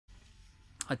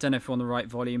I don't know if we're on the right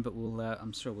volume, but we'll.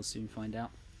 I'm sure we'll soon find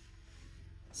out.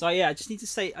 So yeah, I need to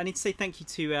say thank you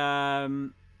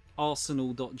to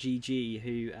Arsenal.gg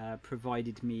who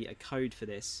provided me a code for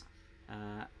this.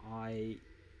 I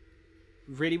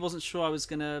really wasn't sure I was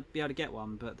going to be able to get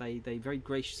one, but they very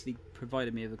graciously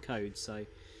provided me with a code. So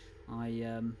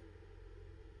I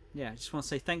just want to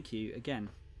say thank you again.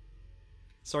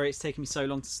 Sorry it's taken me so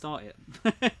long to start it.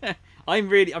 I'm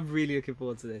really looking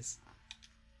forward to this.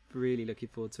 Really looking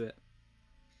forward to it.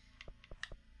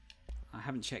 I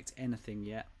haven't checked anything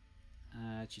yet.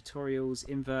 Tutorials,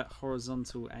 invert,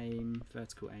 horizontal aim,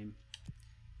 vertical aim.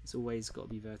 It's always got to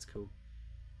be vertical.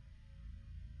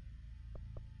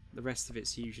 The rest of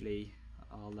it's usually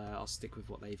I'll stick with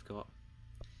what they've got.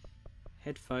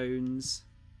 Headphones.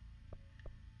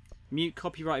 Mute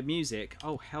copyrighted music.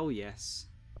 Oh hell yes.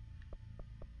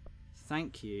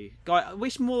 Thank you, guy. I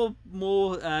wish more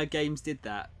games did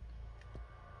that.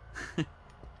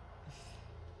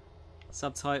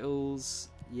 Subtitles.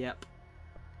 Yep.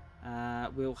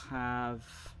 We'll have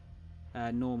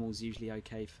normals usually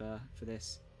okay for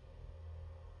this.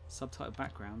 Subtitle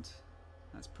background.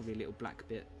 That's probably a little black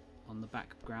bit on the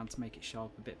background to make it show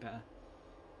up a bit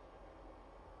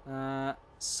better.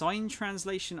 Sign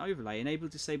translation overlay. Enable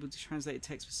disabled to translate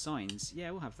text for signs.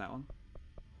 Yeah, we'll have that on.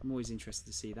 I'm always interested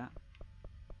to see that.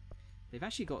 They've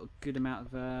actually got a good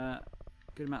amount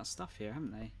of stuff here,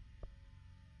 haven't they?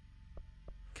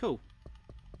 Cool.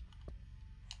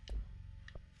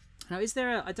 Now, is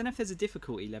there I don't know if there's a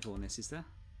difficulty level on this, is there?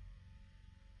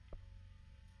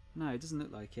 No, it doesn't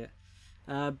look like it.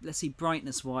 Let's see,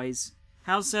 brightness-wise.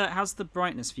 How's the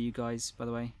brightness for you guys, by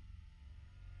the way?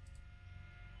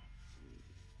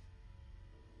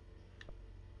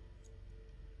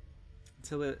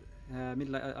 Until the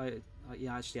middle...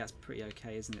 yeah, actually, that's pretty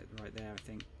okay, isn't it? Right there, I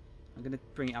think. I'm going to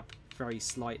bring it up very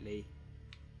slightly.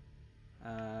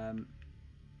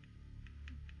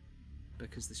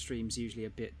 Because the stream's usually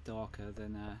a bit darker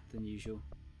than usual.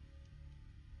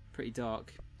 Pretty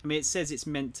dark. I mean, it says it's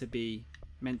meant to be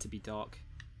dark.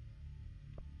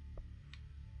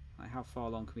 Like, how far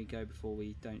along can we go before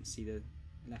we don't see the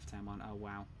left-hand one? Oh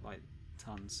wow, like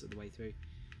tons of the way through.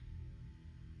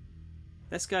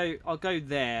 Let's go. I'll go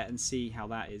there and see how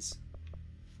that is.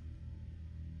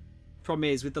 Problem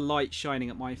is, with the light shining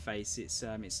at my face, it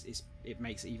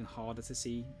makes it even harder to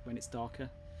see when it's darker.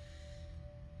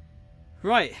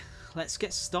 Right, let's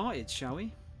get started, shall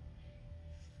we?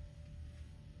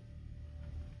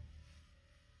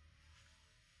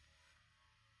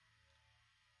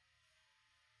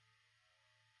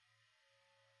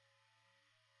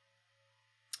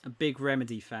 A big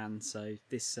Remedy fan, so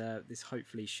this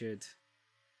hopefully should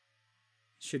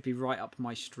be right up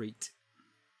my street.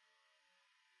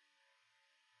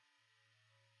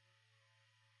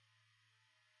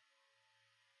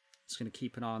 Just going to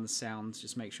keep an eye on the sounds,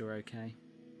 just make sure we're okay.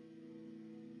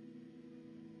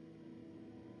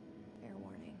 Fair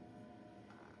warning.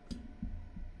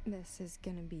 This is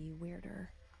going to be weirder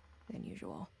than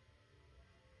usual.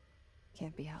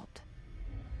 Can't be helped.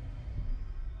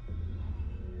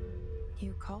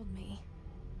 You called me.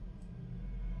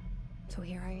 So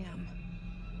here I am.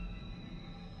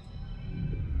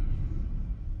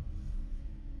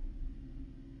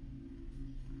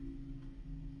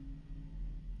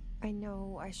 I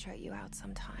know I shut you out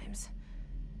sometimes.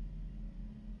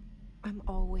 I'm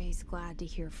always glad to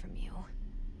hear from you.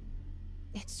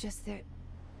 It's just that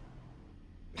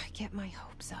I get my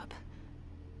hopes up.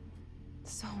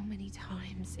 So many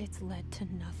times it's led to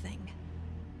nothing.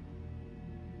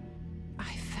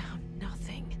 I found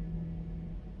nothing.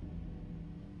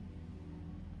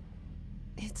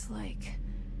 It's like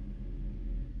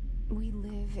we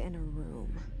live in a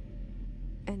room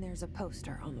and there's a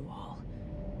poster on the wall.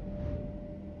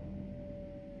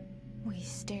 We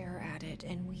stare at it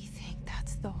and we think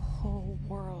that's the whole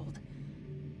world.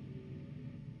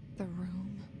 The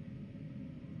room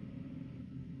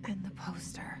and the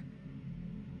poster.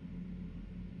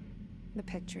 The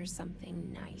picture's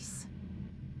something nice.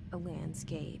 A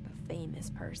landscape, a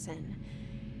famous person.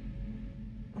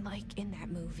 Like in that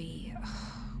movie,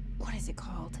 what is it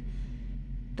called?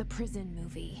 The prison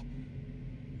movie.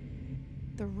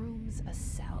 The room's a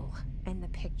cell, and the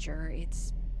picture,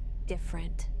 it's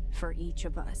different. For each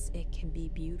of us, it can be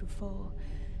beautiful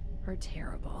or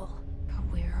terrible, but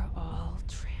we're all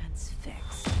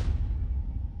transfixed.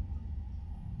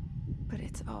 But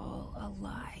it's all a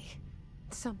lie.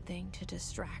 Something to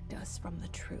distract us from the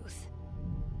truth.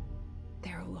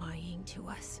 They're lying to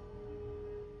us.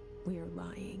 We're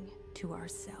lying to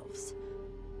ourselves.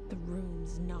 The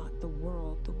room's not the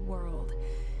world. The world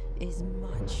is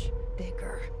much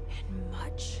bigger and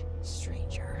much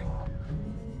stranger.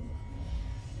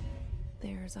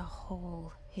 there's a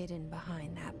hole hidden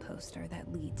behind that poster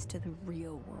that leads to the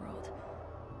real world.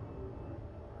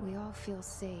 We all feel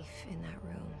safe in that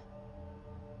room.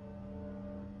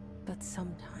 But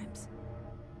sometimes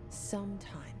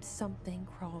something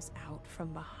crawls out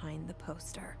from behind the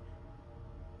poster.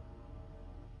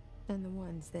 And the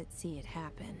ones that see it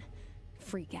happen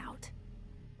freak out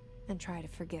and try to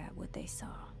forget what they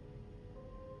saw.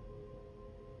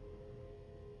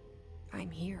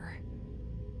 I'm here.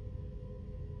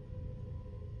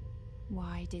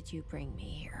 Why did you bring me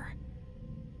here?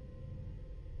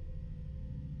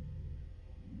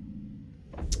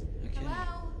 Okay.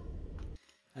 Hello?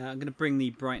 I'm going to bring the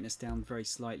brightness down very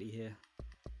slightly here.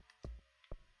 I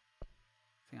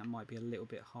think that might be a little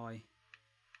bit high.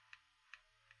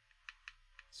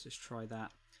 Let's just try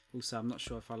that. Also, I'm not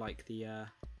sure if I like the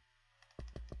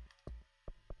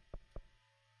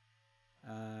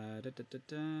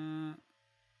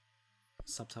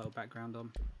subtitle background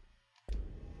on.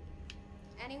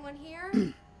 Anyone here?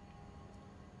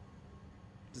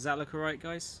 Does that look alright,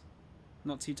 guys?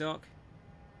 Not too dark?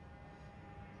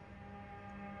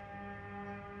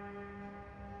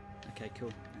 Okay,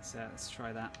 cool. Let's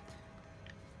try that.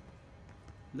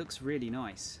 Looks really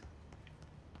nice.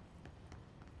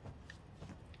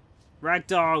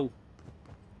 Ragdoll!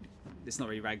 It's not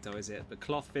really ragdoll, is it? But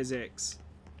cloth physics.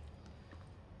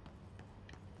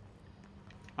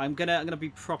 I'm gonna be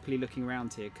properly looking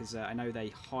around here because I know they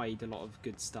hide a lot of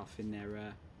good stuff in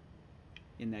their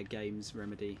games,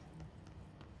 Remedy.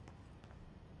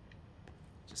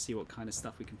 Just see what kind of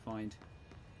stuff we can find.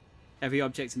 Every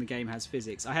object in the game has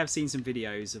physics. I have seen some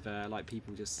videos of like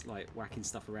people just like whacking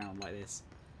stuff around like this.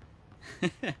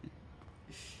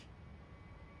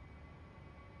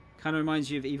 Kind of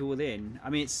reminds you of Evil Within. I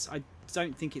mean, I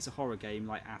don't think it's a horror game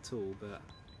like at all, but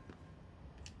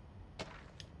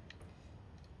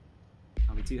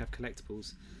we do have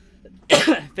collectibles.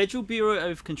 Federal Bureau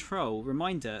of Control.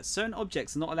 Reminder, certain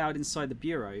objects are not allowed inside the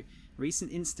Bureau.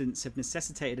 Recent incidents have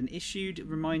necessitated an issued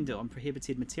reminder on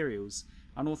prohibited materials.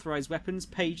 Unauthorized weapons,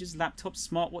 pages, laptops,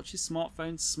 smartwatches,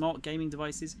 smartphones, smart gaming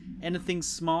devices, anything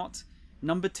smart.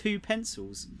 Number 2,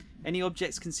 pencils. Any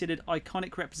objects considered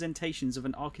iconic representations of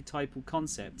an archetypal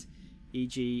concept,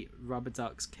 e.g. rubber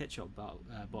ducks, ketchup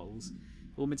bottles.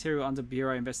 All material under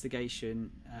Bureau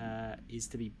investigation is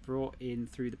to be brought in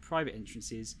through the private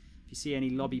entrances. If you see any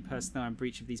lobby personnel in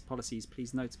breach of these policies,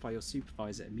 please notify your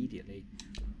supervisor immediately.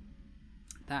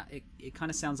 It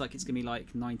kind of sounds like it's going to be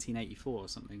like 1984 or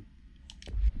something.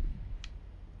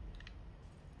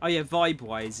 Oh yeah,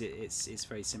 vibe-wise, it's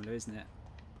very similar, isn't it?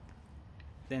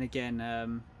 Then again,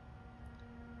 a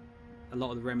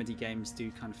lot of the Remedy games do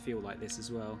kind of feel like this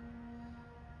as well.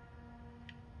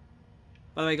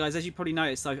 By the way, guys, as you probably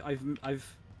noticed,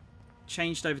 I've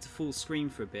changed over to full screen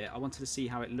for a bit. I wanted to see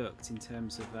how it looked in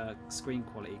terms of screen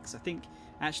quality, because I think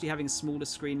actually having a smaller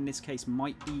screen in this case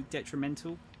might be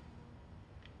detrimental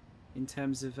in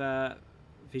terms of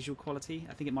visual quality.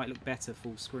 I think it might look better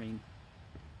full screen.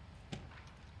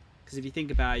 Because if you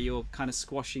think about it, you're kind of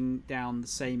squashing down the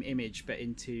same image but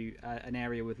into an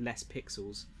area with less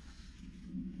pixels.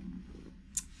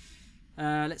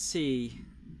 Let's see.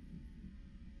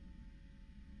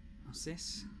 What's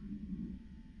this?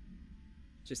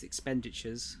 Just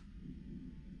expenditures.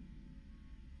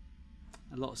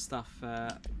 A lot of stuff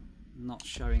not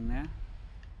showing there.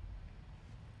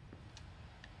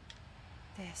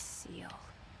 This seal.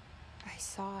 I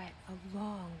saw it a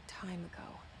long time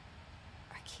ago.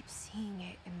 I keep seeing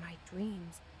it in my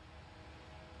dreams.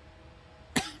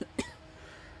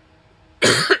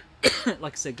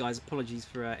 Like I said, guys, apologies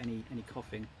for any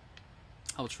coughing.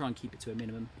 I'll try and keep it to a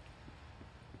minimum.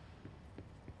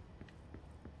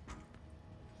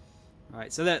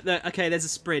 Right, so okay, there's a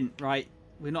sprint, right?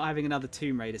 We're not having another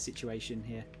Tomb Raider situation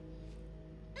here.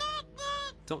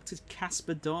 Dr.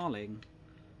 Casper Darling.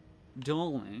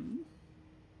 Darling?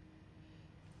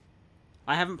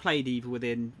 I haven't played Evil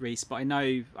Within, Reese, but I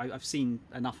know I've seen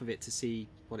enough of it to see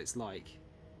what it's like.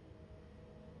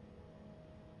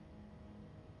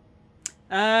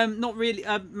 Not really.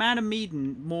 Man of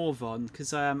Medan, more Von,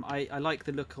 because I like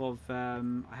the look of. I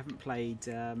haven't played.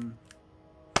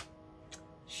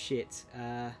 Shit.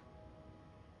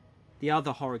 The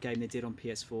other horror game they did on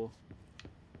PS4.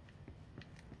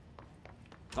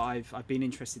 But I've been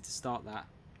interested to start that.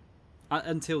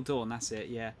 Until Dawn, that's it.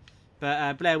 Yeah.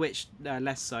 But Blair Witch,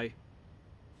 less so.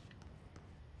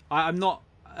 I'm not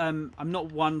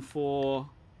one for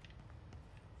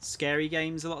scary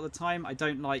games a lot of the time. I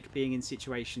don't like being in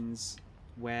situations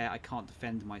where I can't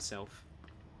defend myself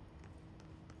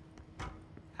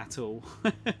at all.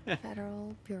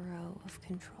 Federal Bureau of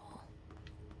Control.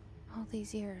 All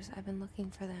these years I've been looking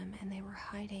for them and they were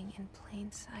hiding in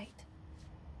plain sight.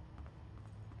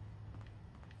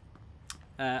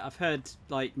 I've heard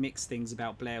like mixed things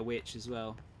about Blair Witch as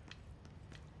well.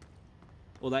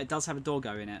 Although it does have a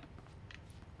doggo in it.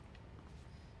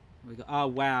 We got, oh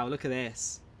wow, look at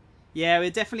this. Yeah, we're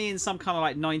definitely in some kind of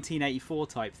like 1984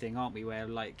 type thing, aren't we? Where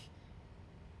like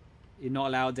you're not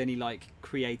allowed any like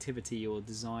creativity or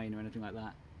design or anything like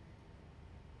that.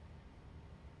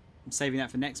 I'm saving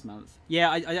that for next month. Yeah,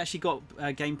 I actually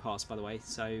got Game Pass, by the way,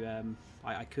 so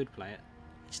I could play it.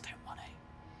 I just don't want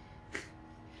to.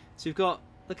 So we've got,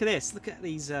 look at this. Look at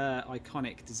these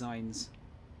iconic designs.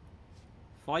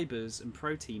 Fibers and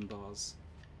protein bars.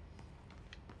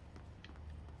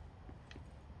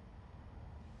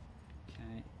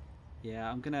 Okay.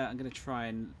 Yeah, I'm gonna try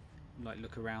and like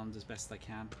look around as best I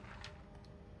can.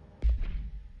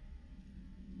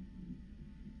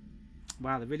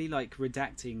 Wow, they're really like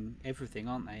redacting everything,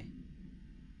 aren't they?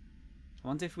 I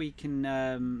wonder if we can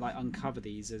like uncover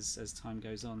these as time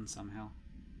goes on somehow.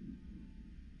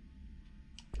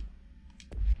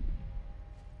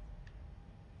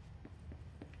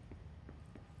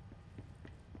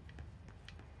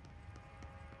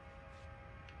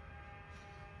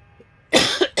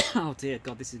 Oh dear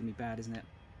God, this is gonna be bad, isn't it?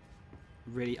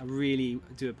 I really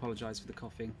do apologise for the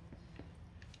coughing.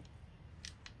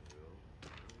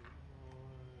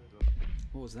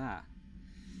 What was that?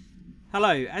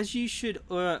 Hello. As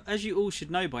you all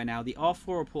should know by now, the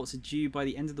R4 reports are due by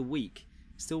the end of the week.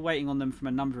 Still waiting on them from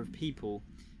a number of people.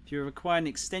 If you require an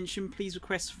extension, please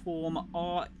request form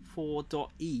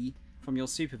R4.E from your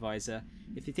supervisor.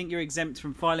 If you think you're exempt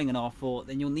from filing an R4,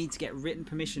 then you'll need to get written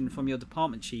permission from your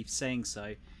department chief saying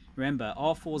so. Remember,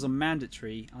 R4s are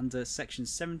mandatory under section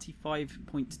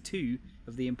 75.2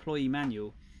 of the employee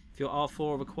manual. If your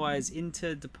R4 requires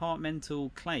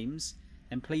interdepartmental claims,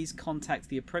 then please contact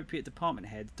the appropriate department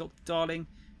head, Dr. Darling,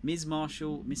 Ms.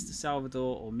 Marshall, Mr.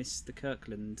 Salvador, or Mr.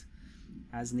 Kirkland,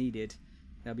 as needed.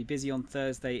 They'll be busy on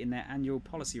Thursday in their annual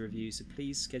policy review, so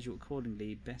please schedule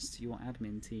accordingly. Best to your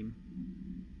admin team.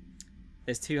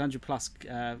 There's 200 plus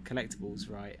collectibles,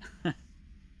 right?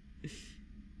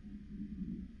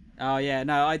 Oh yeah,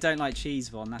 no, I don't like cheese,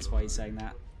 Von. That's why he's saying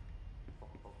that.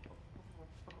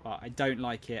 But I don't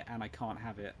like it, and I can't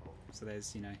have it. So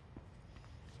there's, you know.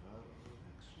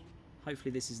 Hopefully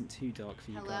this isn't too dark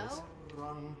for you guys.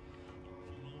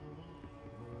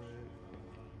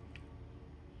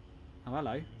 Oh,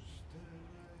 hello.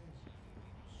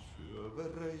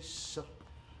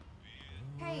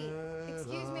 Hey,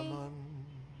 excuse me.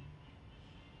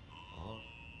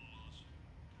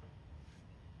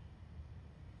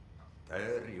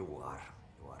 There you are.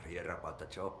 You are here about the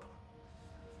job.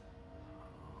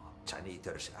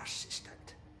 Janitor's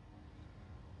assistant.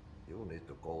 You need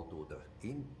to go to the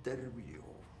interview.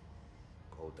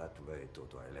 Go that way to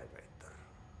the elevator.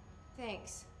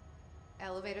 Thanks.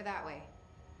 Elevator that way.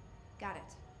 Got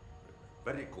it.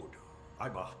 Very good.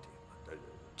 I'm Ahti, the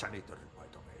janitor, by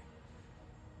the way.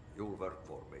 You'll work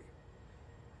for me.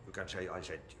 You can say I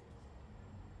sent you.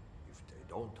 If they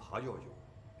don't hire you,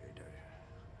 then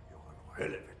you are no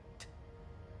relevant.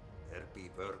 There be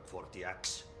work for the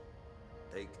axe.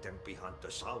 Take them behind the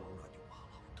sauna, you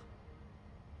malauta.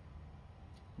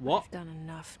 What? I've done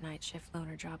enough night shift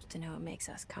loner jobs to know it makes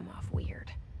us come off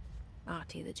weird.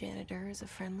 Ahti the janitor is a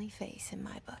friendly face in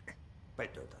my book.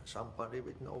 Better than somebody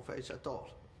with no face at all.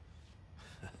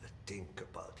 Think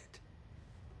about it.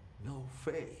 No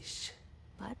face.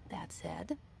 But that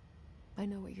said, I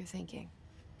know what you're thinking.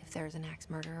 If there's an axe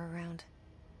murderer around,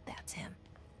 that's him.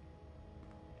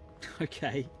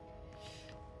 Okay.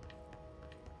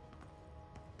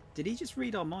 Did he just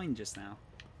read our mind just now?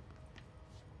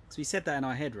 Because we said that in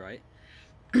our head, right?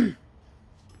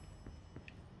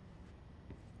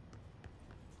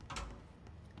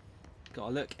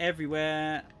 Gotta look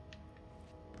everywhere.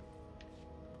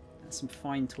 That's some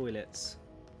fine toilets.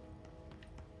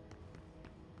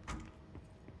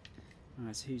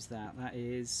 Alright, so who's that? That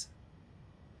is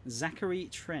Zachary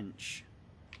Trench.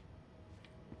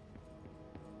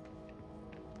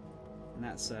 And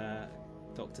that's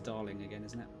Dr. Darling again,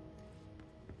 isn't it?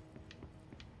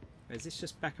 Or is this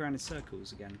just back around in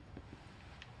circles again?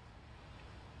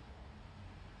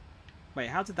 Wait,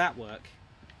 how did that work?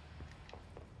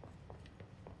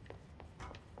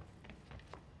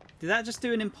 Did that just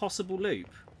do an impossible loop?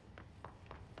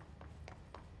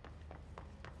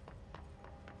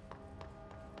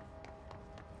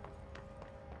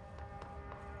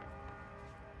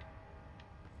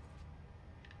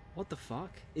 What the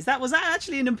fuck? Was that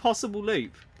actually an impossible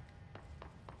loop?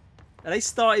 Are they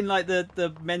starting like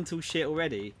the mental shit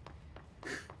already?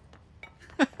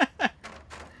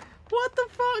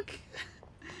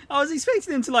 I was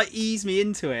expecting them to like ease me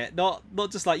into it, not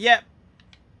just like, yep,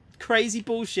 crazy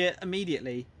bullshit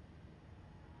immediately.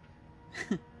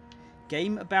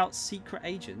 Game about secret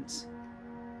agents.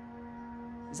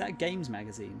 Is that a games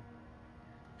magazine?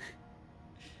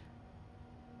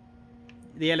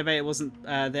 The elevator wasn't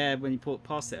there when you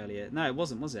passed it earlier. No, it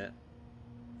wasn't, was it?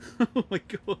 Oh my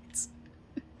god.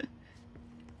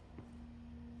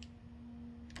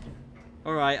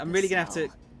 Alright, I'm really gonna have to...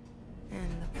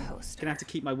 And the poster. Gonna have to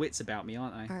keep my wits about me,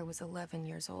 aren't I? I was 11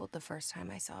 years old the first time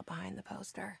I saw behind the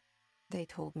poster. They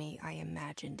told me I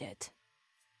imagined it.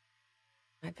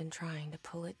 I've been trying to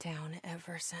pull it down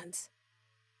ever since.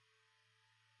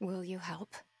 Will you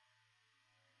help?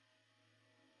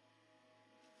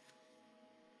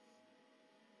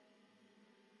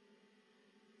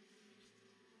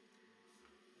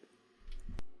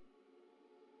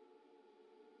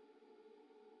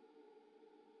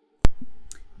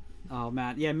 Oh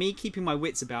man, yeah, me keeping my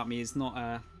wits about me is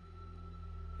not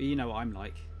you know what I'm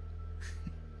like.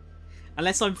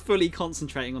 Unless I'm fully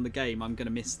concentrating on the game, I'm gonna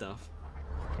miss stuff.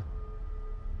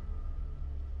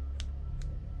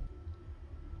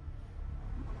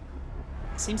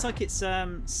 It seems like it's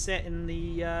set in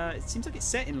the it seems like it's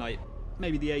set in like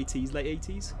maybe the 80s, late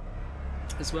 80s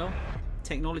as well,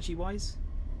 technology wise.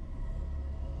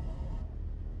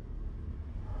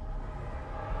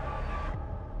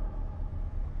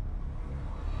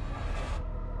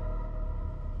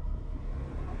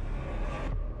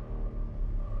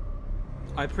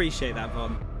 I appreciate that,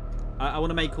 Von. I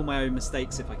want to make all my own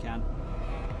mistakes if I can.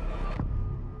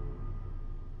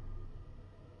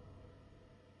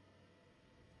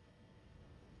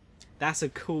 That's a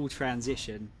cool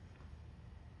transition.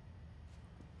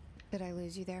 Did I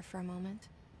lose you there for a moment?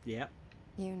 Yep.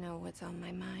 You know what's on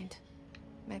my mind.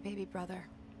 My baby brother,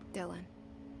 Dylan.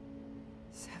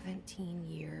 17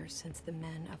 years since the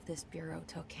men of this bureau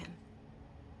took him.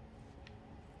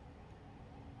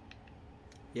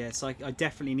 Yeah, so I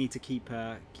definitely need to keep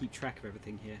track of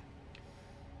everything here.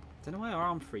 Don't know why our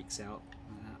arm freaks out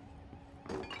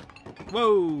like that.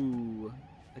 Whoa!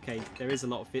 Okay, there is a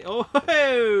lot of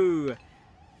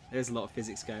there's a lot of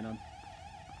physics going on.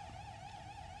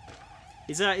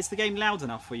 Is the game loud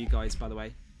enough for you guys, by the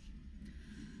way?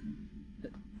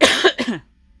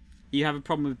 You have a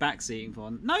problem with backseating,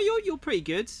 Vaughn? No, you're pretty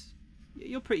good.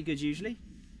 You're pretty good usually.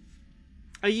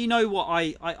 Oh, you know what?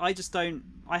 I just don't.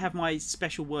 I have my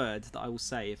special word that I will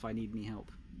say if I need any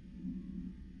help.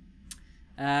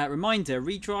 Reminder: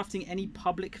 redrafting any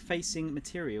public-facing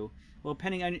material or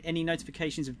pending any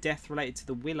notifications of death related to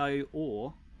the Willow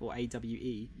or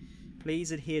AWE.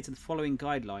 Please adhere to the following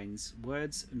guidelines: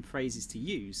 words and phrases to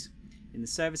use in the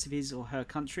service of his or her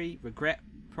country. Regret,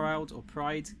 proud, or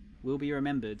pride will be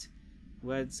remembered.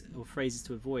 Words or phrases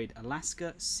to avoid: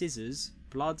 Alaska, scissors,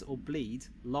 blood or bleed,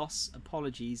 loss,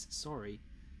 apologies, sorry.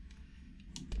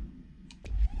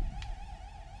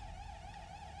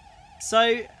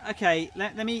 So, okay,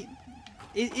 let me...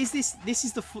 Is this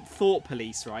is the thought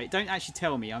police, right? Don't actually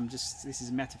tell me. This is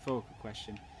a metaphorical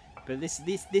question. But this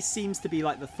seems to be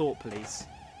like the thought police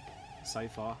so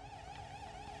far.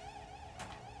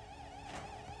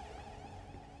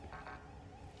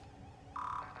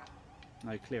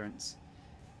 No clearance.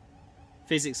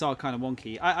 Physics are kind of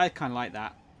wonky. I kind of like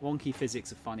that. Wonky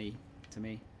physics are funny to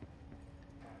me.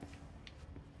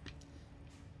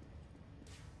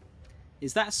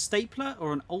 Is that a stapler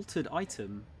or an altered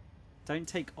item? Don't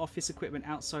take office equipment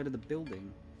outside of the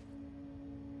building.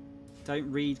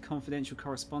 Don't read confidential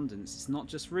correspondence. It's not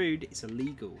just rude, it's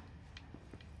illegal.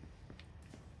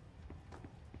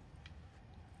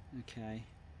 Okay.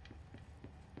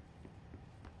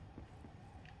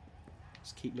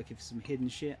 Just keep looking for some hidden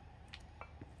shit.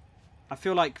 I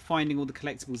feel like finding all the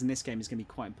collectibles in this game is going to be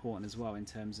quite important as well in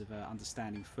terms of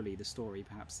understanding fully the story,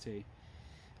 perhaps, too.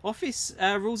 Office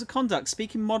rules of conduct.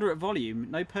 Speak in moderate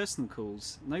volume. No personal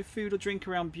calls. No food or drink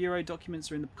around bureau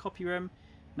documents or in the copy room.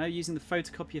 No using the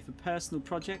photocopier for personal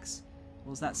projects.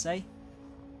 What does that say?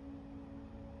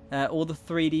 Or the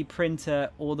 3D printer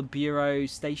or the bureau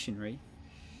stationery.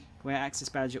 Wear access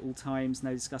badge at all times.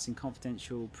 No discussing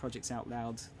confidential projects out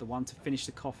loud. The one to finish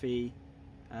the coffee.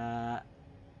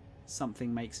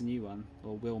 Something makes a new one.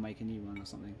 Or will make a new one or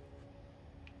something.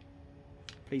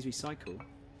 Please recycle.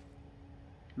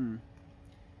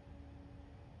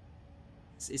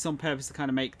 It's on purpose to kind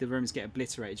of make the rooms get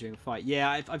obliterated during a fight. Yeah,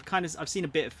 I've seen a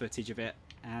bit of footage of it,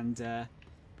 and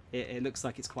it looks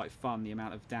like it's quite fun, the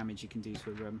amount of damage you can do to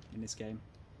a room in this game.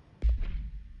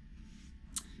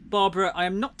 Barbara, I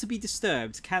am not to be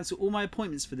disturbed. Cancel all my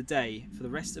appointments for the day, for the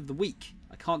rest of the week.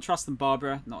 I can't trust them,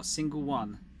 Barbara. Not a single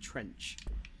one. Trench.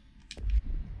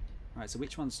 Right, so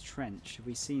which one's Trench? Have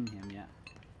we seen him yet?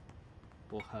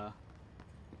 Or her?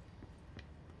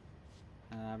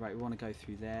 Right, we want to go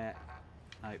through there.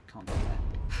 No, can't go there.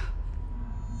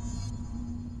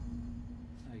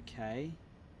 Okay.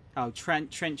 Oh,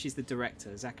 Trench is the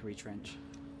director. Zachary Trench.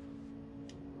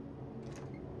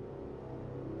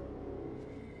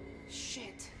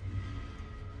 Shit.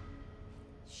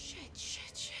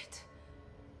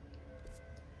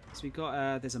 So we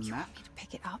got, there's a You map. want me to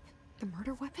pick it up? The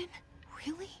murder weapon?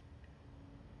 Really?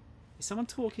 Is someone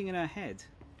talking in her head?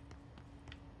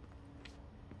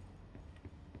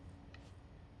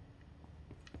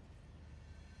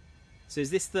 So is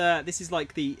this the... This is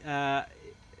like the...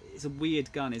 it's a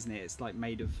weird gun, isn't it? It's like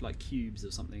made of like cubes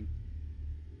or something.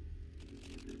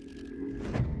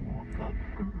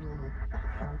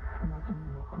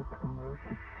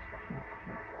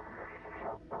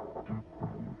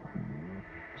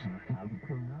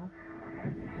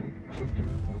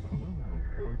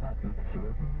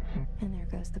 And there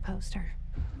goes the poster.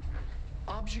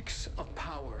 Objects of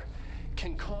power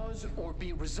can cause or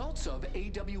be results of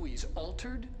AWE's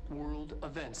altered world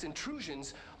events,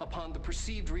 intrusions upon the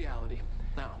perceived reality.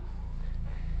 Now,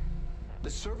 the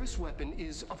service weapon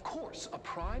is, of course, a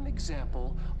prime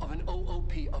example of an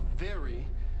OOP, a very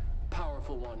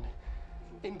powerful one.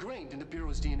 Ingrained in the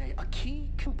Bureau's DNA, a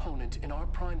key component in our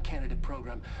prime candidate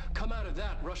program. Come out of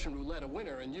that Russian roulette a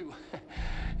winner and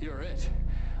you're it.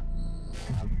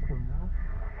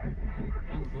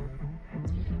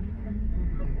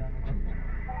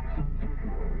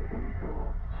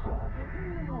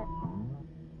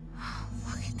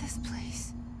 Look at this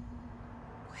place.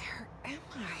 Where am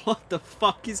I? What the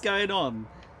fuck is going on?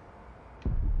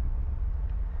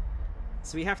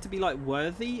 So we have to be like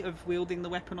worthy of wielding the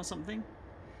weapon or something?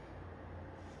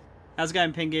 How's it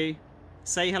going, Pingu?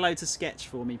 Say hello to Sketch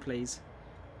for me, please.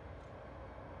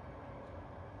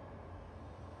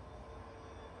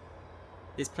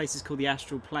 This place is called the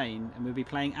Astral Plane, and we'll be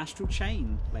playing Astral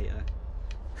Chain later.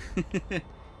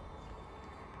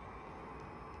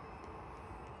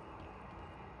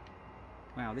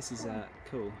 Wow, this is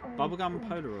cool. Bubblegum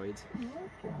Polaroid.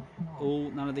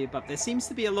 All, none of the above. There seems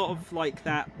to be a lot of like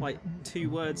that, like 2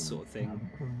 words sort of thing.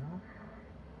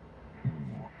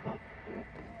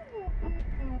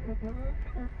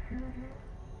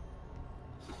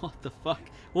 What the fuck?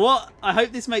 What? I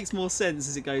hope this makes more sense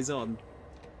as it goes on.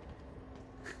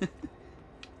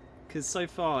 Because so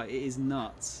far it is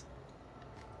nuts.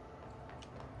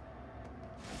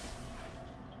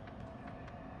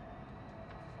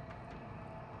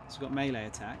 So we've got melee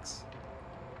attacks.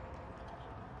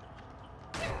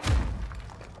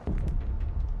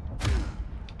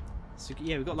 So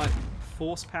yeah, we've got like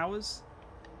force powers.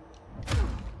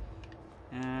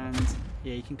 And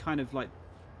yeah, you can kind of like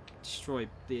destroy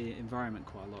the environment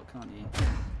quite a lot, can't you?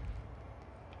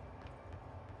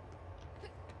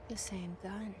 The same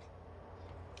gun.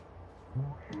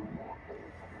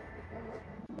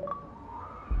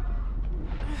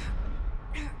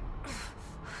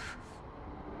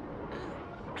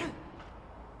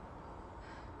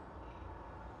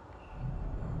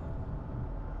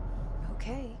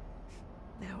 Okay,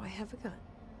 now I have a gun.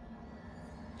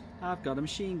 I've got a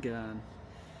machine gun.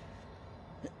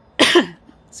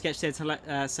 Sketch said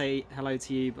say hello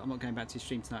to you, but I'm not going back to your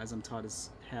stream tonight as I'm tired as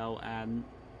hell and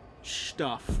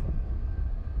stuff.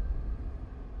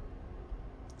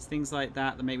 It's things like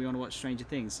that that make me want to watch Stranger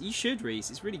Things. You should, Reese.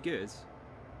 It's really good.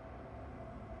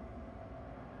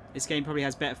 This game probably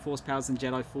has better force powers than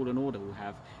Jedi Fallen Order will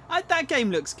have. That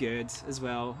game looks good as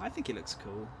well. I think it looks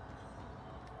cool.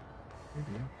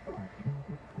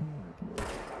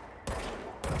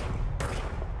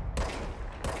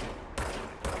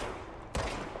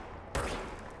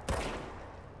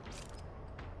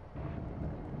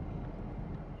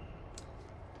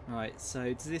 Right,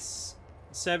 so does this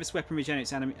service weapon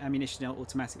regenerates ammunition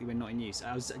automatically when not in use?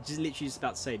 I was just literally just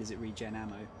about to say, does it regen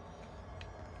ammo?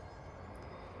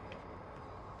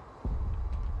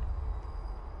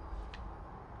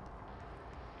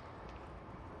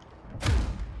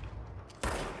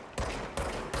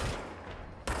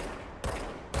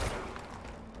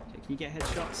 Okay, can you get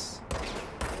headshots?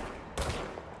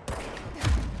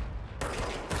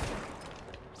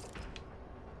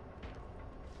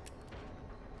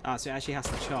 Ah, so it actually has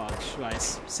to charge. Right,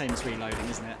 it's same as reloading,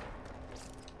 isn't it?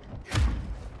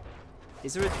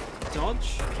 Is there a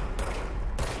dodge?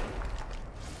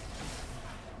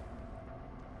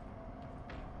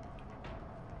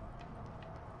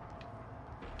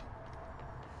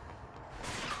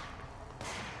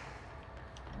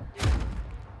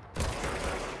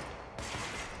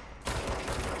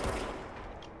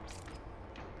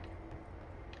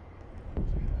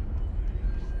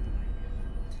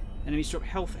 Enemies drop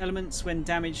health elements when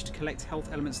damaged. Collect health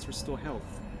elements to restore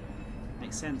health.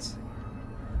 Makes sense.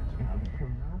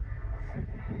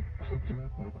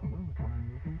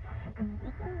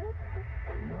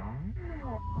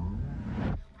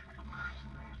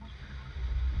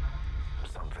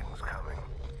 Something's coming.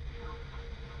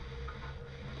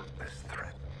 This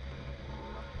threat.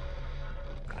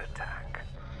 An attack.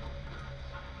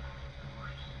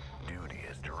 Duty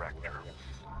as director.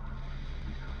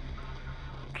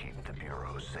 Keep the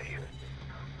Bureau safe.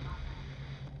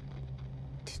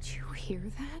 Did you hear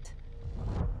that?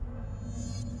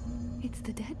 It's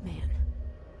the dead man.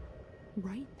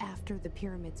 Right after the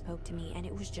pyramid spoke to me, and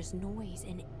it was just noise,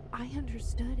 and I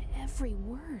understood every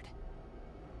word.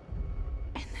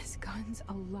 And this gun's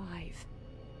alive.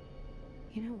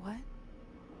 You know what?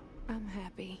 I'm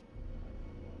happy.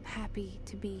 Happy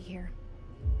to be here.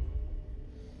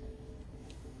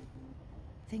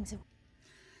 Things have...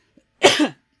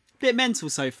 Bit mental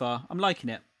so far. I'm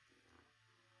liking it.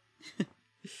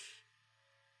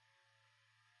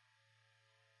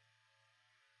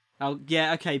 Oh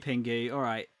yeah, okay, Pingu. All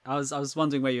right. I was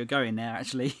wondering where you were going there,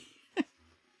 actually.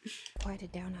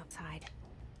 Quieted down outside.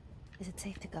 Is it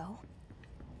safe to go?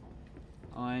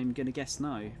 I'm gonna guess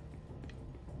no.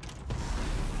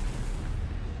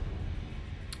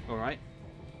 All right.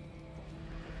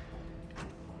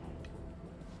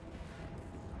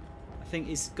 I think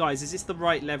guys, is this the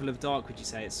right level of dark? Would you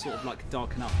say it's sort of like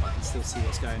dark enough, but I can still see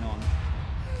what's going on?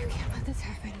 You can't let this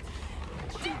happen.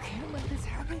 You can't let this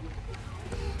happen.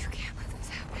 You can't let this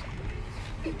happen.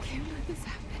 You can't let this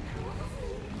happen.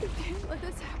 You can't let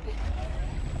this happen.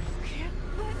 You can't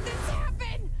let this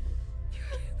happen. You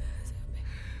can't let this happen.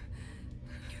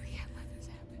 You can't let this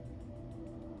happen.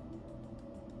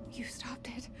 You stopped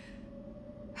it.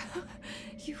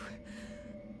 You...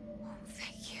 Oh,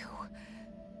 thank you.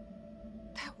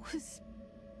 That was...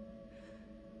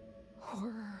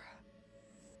 horror.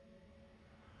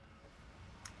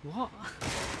 What?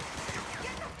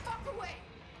 Get the fuck away!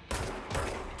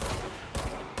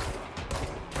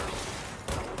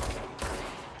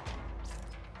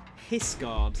 Hiss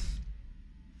Guard.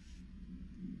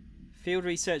 Field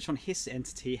research on Hiss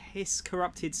entity. Hiss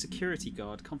corrupted security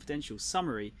guard. Confidential.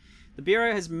 Summary. The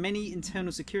Bureau has many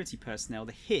internal security personnel.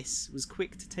 The Hiss was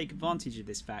quick to take advantage of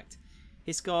this fact.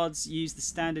 Hiss guards use the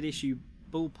standard issue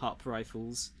bullpup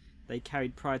rifles they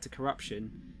carried prior to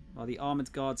corruption. While the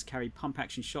armoured guards carry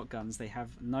pump-action shotguns, they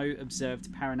have no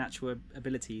observed paranatural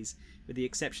abilities, with the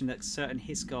exception that certain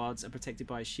Hiss guards are protected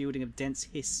by a shielding of dense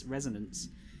Hiss resonance,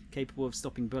 capable of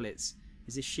stopping bullets.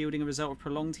 Is this shielding a result of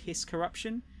prolonged Hiss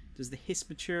corruption? Does the Hiss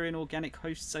mature in organic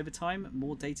hosts over time?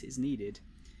 More data is needed.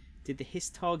 Did the Hiss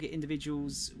target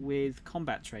individuals with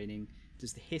combat training?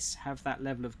 Does the Hiss have that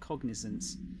level of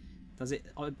cognizance? Does it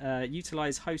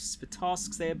utilise hosts for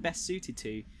tasks they are best suited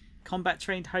to?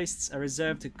 Combat-trained hosts are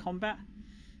reserved to combat?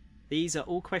 These are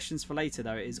all questions for later,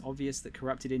 though. It is obvious that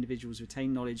corrupted individuals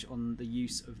retain knowledge on the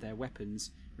use of their weapons.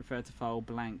 Refer to file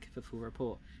blank for full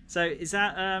report. So is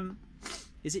that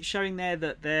is it showing there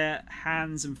that their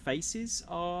hands and faces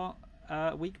are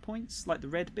weak points, like the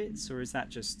red bits, or is that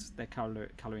just they're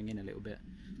colouring in a little bit?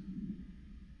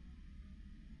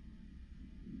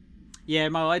 Yeah,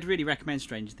 Mo, I'd really recommend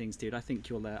Stranger Things, dude. I think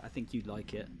you'd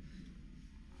like it.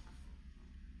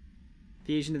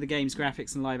 Fusion of the game's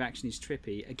graphics and live action is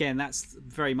trippy. Again, that's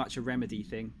very much a Remedy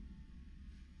thing.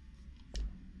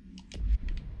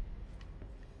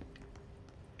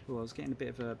 Oh, I was getting a bit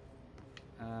of a...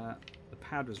 the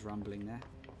pad was rumbling there.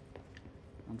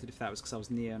 I wondered if that was because I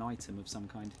was near an item of some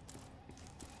kind.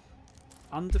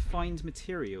 Undefined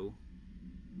material.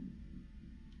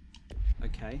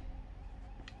 Okay.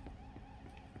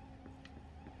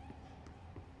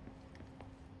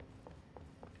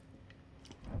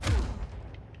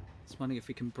 Just wondering if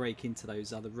we can break into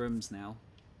those other rooms now.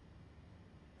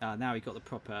 Now we got the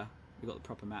proper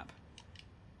map.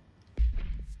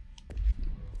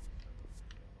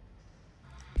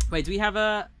 Wait, do we have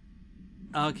a?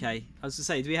 Okay, I was to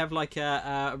say, do we have like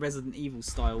a Resident Evil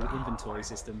style inventory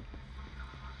system?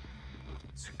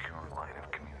 Secure line of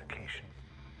communication.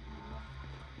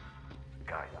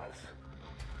 Guidance.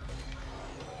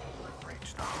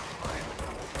 Reach the hotline.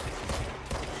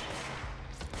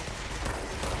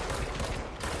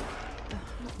 The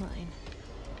hotline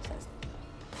says...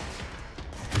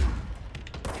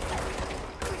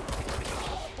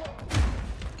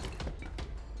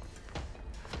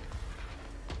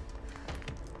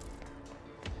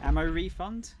 Ammo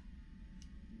refund?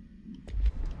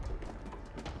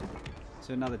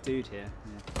 So another dude here.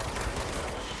 Yeah.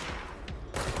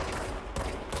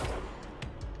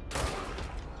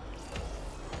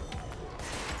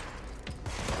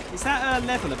 Is that a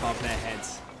level above their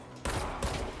heads?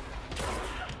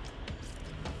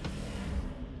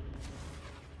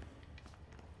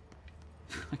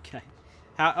 Okay.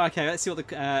 Okay, let's see what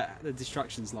the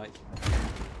destruction's like.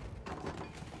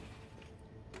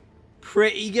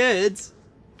 Pretty good.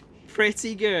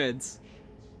 Pretty good.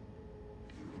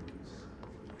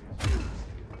 Can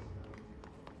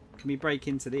we break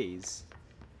into these?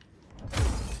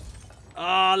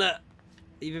 Oh, look.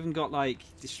 You've even got, like,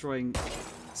 destroying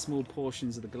small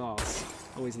portions of the glass.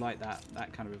 Always like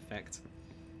that kind of effect.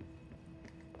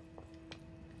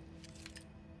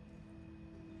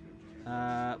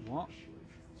 What?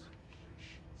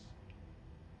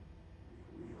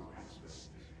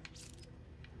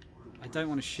 I don't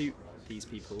want to shoot these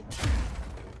people.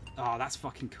 Oh, that's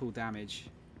fucking cool damage.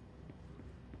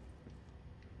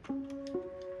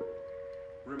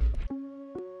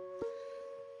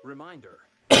 Reminder,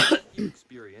 if you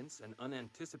experience an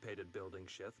unanticipated building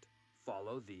shift,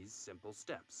 follow these simple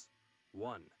steps.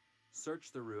 1.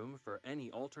 Search the room for any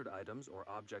altered items or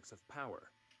objects of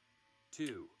power.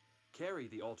 2. Carry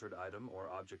the altered item or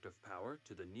object of power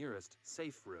to the nearest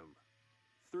safe room.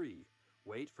 3.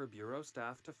 Wait for Bureau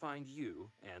staff to find you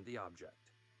and the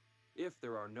object. If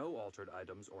there are no altered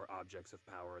items or objects of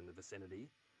power in the vicinity,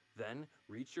 then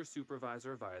reach your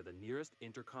supervisor via the nearest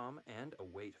intercom and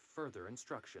await further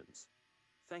instructions.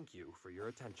 Thank you for your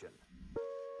attention.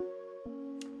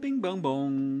 Bing bong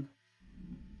bong.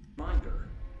 Reminder,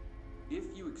 if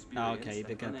you experience okay,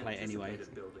 they're going to play it anyway.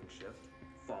 Building shift,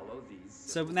 follow these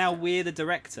so now we're the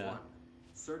director. 1.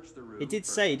 Search the room It did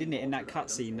say, didn't it, in that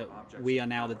cutscene that we are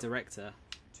now the director.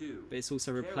 2. But it's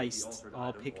also replaced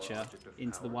our picture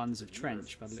into the ones of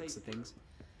Trench by the looks of things.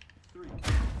 3.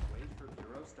 Wait for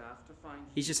Bureau staff to find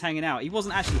He's just hanging out. He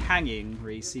wasn't actually hanging,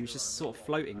 Reese. He was just sort of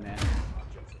floating there.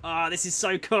 Ah, this is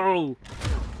so cool! Reach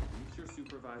your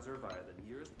supervisor via the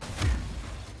nearest. You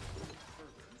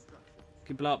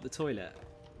can blow up the toilet.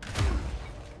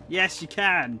 Yes, you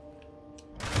can!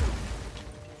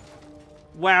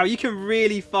 Wow, you can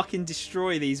really fucking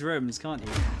destroy these rooms, can't you?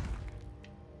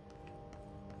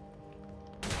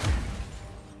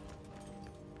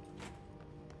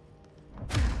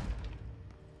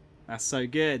 That's so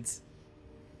good.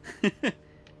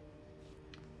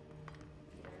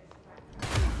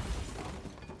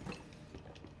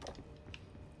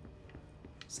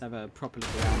 Let's have a proper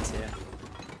look around here.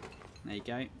 There you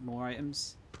go, more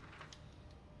items.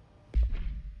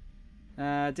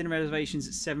 Dinner reservations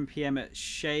at 7 PM at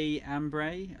Chez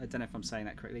Ambray. I don't know if I'm saying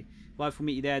that correctly. Wife will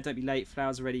meet you there. Don't be late.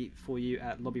 Flowers are ready for you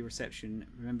at lobby reception.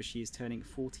 Remember, she is turning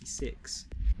 46.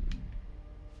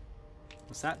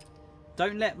 What's that?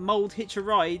 Don't let mould hitch a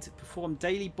ride. Perform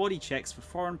daily body checks for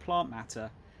foreign plant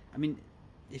matter. I mean,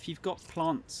 if you've got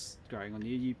plants growing on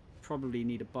you, you probably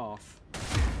need a bath,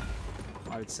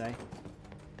 I would say.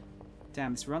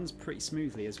 Damn, this runs pretty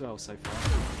smoothly as well so far.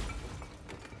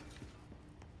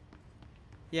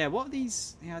 Yeah, what are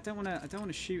these? Yeah, I don't want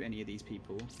to shoot any of these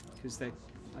people because I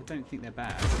don't think they're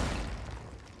bad.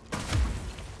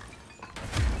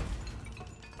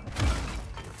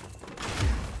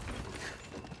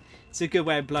 It's a good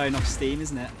way of blowing off steam,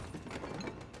 isn't it?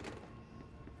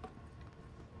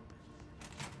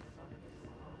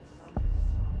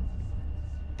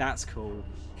 That's cool.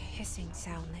 The hissing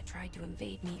sound that tried to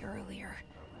invade me earlier.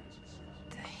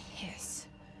 The hiss.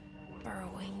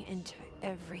 Burrowing into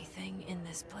everything in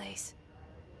this place.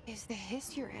 Is the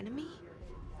hiss your enemy?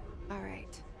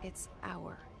 Alright, it's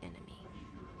our enemy.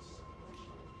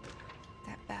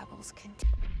 That babbles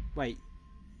Wait,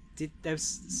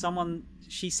 there's someone...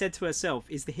 She said to herself,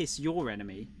 is the hiss your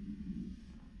enemy?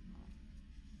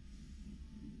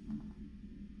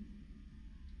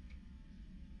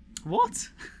 What?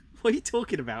 What are you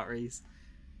talking about, Reese?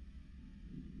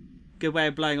 Good way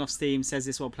of blowing off steam. Says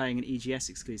this while playing an EGS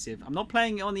exclusive. I'm not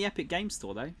playing it on the Epic Game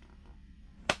Store, though.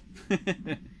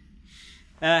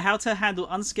 How to handle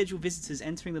unscheduled visitors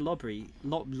entering the lobby.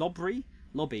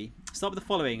 Lobby. Start with the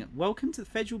following. Welcome to the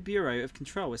Federal Bureau of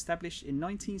Control, established in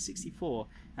 1964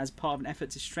 as part of an effort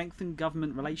to strengthen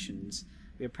government relations.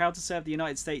 We are proud to serve the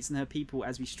United States and her people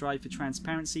as we strive for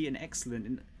transparency and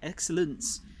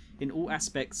excellence in all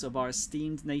aspects of our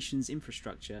esteemed nation's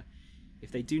infrastructure.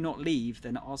 If they do not leave,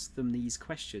 then ask them these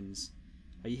questions.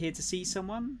 Are you here to see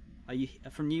someone? Are you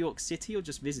from New York City or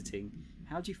just visiting?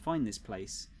 How do you find this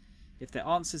place? If their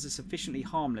answers are sufficiently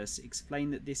harmless,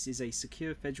 explain that this is a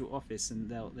secure federal office and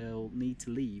they'll need to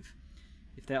leave.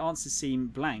 If their answers seem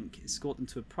blank, escort them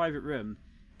to a private room.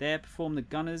 There, perform the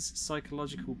gunner's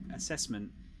psychological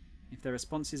assessment. If their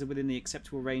responses are within the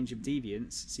acceptable range of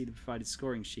deviance, see the provided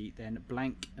scoring sheet, then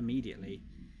blank immediately.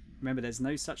 Remember, there's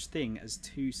no such thing as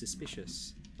too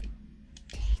suspicious.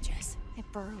 It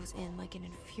burrows in like an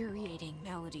infuriating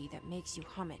melody that makes you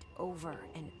hum it over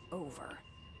and over.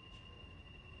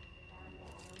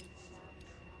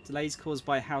 Delays caused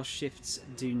by house shifts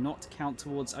do not count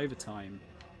towards overtime.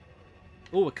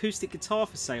 Oh, acoustic guitar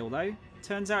for sale though.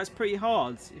 Turns out it's pretty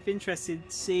hard. If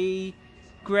interested, see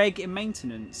Greg in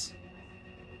maintenance.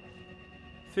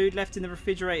 Food left in the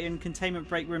refrigerator in containment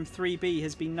break room 3B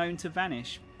has been known to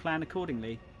vanish. Plan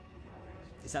accordingly.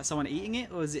 Is that someone eating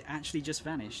it, or is it actually just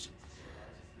vanished?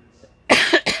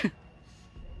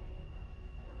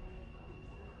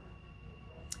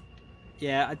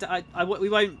 Yeah,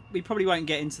 we probably won't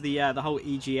get into the whole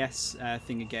EGS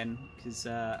thing again, because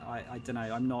I don't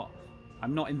know.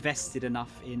 I'm not invested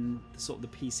enough in sort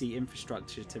of the PC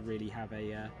infrastructure to really have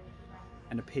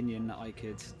an opinion that I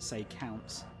could say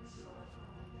counts.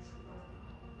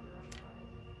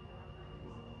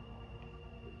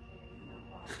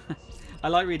 I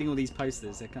like reading all these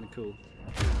posters. They're kind of cool.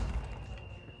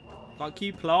 Fuck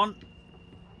you, plant.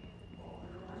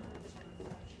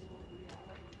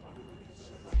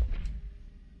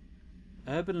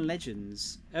 Urban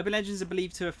legends. Urban legends are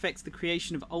believed to affect the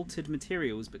creation of altered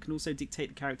materials, but can also dictate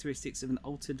the characteristics of an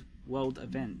altered world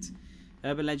event.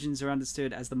 Urban legends are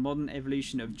understood as the modern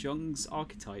evolution of Jung's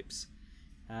archetypes.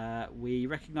 We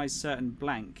recognise certain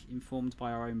blank, informed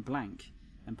by our own blank,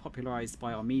 and popularised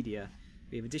by our media.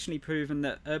 We have additionally proven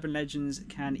that urban legends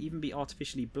can even be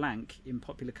artificially blank in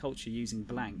popular culture using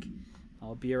blank,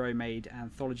 our Bureau-made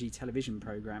anthology television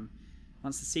programme.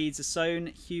 Once the seeds are sown,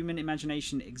 human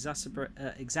imagination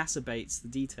exacerbates the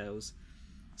details.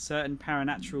 Certain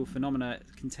paranatural phenomena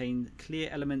contain clear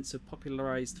elements of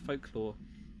popularised folklore,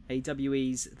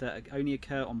 AWEs that only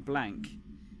occur on blank,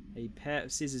 a pair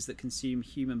of scissors that consume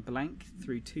human blank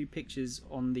through two pictures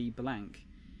on the blank.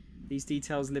 These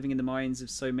details living in the minds of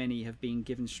so many have been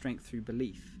given strength through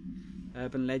belief.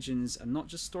 Urban legends are not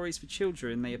just stories for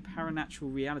children, they are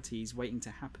paranatural realities waiting to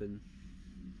happen.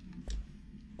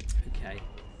 Okay.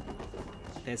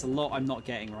 There's a lot I'm not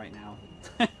getting right now.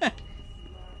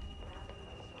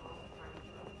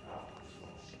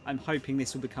 I'm hoping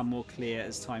this will become more clear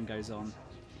as time goes on.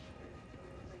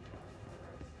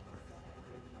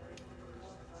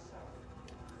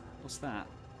 What's that?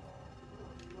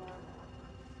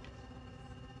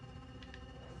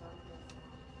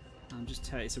 I'm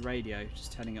just it's a radio,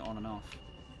 just turning it on and off.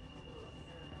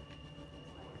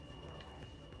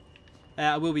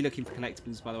 I will be looking for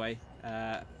collectibles, by the way.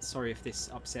 Sorry if this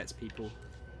upsets people,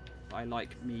 but I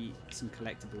like me some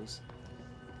collectibles.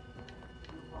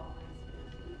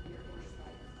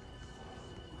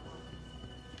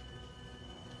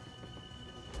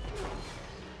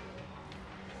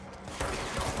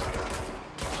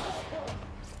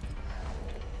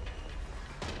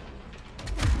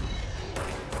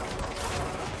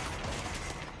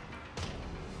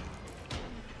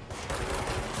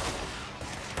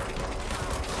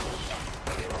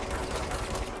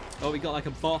 Oh, we got like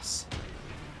a boss.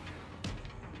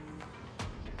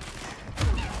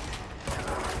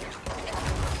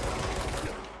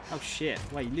 Oh shit.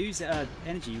 Wait, you lose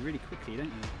energy really quickly, don't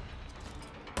you?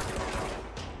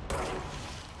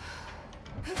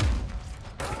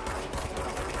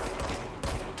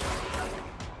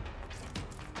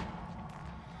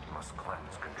 Must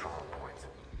cleanse control points.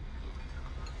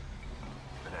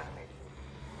 An enemy.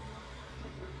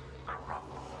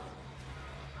 Corrupt.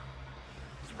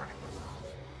 Spreading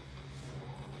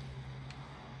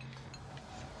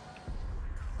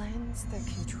Cleanse the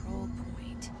control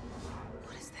point.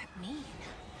 What does that mean?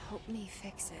 Help me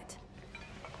fix it.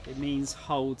 It means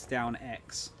hold down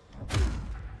X.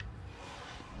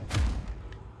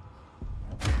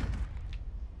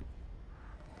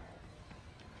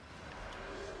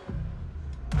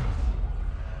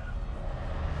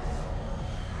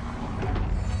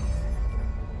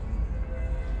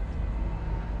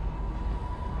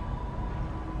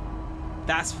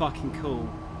 That's fucking cool.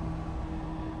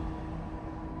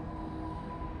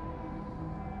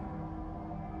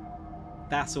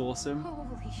 That's awesome.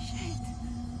 Holy shit.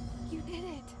 You did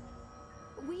it.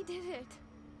 We did it.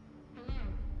 Hello?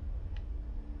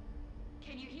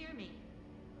 Can you hear me?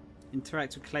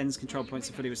 Interact with cleanse control points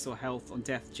to fully restore health. On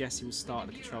death, Jesse will start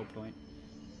at the control point.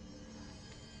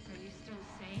 Are you still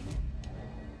sane?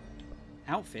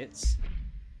 Outfits?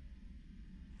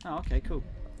 Oh, okay, cool.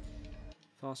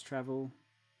 Fast travel.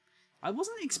 I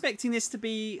wasn't expecting this to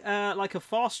be like a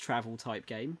fast travel type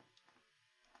game.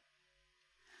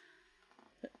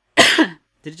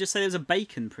 Did it just say there was a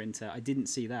bacon printer? I didn't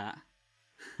see that.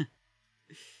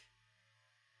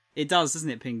 It does,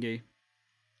 doesn't it, Pingu?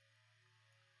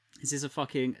 Is this a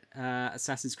fucking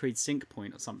Assassin's Creed sync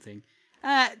point or something?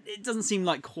 It doesn't seem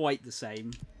like quite the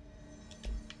same.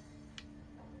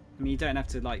 I mean, you don't have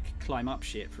to, like, climb up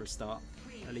shit for a start.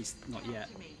 Please, At least, not talk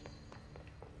yet. to me.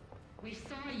 We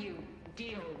saw you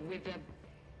deal with the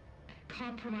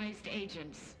compromised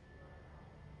agents.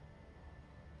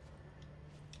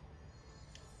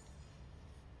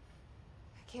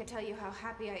 I can't tell you how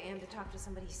happy I am to talk to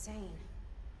somebody sane.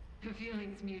 The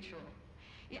feeling's mutual.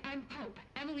 Yeah, I'm Pope,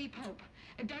 Emily Pope,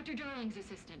 Dr. Darling's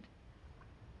assistant.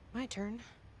 My turn.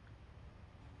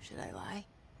 Should I lie?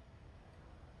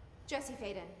 Jesse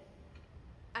Faden.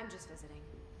 I'm just visiting.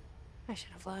 I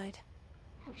should have lied.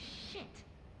 Oh, shit.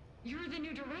 You're the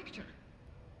new director.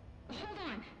 Hold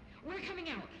on. We're coming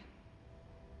out.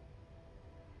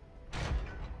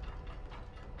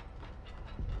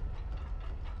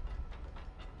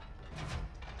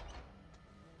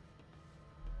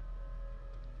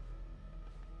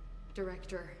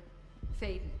 Director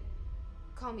Faden.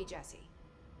 Call me Jesse.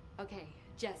 Okay,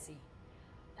 Jesse.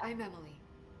 I'm Emily.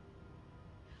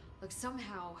 Look,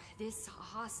 somehow this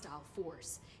hostile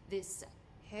force, this...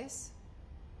 Hiss?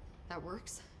 That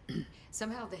works?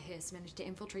 Somehow the hiss managed to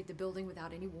infiltrate the building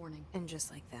without any warning. And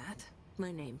just like that,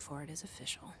 my name for it is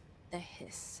official. The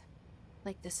hiss.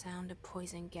 Like the sound of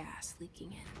poison gas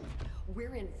leaking in.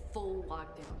 We're in full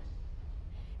lockdown.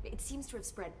 It seems to have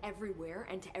spread everywhere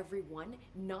and to everyone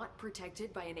not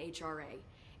protected by an HRA.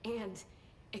 And,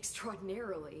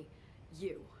 extraordinarily,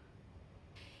 you.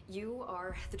 You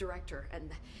are the director,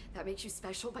 and that makes you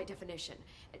special by definition.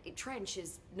 Trench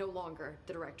is no longer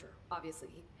the director,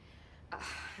 obviously.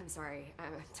 I'm sorry,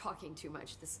 I'm talking too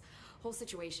much. This whole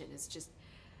situation is just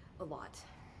a lot.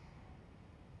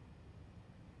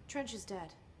 Trench is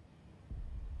dead.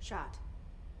 Shot.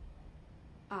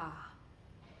 Ah.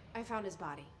 I found his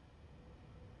body.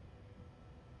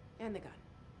 And the gun.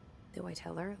 Do I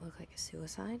tell her it looked like a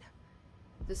suicide?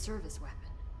 The service weapon.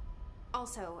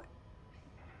 Also,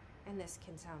 and this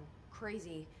can sound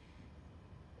crazy,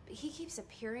 but he keeps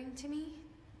appearing to me,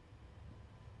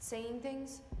 saying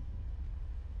things.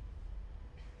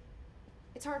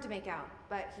 It's hard to make out,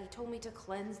 but he told me to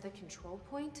cleanse the control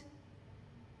point,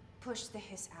 push the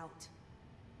hiss out.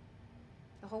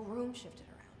 The whole room shifted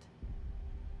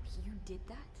around. You did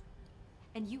that?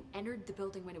 And you entered the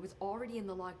building when it was already in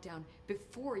the lockdown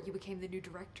before you became the new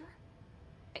director?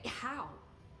 How?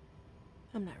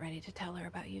 I'm not ready to tell her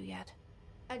about you yet.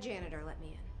 A janitor let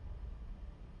me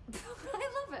in. I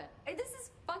love it. This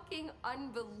is fucking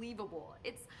unbelievable.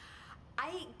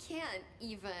 I can't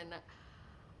even...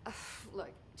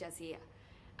 Look, Jesse,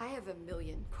 I have a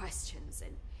million questions,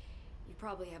 and you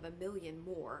probably have a million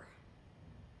more.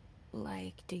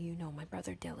 Like, do you know my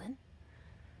brother Dylan?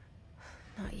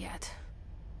 Not yet.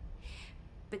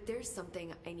 But there's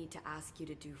something I need to ask you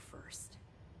to do first.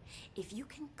 If you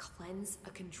can cleanse a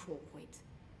control point,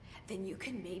 then you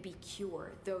can maybe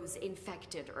cure those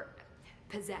infected or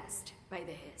possessed by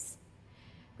the hiss.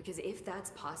 Because if that's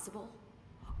possible,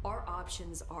 our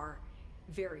options are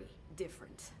very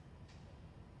different.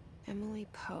 Emily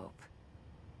Pope.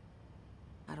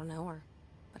 I don't know her,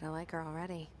 but I like her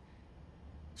already.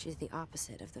 She's the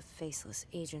opposite of the faceless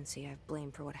agency I've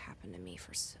blamed for what happened to me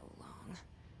for so long.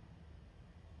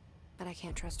 But I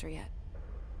can't trust her yet.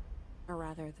 Or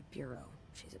rather, the bureau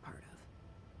she's a part of.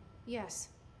 Yes.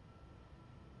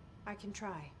 I can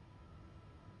try.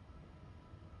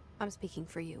 I'm speaking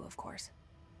for you, of course.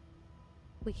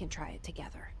 We can try it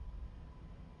together.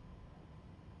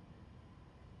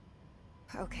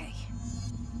 Okay.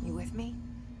 You with me?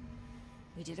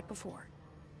 We did it before.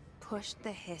 Push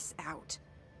the hiss out.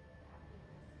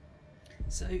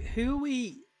 So who are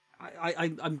we?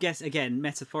 I'm guessing again,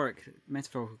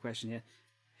 metaphorical question here.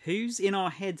 Who's in our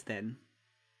head then?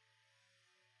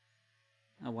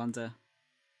 I wonder.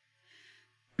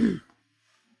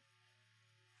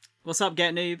 What's up,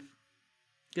 Get Noob?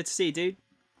 Good to see you, dude.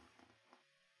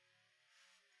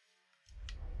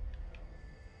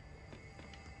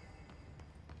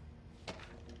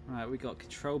 Right, we got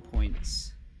control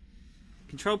points.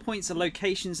 Control points are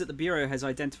locations that the Bureau has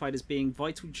identified as being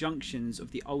vital junctions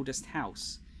of the oldest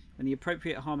house. When the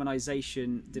appropriate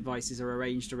harmonization devices are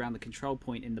arranged around the control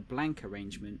point in the blank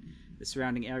arrangement, the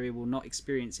surrounding area will not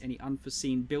experience any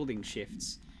unforeseen building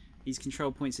shifts. These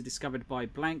control points are discovered by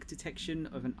blank detection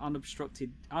of an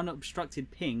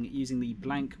unobstructed ping using the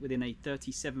blank within a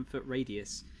 37-foot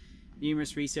radius.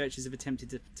 Numerous researchers have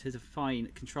attempted to define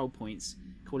control points,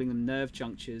 calling them nerve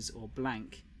junctures or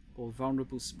blank, or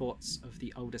vulnerable spots of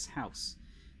the oldest house.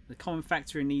 The common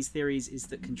factor in these theories is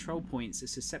that control points are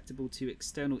susceptible to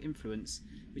external influence,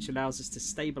 which allows us to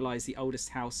stabilize the oldest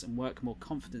house and work more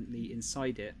confidently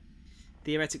inside it.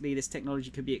 Theoretically, this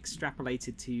technology could be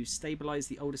extrapolated to stabilize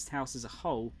the oldest house as a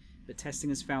whole, but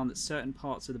testing has found that certain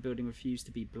parts of the building refuse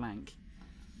to be blank.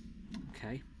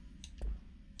 Okay.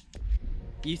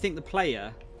 You think the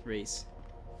player, Reese?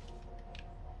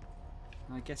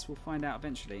 I guess we'll find out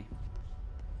eventually.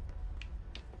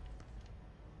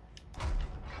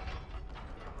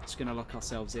 Just gonna lock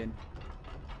ourselves in.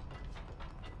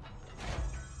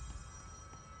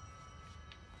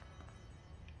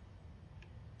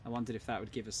 I wondered if that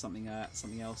would give us something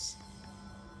else.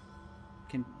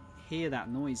 Can hear that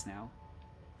noise now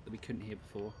that we couldn't hear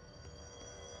before.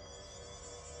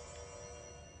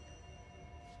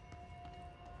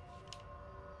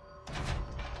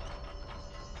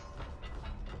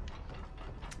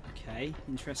 Okay,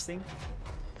 interesting.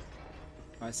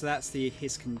 Right, so that's the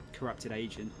his corrupted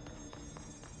agent.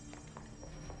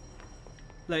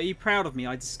 Look, are you proud of me?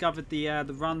 I discovered the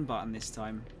run button this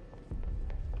time.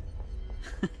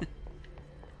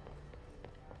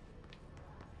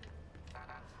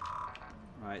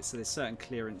 Right, so there's certain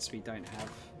clearance we don't have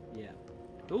yet.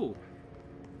 Ooh.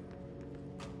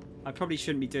 I probably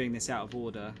shouldn't be doing this out of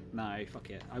order. No, fuck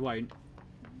it. I won't.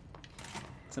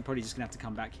 So I'm probably just going to have to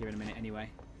come back here in a minute anyway.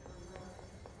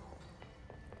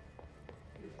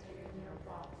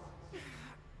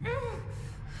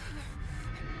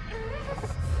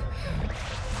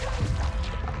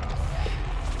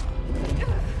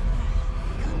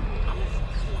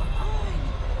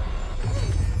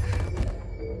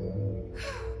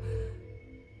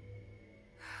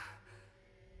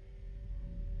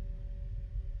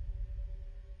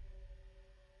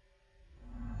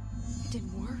 It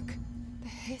didn't work. The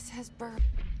hiss has burned.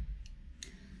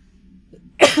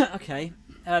 Okay.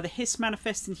 The hiss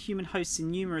manifests in human hosts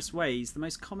in numerous ways. The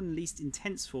most common and least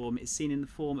intense form is seen in the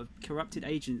form of corrupted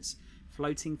agents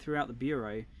floating throughout the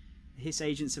Bureau. The hiss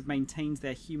agents have maintained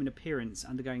their human appearance,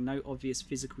 undergoing no obvious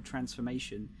physical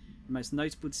transformation. The most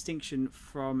notable distinction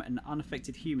from an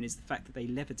unaffected human is the fact that they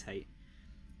levitate.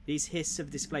 These hiss have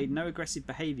displayed no aggressive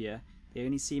behaviour. They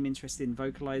only seem interested in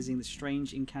vocalising the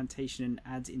strange incantation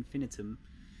ad infinitum.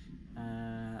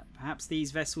 Perhaps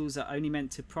these vessels are only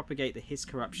meant to propagate the hiss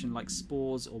corruption like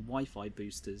spores or Wi-Fi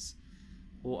boosters.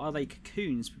 Or are they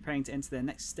cocoons preparing to enter their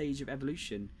next stage of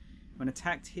evolution? When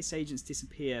attacked, hiss agents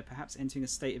disappear, perhaps entering a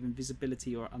state of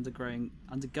invisibility or undergoing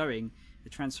the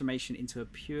transformation into a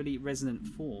purely resonant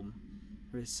form.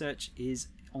 Research is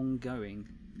ongoing.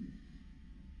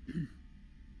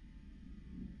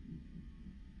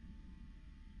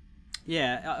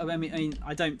 Yeah, I mean,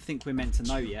 I don't think we're meant to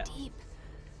know yet. Deep.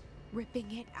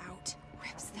 Ripping it out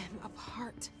rips them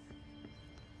apart.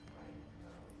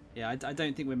 Yeah, I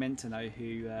don't think we're meant to know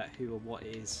who or what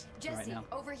it is right now. Jesse,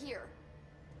 over here.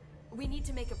 We need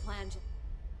to make a plan.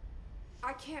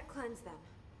 I can't cleanse them.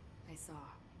 I saw.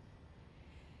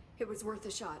 It was worth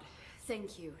a shot.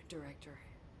 Thank you, Director.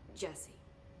 Jesse.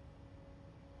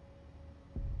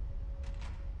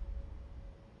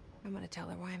 I'm gonna tell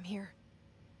her why I'm here.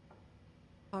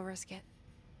 I'll risk it.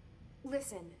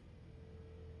 Listen,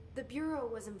 the Bureau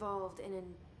was involved in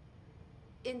an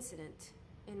incident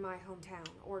in my hometown,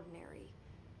 Ordinary,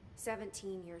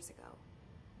 17 years ago.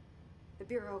 The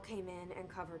Bureau came in and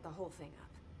covered the whole thing up.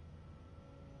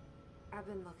 I've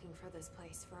been looking for this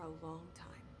place for a long time.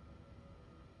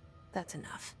 That's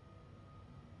enough.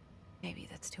 Maybe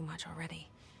that's too much already.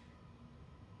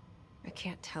 I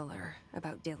can't tell her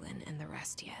about Dylan and the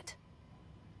rest yet.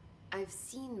 I've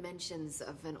seen mentions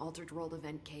of an Altered World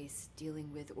event case dealing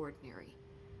with Ordinary.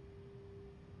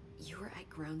 You were at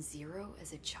Ground Zero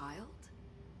as a child?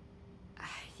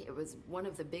 It was one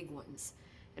of the big ones,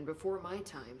 and before my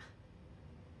time.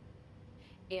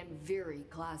 And very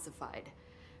classified.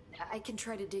 I can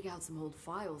try to dig out some old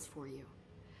files for you.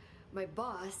 My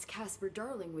boss, Casper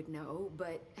Darling, would know,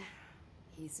 but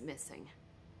he's missing.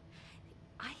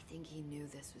 I think he knew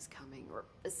this was coming, or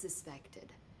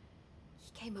suspected.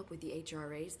 He came up with the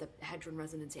HRAs, the Hadron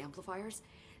Resonance Amplifiers.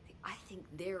 I think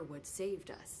they're what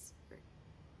saved us. Or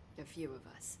a few of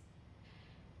us.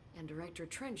 And Director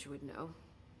Trench would know.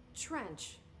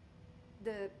 Trench,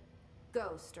 the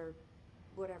ghost, or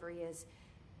whatever he is,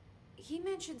 he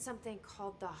mentioned something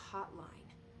called the Hotline.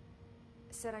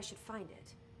 Said I should find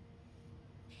it.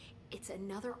 It's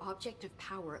another object of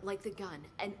power, like the gun,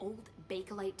 an old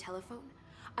Bakelite telephone.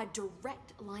 A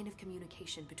direct line of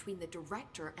communication between the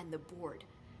director and the board.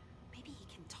 Maybe he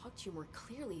can talk to you more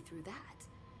clearly through that.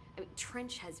 I mean,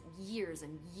 Trench has years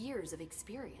and years of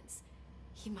experience.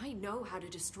 He might know how to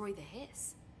destroy the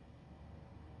hiss.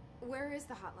 Where is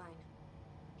the hotline?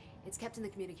 It's kept in the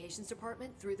communications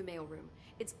department through the mailroom.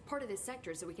 It's part of this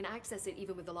sector, so we can access it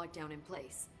even with the lockdown in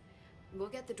place. We'll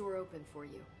get the door open for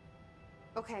you.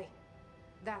 Okay,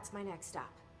 that's my next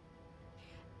stop.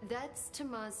 That's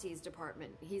Tomasi's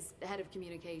department. He's head of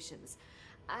communications.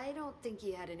 I don't think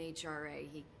he had an HRA.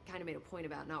 He kind of made a point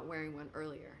about not wearing one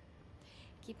earlier.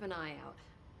 Keep an eye out.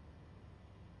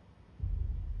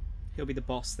 He'll be the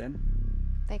boss then.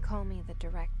 They call me the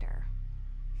director.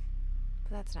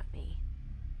 But that's not me.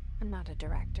 I'm not a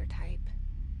director type.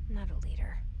 I'm not a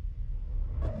leader.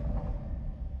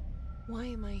 Why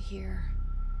am I here?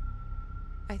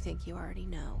 I think you already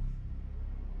know.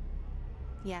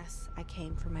 Yes, I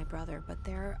came for my brother, but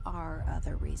there are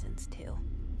other reasons too.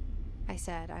 I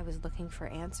said I was looking for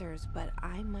answers, but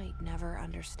I might never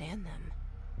understand them.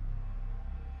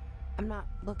 I'm not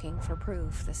looking for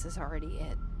proof. This is already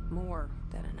it. More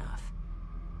than enough.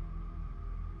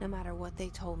 No matter what they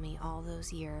told me all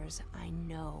those years, I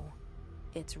know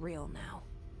it's real now.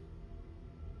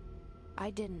 I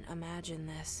didn't imagine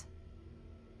this.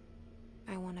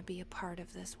 I want to be a part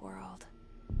of this world.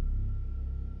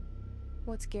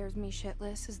 What scares me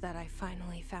shitless is that I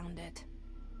finally found it.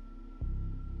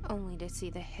 Only to see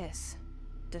the hiss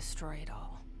destroy it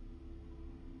all.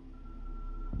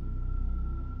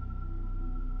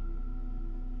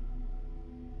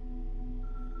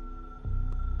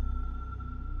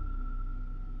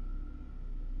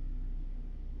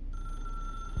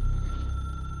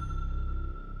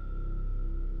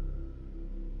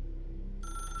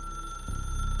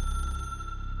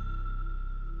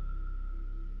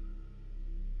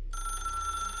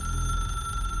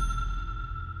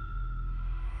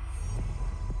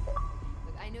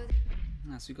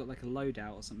 So we've got like a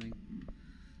loadout or something.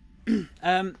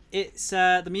 It's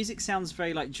the music sounds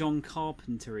very like John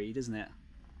Carpenter-y, doesn't it?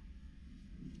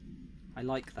 I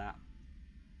like that.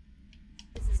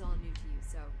 This is all new to you,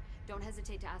 so don't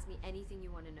hesitate to ask me anything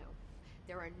you want to know.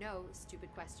 There are no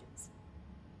stupid questions.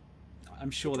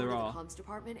 I'm sure there are. The comms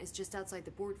department is just outside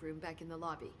the boardroom back in the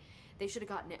lobby. They should have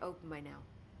gotten it open by now.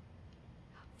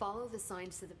 Follow the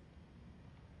signs to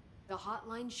the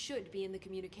hotline should be in the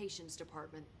communications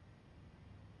department.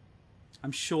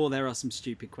 I'm sure there are some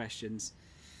stupid questions.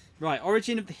 Right,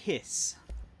 origin of the hiss.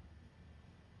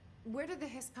 Where did the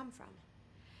hiss come from?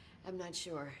 I'm not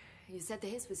sure. You said the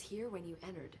hiss was here when you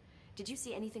entered. Did you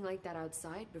see anything like that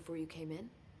outside before you came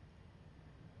in?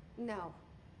 No.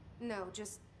 No,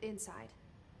 just inside.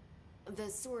 The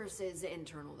source is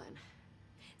internal then.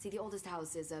 See, the oldest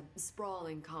house is a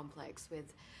sprawling complex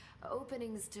with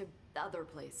openings to other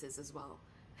places as well.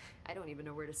 I don't even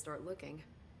know where to start looking.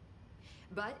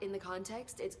 But in the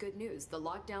context, it's good news. The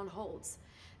lockdown holds.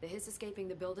 The hiss escaping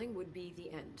the building would be the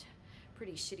end.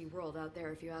 Pretty shitty world out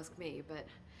there if you ask me, but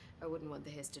I wouldn't want the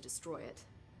hiss to destroy it.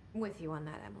 With you on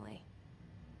that, Emily.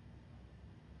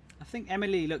 I think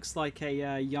Emily looks like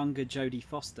a younger Jodie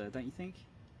Foster, don't you think?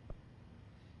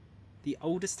 The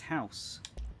oldest house.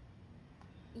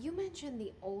 You mentioned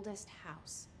the oldest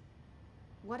house.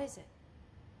 What is it?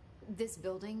 This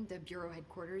building, the Bureau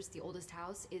headquarters, the oldest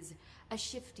house, is a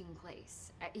shifting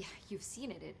place. You've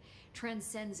seen it. It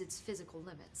transcends its physical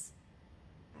limits.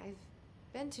 I've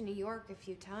been to New York a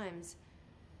few times.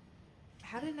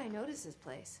 How didn't I notice this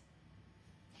place?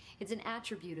 It's an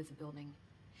attribute of the building.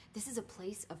 This is a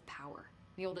place of power.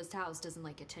 The oldest house doesn't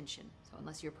like attention, so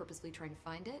unless you're purposely trying to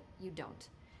find it, you don't,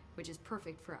 which is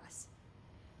perfect for us.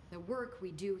 The work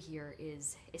we do here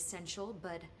is essential,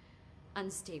 but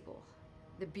unstable.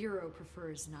 The Bureau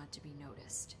prefers not to be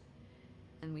noticed.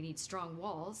 And we need strong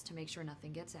walls to make sure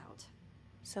nothing gets out.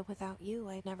 So without you,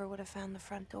 I never would have found the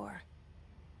front door.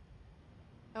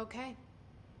 Okay.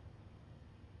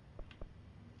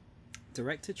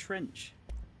 Director Trench.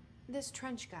 This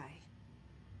Trench guy.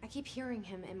 I keep hearing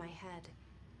him in my head.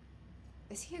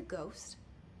 Is he a ghost?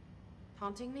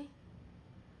 Haunting me?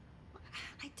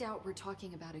 I doubt we're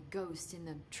talking about a ghost in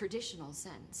the traditional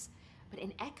sense, but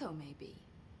an echo maybe.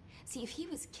 See, if he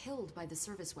was killed by the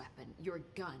service weapon, your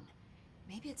gun,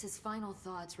 maybe it's his final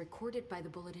thoughts recorded by the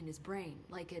bullet in his brain,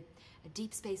 like a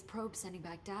deep space probe sending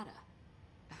back data.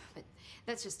 But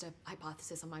that's just a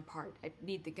hypothesis on my part. I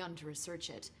need the gun to research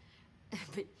it.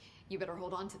 But you better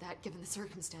hold on to that given the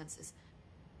circumstances.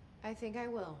 I think I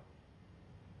will.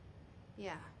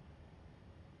 Yeah.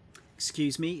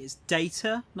 Excuse me, it's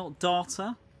data, not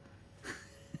data.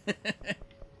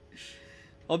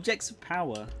 Objects of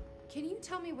power. Can you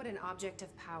tell me what an object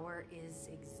of power is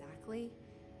exactly?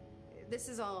 This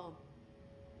is all,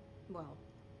 well,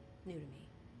 new to me.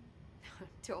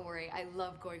 Don't worry, I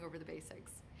love going over the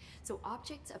basics. So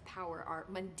objects of power are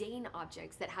mundane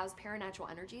objects that house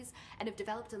paranatural energies and have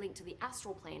developed a link to the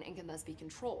astral plane and can thus be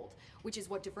controlled, which is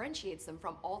what differentiates them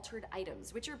from altered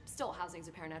items, which are still housings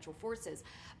of paranatural forces,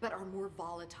 but are more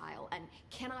volatile and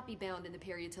cannot be bound in the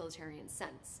peri-utilitarian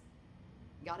sense.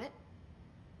 Got it?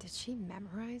 Did she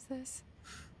memorize this?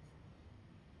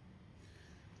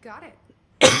 Got it.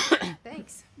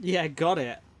 Thanks. Yeah, got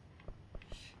it.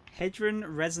 Hedron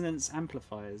resonance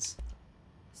amplifiers.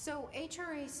 So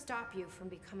HRA stop you from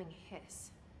becoming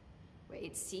Hiss? Well,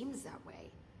 it seems that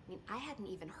way. I mean, I hadn't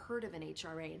even heard of an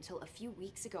HRA until a few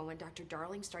weeks ago when Dr.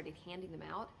 Darling started handing them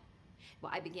out.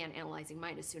 Well, I began analyzing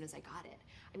mine as soon as I got it.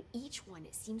 I mean, each one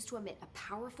seems to emit a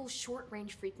powerful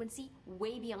short-range frequency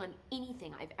way beyond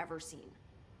anything I've ever seen.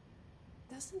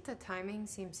 Doesn't the timing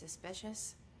seem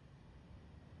suspicious?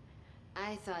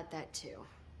 I thought that too.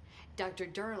 Dr.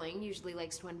 Darling usually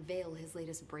likes to unveil his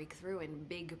latest breakthrough in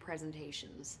big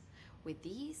presentations. With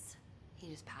these, he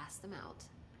just passed them out.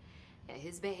 Yeah,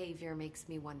 his behavior makes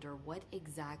me wonder what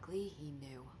exactly he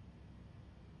knew.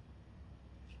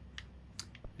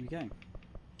 Here we go.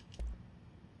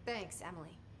 Thanks,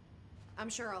 Emily. I'm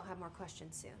sure I'll have more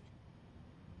questions soon.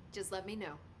 Just let me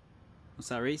know. What's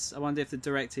that, Reese? I wonder if the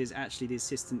director is actually the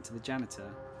assistant to the janitor.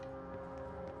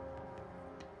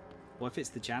 What if it's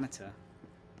the janitor?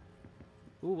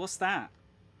 Ooh, what's that?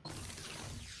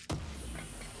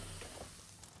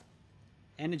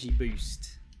 Energy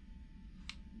boost.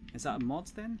 Is that a mod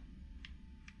then?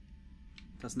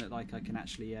 Doesn't look like I can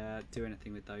actually do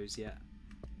anything with those yet.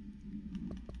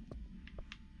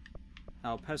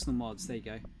 Oh, personal mods. There you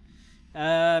go.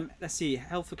 Let's see.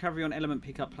 Health recovery on element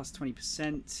pickup plus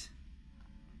 20%.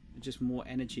 Just more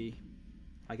energy.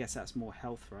 I guess that's more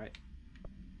health, right?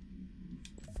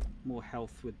 More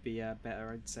health would be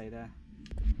better, I'd say there.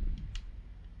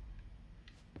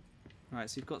 Right,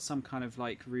 so you've got some kind of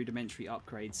like rudimentary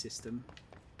upgrade system.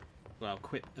 Well,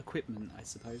 equipment, I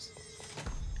suppose.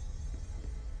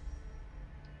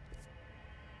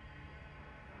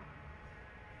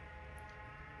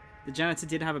 The janitor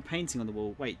did have a painting on the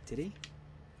wall. Wait, did he?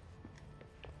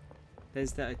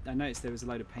 There's that. I noticed there was a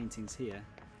load of paintings here.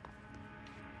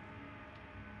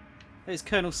 There's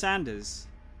Colonel Sanders.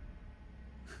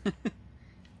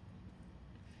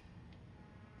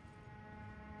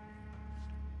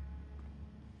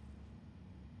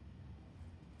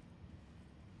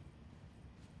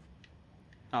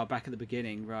 Oh, back at the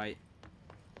beginning, right.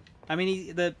 I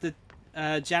mean, the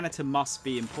janitor must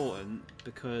be important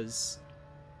because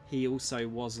he also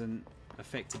wasn't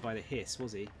affected by the hiss,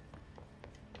 was he?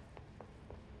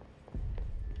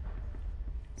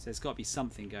 So there's got to be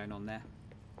something going on there.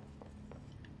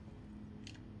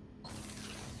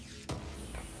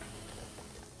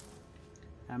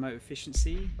 Ammo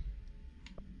efficiency.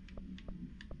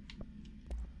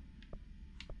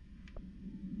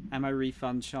 Ammo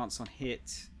refund, chance on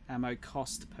hit. Ammo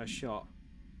cost per shot.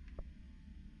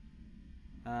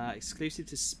 Exclusive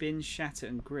to spin, shatter,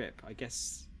 and grip. I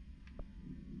guess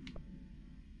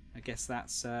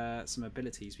that's some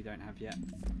abilities we don't have yet.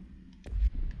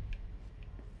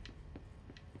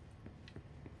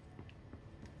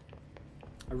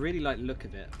 I really like the look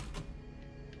of it.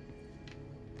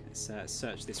 Let's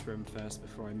search this room first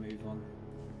before I move on.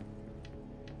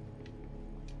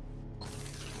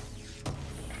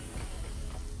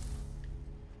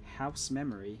 House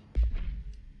memory.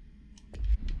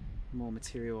 More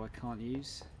material I can't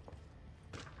use.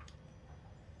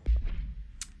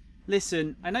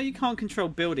 Listen, I know you can't control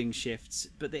building shifts,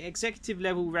 but the executive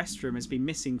level restroom has been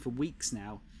missing for weeks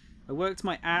now. I worked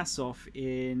my ass off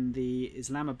in the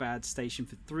Islamabad station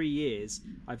for 3 years.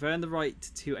 I've earned the right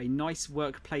to a nice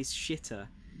workplace shitter.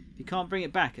 If you can't bring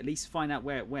it back, at least find out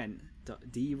where it went.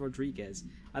 D. Rodriguez.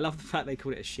 I love the fact they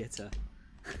call it a shitter.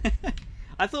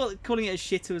 I thought calling it a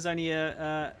shitter was only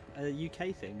a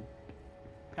UK thing.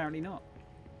 Apparently not.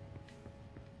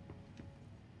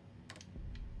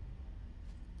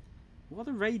 What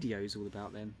are the radios all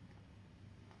about then?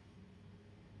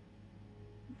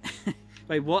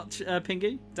 Wait, what,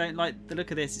 Pingu? Don't like the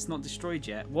look of this. It's not destroyed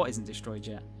yet. What isn't destroyed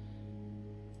yet?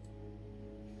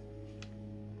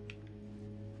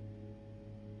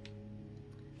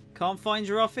 Can't find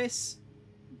your office?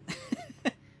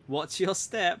 Watch your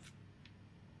step.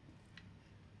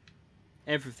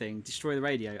 Everything. Destroy the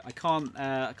radio. I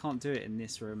can't do it in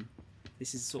this room.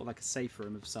 This is sort of like a safe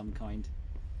room of some kind.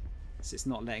 So it's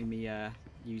not letting me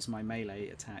use my melee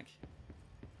attack.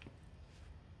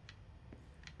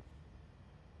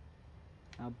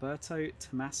 Alberto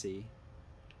Tomasi.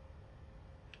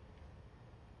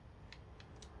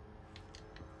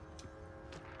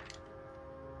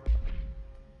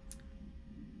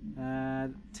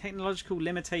 Technological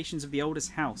limitations of the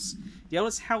oldest house. The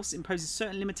oldest house imposes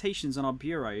certain limitations on our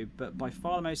bureau, but by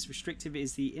far the most restrictive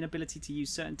is the inability to use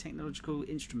certain technological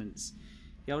instruments.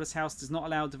 The oldest house does not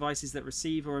allow devices that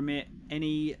receive or emit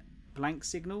any blank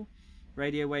signal.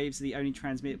 Radio waves are the only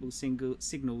transmittable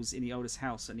signals in the oldest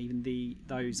house, and even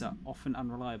those are often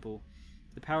unreliable.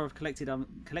 the power of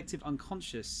collective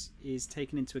unconscious is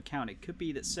taken into account. It could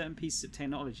be that certain pieces of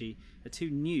technology are too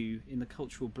new in the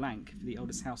cultural blank for the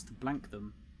oldest house to blank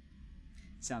them.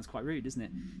 Sounds quite rude, doesn't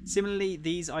it? Similarly,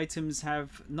 these items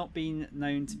have not been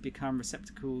known to become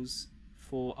receptacles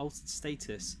for altered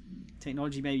status.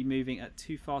 Technology may be moving at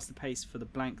too fast a pace for the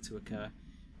blank to occur.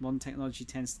 Modern technology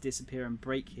tends to disappear and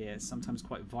break here, sometimes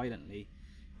quite violently.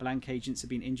 Blank agents have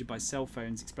been injured by cell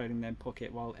phones exploding in their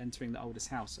pocket while entering the oldest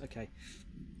house. Okay,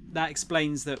 that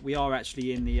explains that we are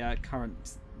actually in the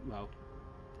current, well,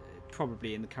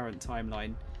 probably in the current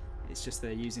timeline. It's just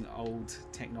they're using old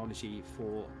technology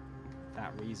for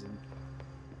that reason.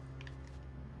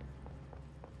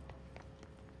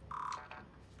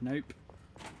 Nope.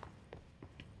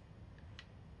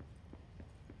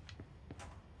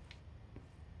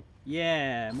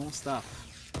 Yeah, more stuff.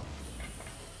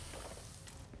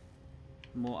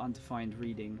 More undefined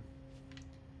reading.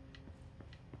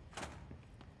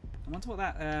 I wonder what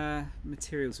that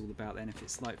material's all about then, if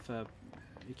it's like for,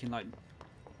 you can like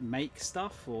make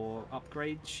stuff or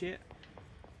upgrade shit.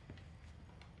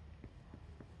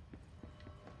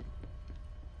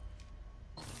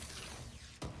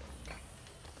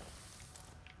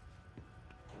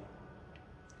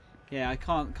 Yeah, I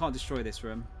can't destroy this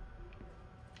room.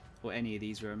 Or any of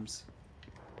these rooms.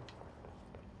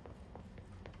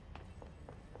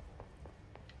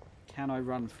 Can I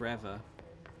run forever?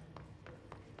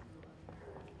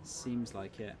 Seems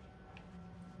like it.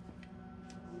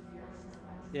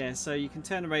 Yeah, so you can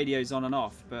turn the radios on and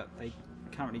off, but they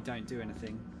currently don't do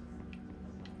anything.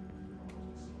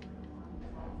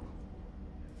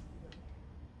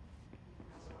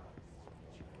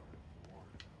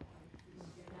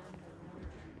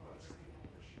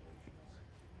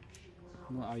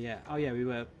 Oh yeah, we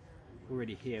were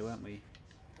already here, weren't we?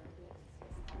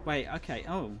 Wait, okay,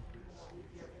 oh.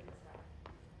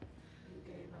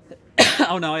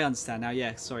 Oh no, I understand now,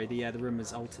 yeah, sorry, the room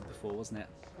was altered before, wasn't it?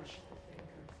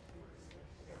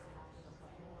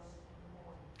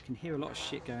 I can hear a lot of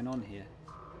shit going on here.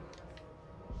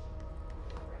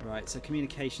 Right, so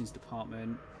communications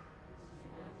department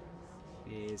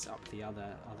is up the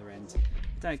other end.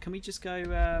 Don't, can we just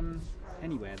go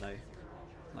anywhere though?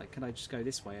 Like, can I just go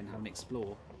this way and have an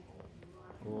explore?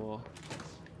 Or...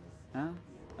 Huh?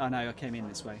 Oh no, I came in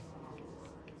this way.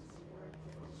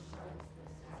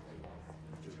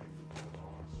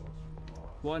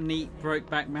 What a neat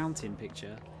Brokeback Mountain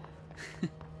picture.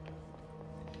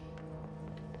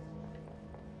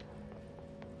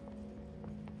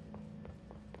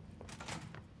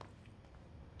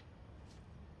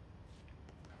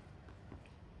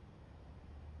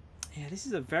 Yeah, this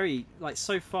is a very, like,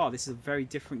 so far this is a very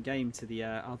different game to the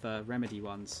other Remedy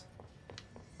ones.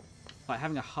 Like,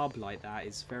 having a hub like that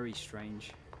is very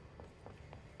strange.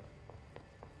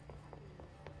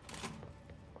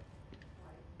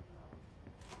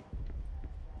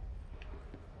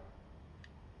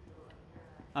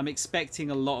 I'm expecting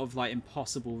a lot of, like,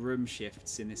 impossible room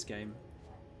shifts in this game.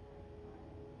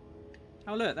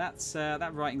 Oh look, that's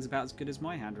that writing's about as good as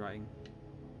my handwriting.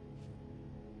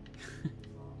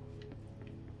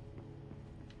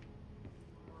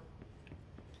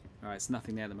 Alright, it's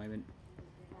nothing there at the moment.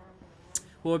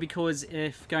 Or because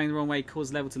if going the wrong way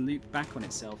causes level to loop back on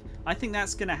itself. I think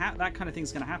that's gonna that kind of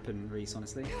thing's gonna happen, Reese,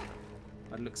 honestly.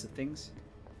 By the looks of things.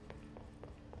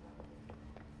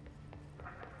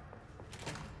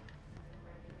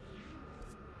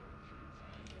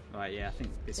 Right, yeah, I think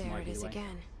this might be the way. There it is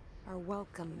again. Our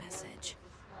welcome message.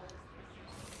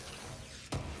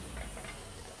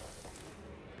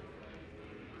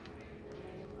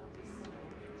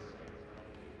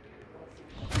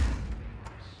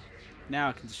 Now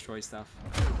I can destroy stuff.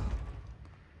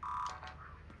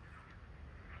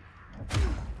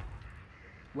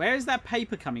 Where is that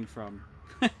paper coming from?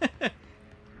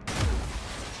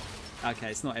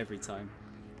 Okay, it's not every time.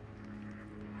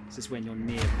 It's just when you're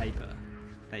near paper.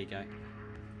 There you go.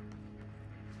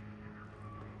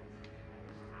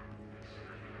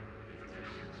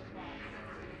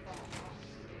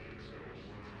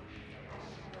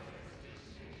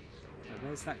 So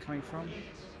where's that coming from?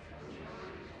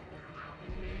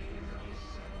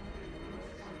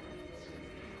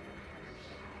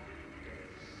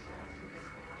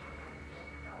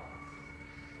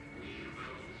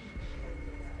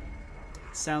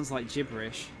 Sounds like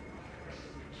gibberish.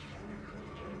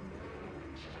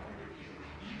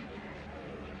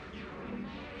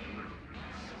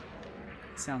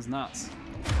 Sounds nuts.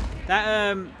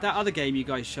 That that other game you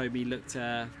guys showed me looked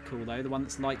cool though. The one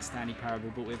that's like Stanley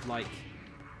Parable but with like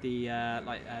the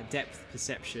depth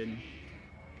perception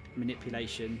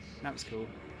manipulation. That was cool.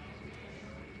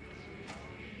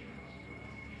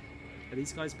 Are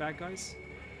these guys bad guys?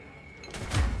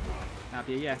 That'd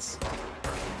be a yes.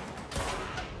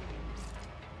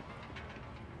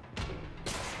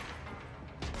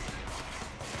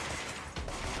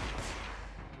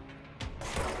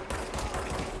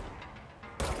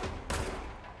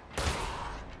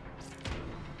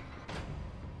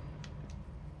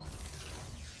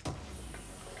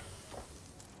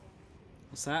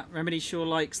 What's that? Remedy sure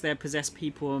likes their possessed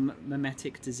people and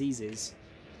mimetic diseases.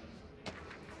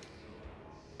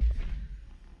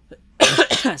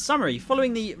 Summary.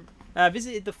 Following the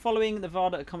visited the following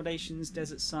Nevada accommodations: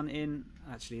 Desert Sun Inn.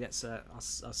 Actually, let's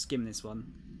I'll skim this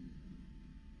one.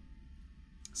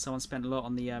 Someone spent a lot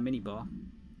on the minibar.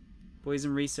 Boys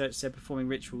and research said performing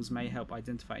rituals may help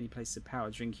identify any places of power.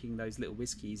 Drinking those little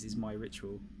whiskies is my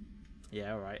ritual.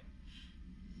 Yeah, all right.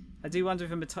 I do wonder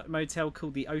if a motel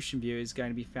called the Ocean View is going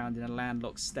to be found in a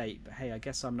landlocked state, but hey, I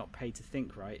guess I'm not paid to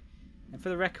think, right? And for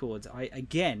the record, I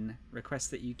again request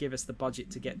that you give us the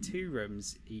budget to get 2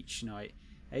 rooms each night.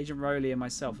 Agent Rowley and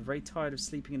myself are very tired of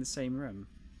sleeping in the same room.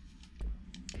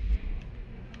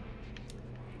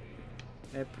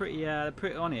 They're pretty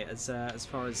on it as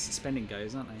far as spending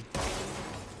goes, aren't they?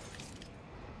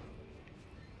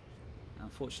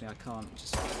 Unfortunately, I can't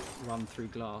just run through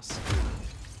glass.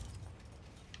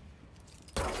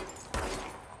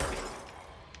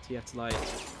 You have to like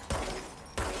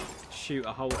shoot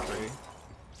a hole through.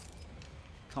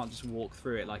 Can't just walk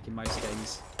through it like in most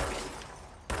games.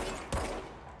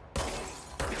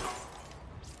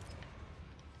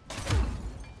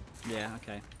 Yeah,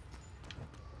 okay.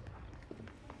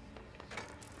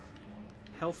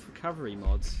 Health recovery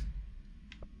mods.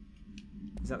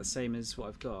 Is that the same as what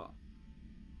I've got?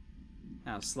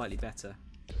 Oh, slightly better.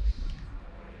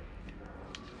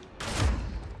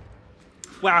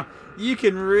 Wow, you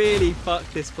can really fuck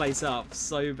this place up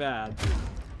so bad.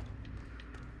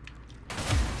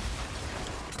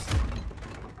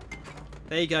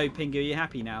 There you go, Pingu, you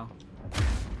happy now?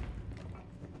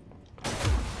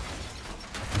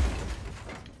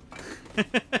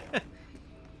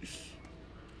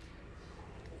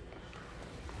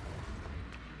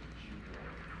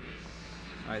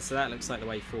 Alright, so that looks like the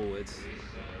way forward.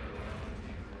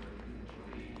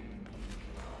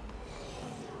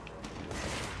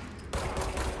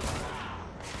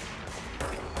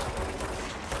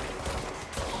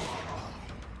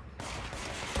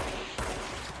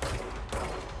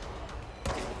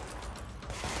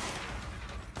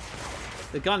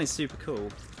 The gun is super cool.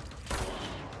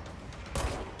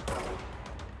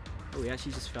 Oh, he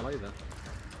actually just fell over.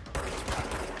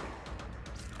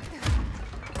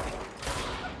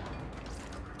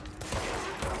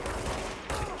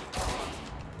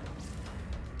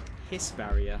 Hiss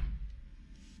barrier.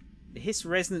 The hiss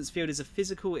resonance field is a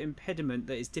physical impediment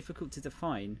that is difficult to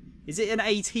define. Is it an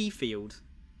AT field?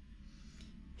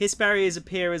 Hiss barriers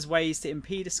appear as ways to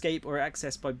impede escape or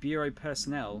access by Bureau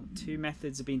personnel. 2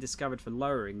 methods have been discovered for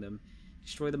lowering them.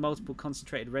 Destroy the multiple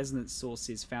concentrated resonance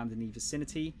sources found in the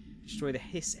vicinity. Destroy the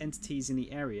hiss entities in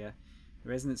the area.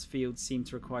 The resonance fields seem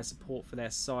to require support for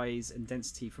their size and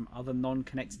density from other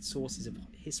non-connected sources of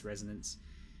hiss resonance.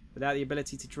 Without the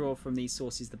ability to draw from these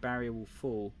sources, the barrier will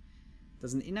fall.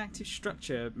 Does an inactive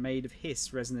structure made of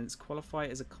hiss resonance qualify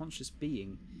as a conscious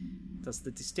being? Does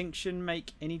the distinction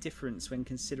make any difference when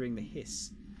considering the hiss?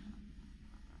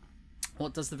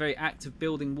 What does the very act of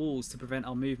building walls to prevent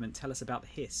our movement tell us about the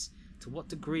hiss? To what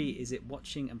degree is it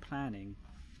watching and planning?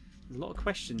 There's a lot of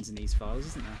questions in these files,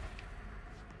 isn't there?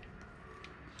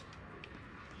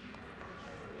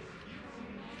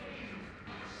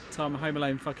 Tom Home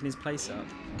Alone fucking his place up.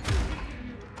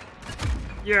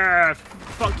 Yeah,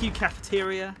 fuck you,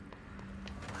 cafeteria.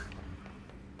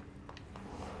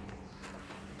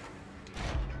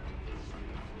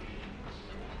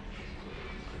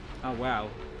 Oh wow,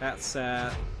 that's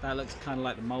that looks kind of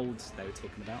like the molds they were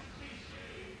talking about.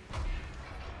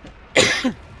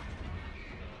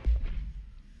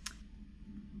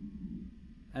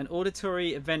 An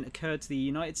auditory event occurred to the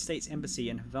United States Embassy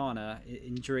in Havana,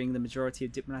 injuring the majority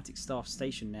of diplomatic staff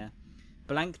stationed there.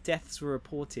 Blank deaths were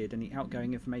reported and the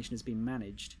outgoing information has been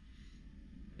managed.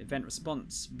 Event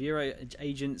response. Bureau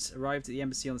agents arrived at the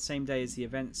embassy on the same day as the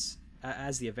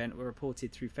event were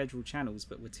reported through federal channels,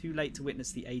 but were too late to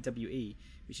witness the AWE,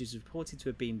 which is reported to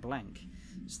have been blank.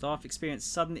 Staff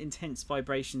experienced sudden intense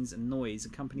vibrations and noise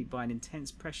accompanied by an intense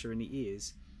pressure in the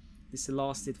ears. This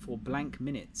lasted for blank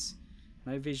minutes.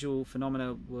 No visual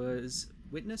phenomena was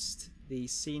witnessed. The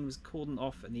scene was cordoned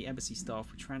off and the embassy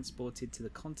staff were transported to the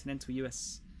continental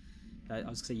US. I was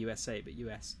going to say USA, but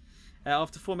US.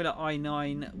 After Formula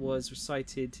I-9 was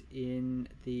recited in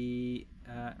the...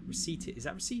 receipted. Is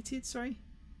that receipted? Sorry?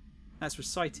 That's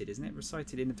recited, isn't it?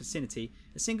 Recited in the vicinity.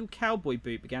 A single cowboy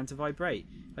boot began to vibrate,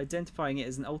 identifying it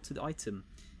as an altered item.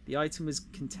 The item was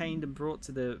contained and brought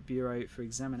to the Bureau for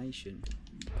examination.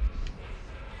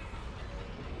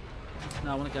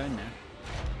 No, I want to go in there.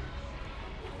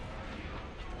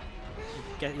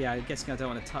 Yeah, I'm guessing I don't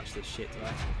want to touch this shit, do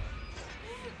I?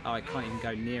 Oh, I can't even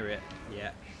go near it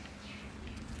yet.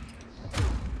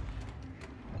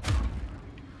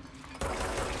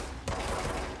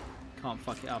 Can't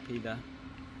fuck it up either.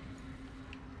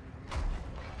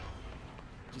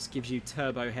 Just gives you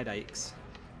turbo headaches.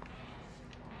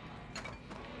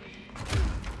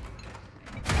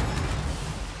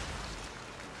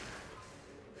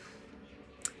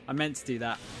 I meant to do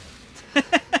that.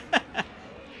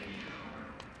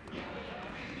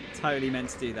 Totally meant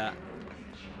to do that.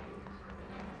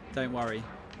 Don't worry.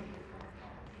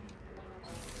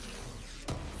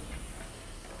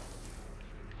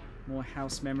 More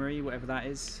house memory, whatever that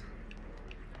is.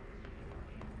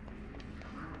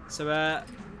 So, are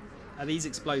these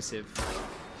explosive?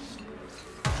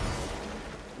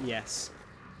 Yes.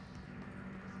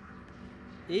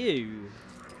 Ew.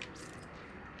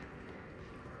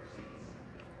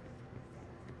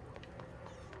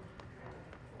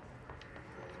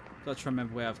 Got to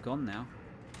remember where I've gone now.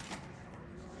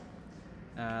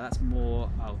 That's more...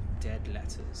 Oh, dead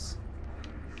letters.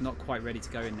 Not quite ready to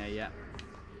go in there yet.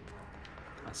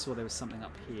 I saw there was something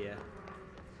up here.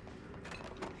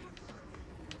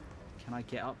 Can I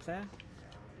get up there?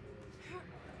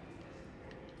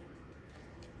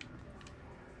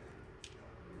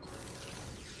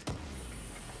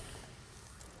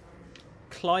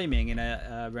 Climbing in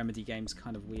a Remedy game is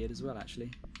kind of weird as well,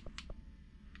 actually.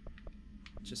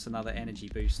 Just another energy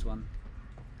boost one.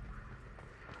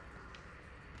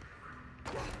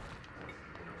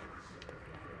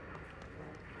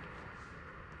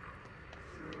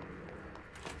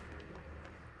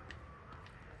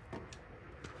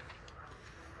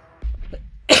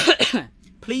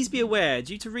 Please be aware,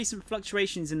 due to recent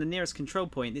fluctuations in the nearest control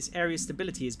point, this area's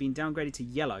stability has been downgraded to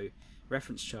yellow.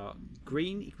 Reference chart.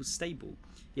 Green equals stable.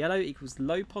 Yellow equals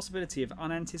low possibility of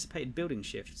unanticipated building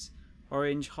shifts.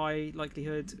 Orange, high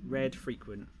likelihood. Red,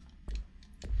 frequent.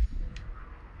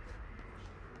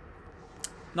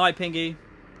 Night, Pingy.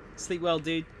 Sleep well,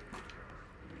 dude.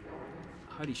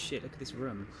 Holy shit, look at this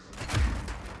room.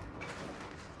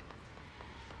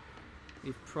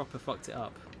 We've proper fucked it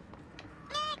up.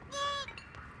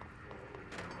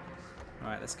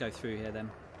 Alright, let's go through here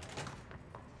then.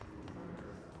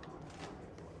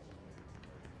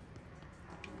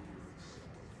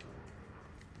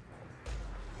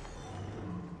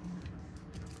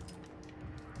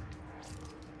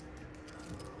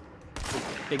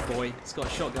 Big boy. He's got a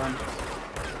shotgun.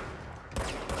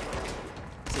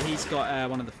 So he's got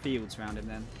one of the fields around him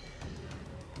then.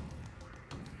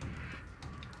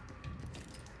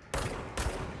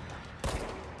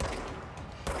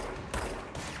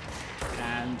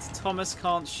 And Thomas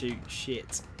can't shoot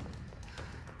shit.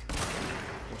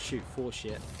 Or shoot for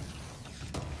shit.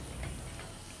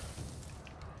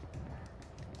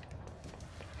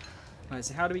 Right,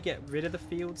 so how do we get rid of the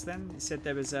fields then? It said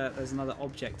there was there's another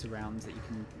object around that you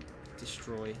can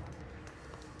destroy.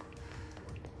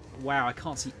 Wow, I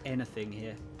can't see anything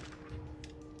here.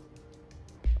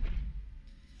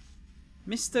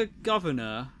 Mr.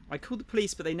 Governor, I called the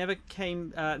police, but they never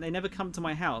came. They never come to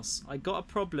my house. I got a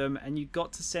problem, and you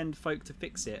got to send folk to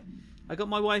fix it. I got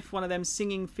my wife one of them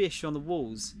singing fish on the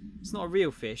walls. It's not a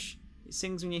real fish. It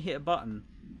sings when you hit a button,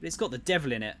 but it's got the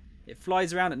devil in it. It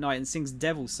flies around at night and sings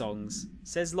devil songs.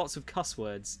 Says lots of cuss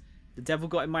words. The devil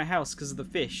got in my house because of the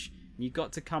fish, and you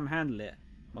got to come handle it.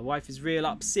 My wife is real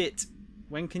upset.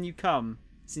 When can you come?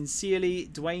 Sincerely,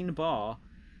 Dwayne Barr.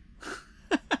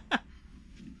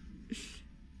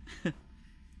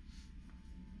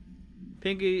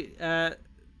 Pingu,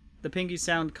 the Pingu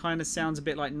sound kind of sounds a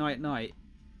bit like Night Night.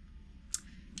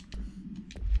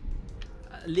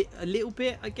 A little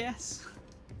bit, I guess.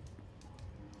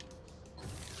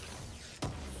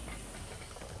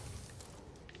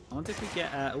 I wonder if we get...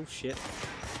 oh, shit.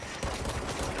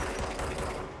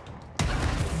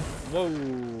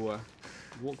 Whoa.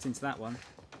 Walked into that one.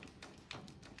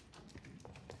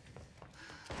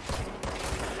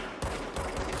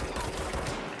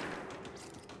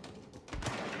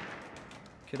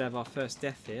 Could have our first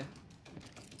death here.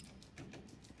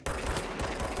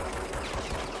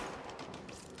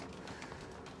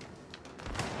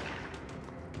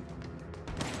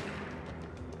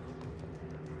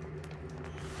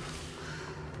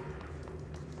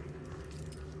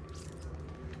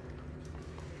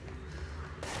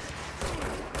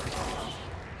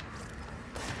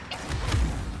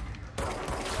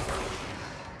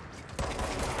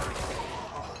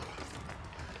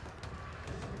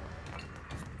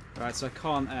 Right, so I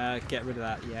can't get rid of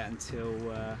that yet until...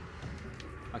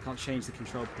 I can't change the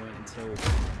control point until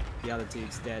the other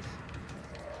dude's dead.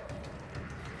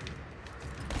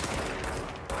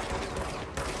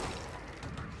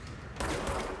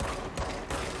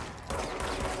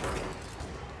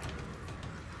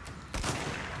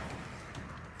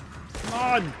 Come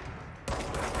on!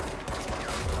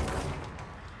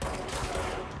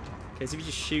 Okay, so if you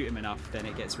just shoot him enough, then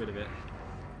it gets rid of it.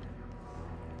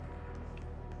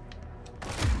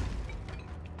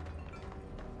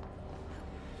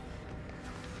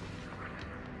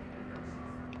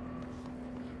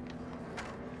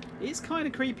 It's kind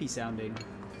of creepy sounding.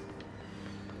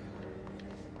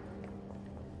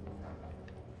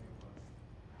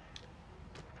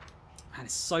 Man,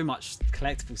 there's so much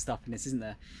collectible stuff in this, isn't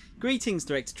there? Greetings,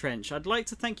 Director Trench. I'd like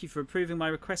to thank you for approving my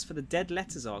request for the Dead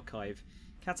Letters Archive.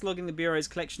 Cataloguing the Bureau's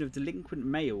collection of delinquent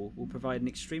mail will provide an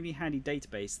extremely handy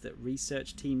database that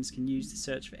research teams can use to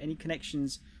search for any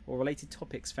connections or related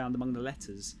topics found among the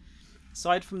letters.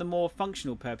 Aside from the more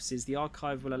functional purposes, the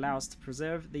archive will allow us to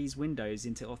preserve these windows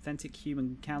into authentic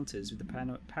human encounters with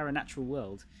the paranatural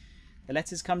world. The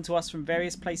letters come to us from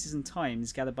various places and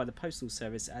times, gathered by the Postal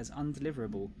Service as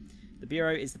undeliverable. The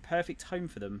Bureau is the perfect home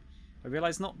for them. I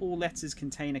realise not all letters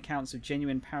contain accounts of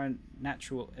genuine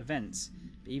paranatural events,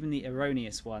 but even the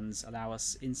erroneous ones allow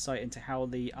us insight into how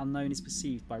the unknown is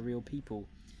perceived by real people.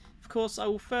 Of course, I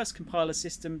will first compile a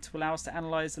system to allow us to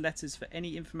analyse the letters for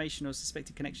any information or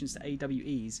suspected connections to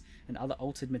AWEs and other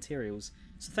altered materials.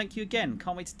 So thank you again.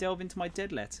 Can't wait to delve into my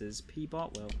dead letters. P.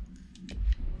 Bartwell.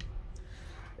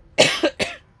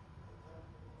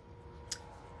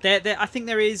 I think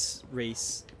there is,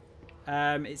 Reese.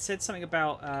 It said something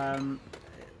about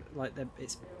like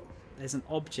there's an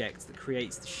object that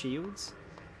creates the shields.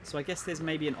 So I guess there's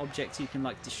maybe an object you can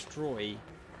like destroy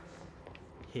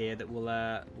here that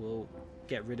will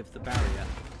get rid of the barrier.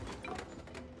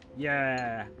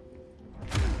 Yeah,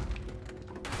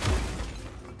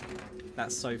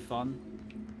 that's so fun.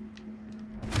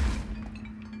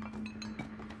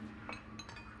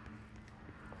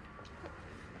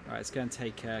 All right, let's go and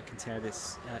take care of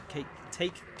this.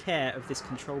 Take care of this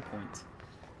control point.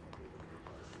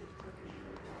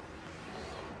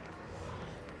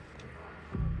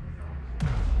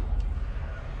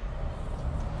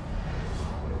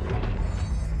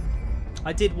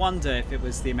 I did wonder if it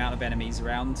was the amount of enemies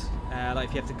around, like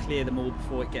if you have to clear them all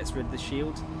before it gets rid of the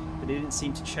shield, but it didn't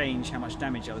seem to change how much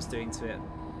damage I was doing to it.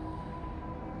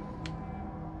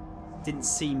 Didn't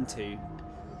seem to.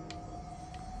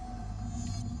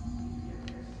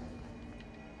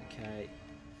 Okay.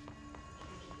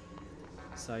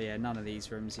 So yeah, none of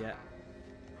these rooms yet.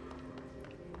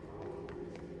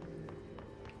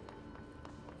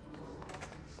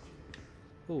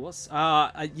 Oh, what's...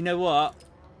 you know what?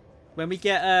 When we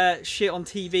get shit on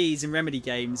TVs in Remedy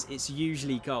games, it's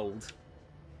usually gold.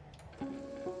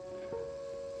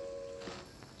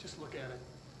 Just look at it.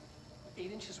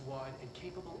 8 inches wide and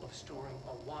capable of storing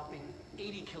a whopping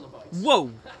 80 kilobytes.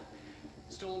 Whoa!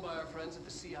 Stolen by our friends at the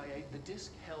CIA, the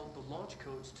disk held the launch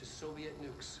codes to Soviet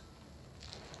nukes.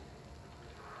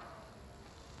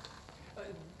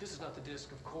 This is not the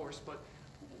disk, of course, but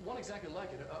one exactly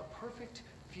like it. A perfect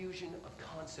fusion of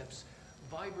concepts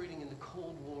vibrating in the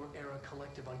Cold War era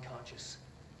collective unconscious.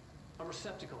 A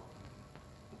receptacle.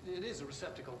 It is a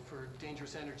receptacle for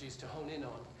dangerous energies to hone in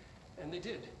on. And they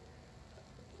did.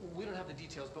 We don't have the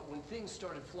details, but when things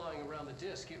started flying around the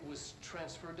disk, it was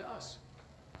transferred to us.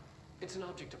 It's an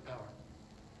object of power.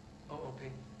 OOP.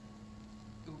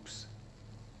 Oops.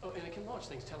 Oh, and it can launch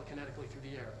things telekinetically through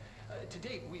the air. To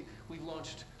date, we've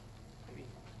launched maybe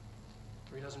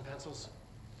 3 dozen pencils.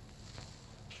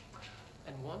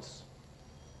 And once,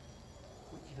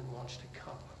 we even launched a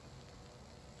cup.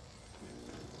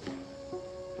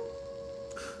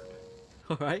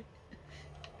 Alright.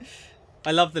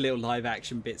 I love the little live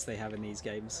action bits they have in these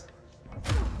games.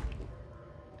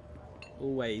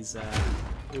 Always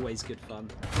good fun.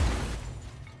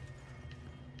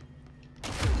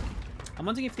 I'm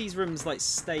wondering if these rooms like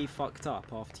stay fucked up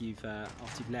after you've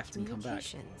left and come back.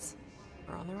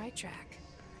 We're on the right track.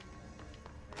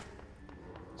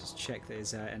 Just check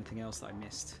there's anything else that I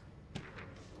missed.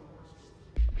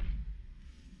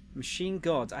 Machine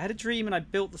God. I had a dream and I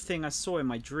built the thing I saw in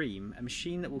my dream. A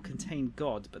machine that will contain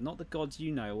God, but not the gods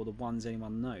you know or the ones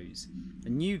anyone knows. A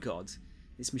new God.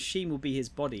 This machine will be his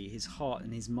body, his heart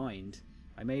and his mind.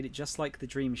 I made it just like the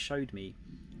dream showed me.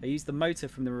 I used the motor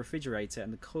from the refrigerator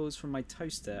and the coils from my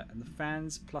toaster and the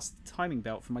fans plus the timing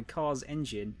belt from my car's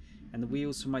engine and the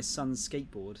wheels from my son's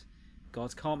skateboard.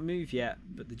 God can't move yet,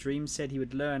 but the dream said he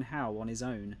would learn how on his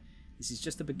own. This is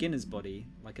just a beginner's body,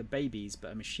 like a baby's,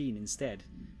 but a machine instead.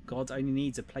 God only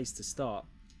needs a place to start.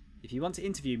 If you want to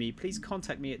interview me, please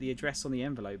contact me at the address on the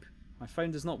envelope. My phone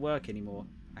does not work anymore.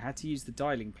 I had to use the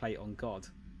dialing plate on God.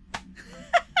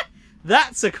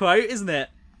 That's a quote, isn't it?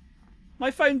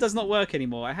 My phone does not work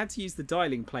anymore. I had to use the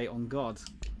dialing plate on God.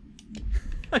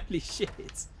 Holy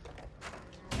shit.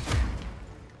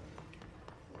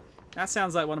 That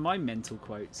sounds like one of my mental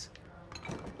quotes.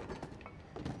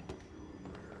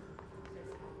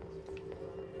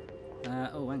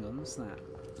 Oh, hang on. What's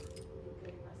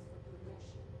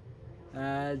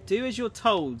that? Do as you're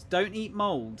told. Don't eat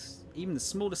mould. Even the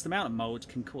smallest amount of mould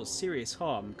can cause serious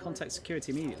harm. Contact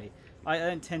security immediately. I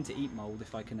don't tend to eat mould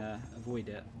if I can avoid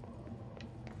it.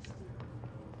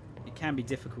 It can be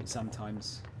difficult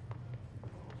sometimes.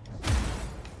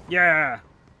 Yeah!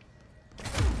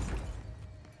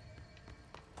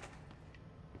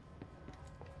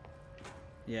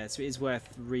 Yeah, so it is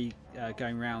worth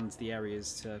going around the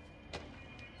areas to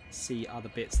see other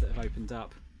bits that have opened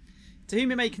up. To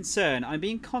whom it may concern, I'm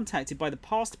being contacted by the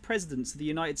past presidents of the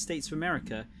United States of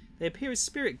America. They appear as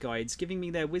spirit guides, giving me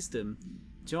their wisdom.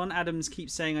 John Adams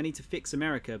keeps saying I need to fix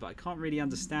America, but I can't really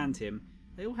understand him.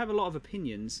 They all have a lot of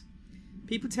opinions.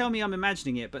 People tell me I'm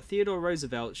imagining it, but Theodore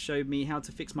Roosevelt showed me how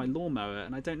to fix my lawnmower,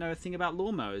 and I don't know a thing about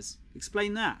lawnmowers.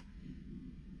 Explain that.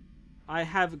 I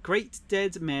have great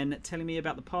dead men telling me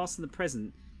about the past and the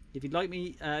present. If you'd like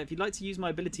to use my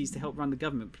abilities to help run the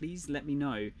government, please let me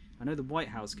know. I know the White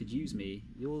House could use me.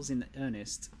 Yours in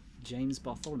earnest, James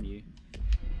Bartholomew.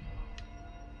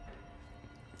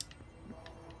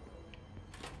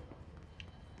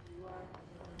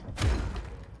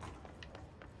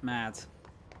 Mad.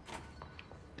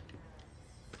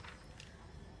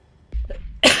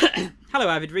 Hello,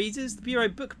 avid readers. The Bureau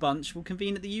Book Bunch will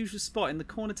convene at the usual spot in the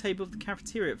corner table of the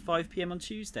cafeteria at 5 PM on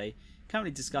Tuesday.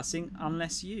 Currently discussing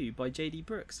Unless You by J.D.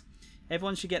 Brooks.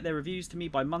 Everyone should get their reviews to me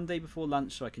by Monday before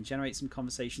lunch so I can generate some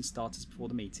conversation starters before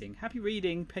the meeting. Happy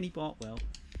reading, Penny Bartwell.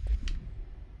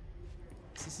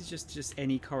 So this is just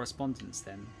any correspondence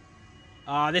then.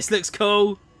 Ah, this looks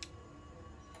cool.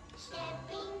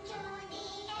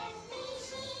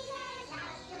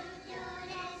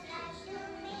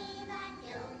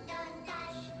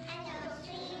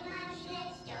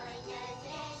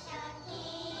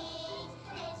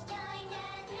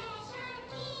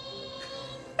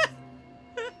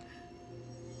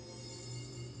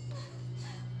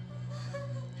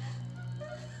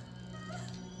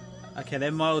 Okay,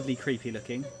 they're mildly creepy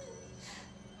looking. Hey,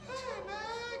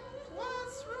 Meg!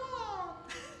 What's wrong?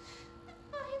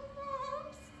 My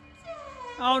mom's dead.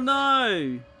 Oh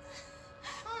no!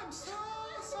 I'm so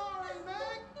sorry,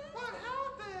 Meg. What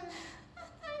happened? I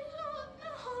don't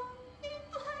know. He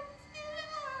blacked it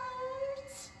out.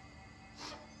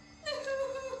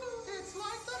 It's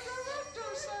like the director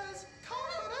says.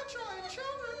 Confidential and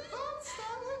children both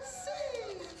start with C.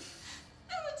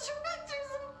 The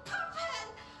director's a puppet.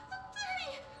 A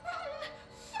pretty rotten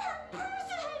fat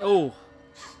person. Oh,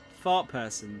 fart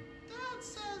person. Dad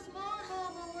says my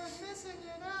mama went missing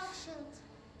in action.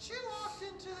 She walked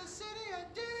into the city and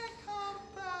didn't come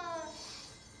back.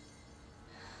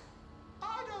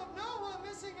 I don't know what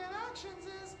missing in actions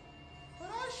is, but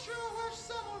I sure wish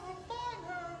someone would find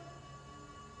her.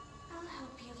 I'll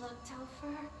help you look,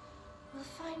 Topher. We'll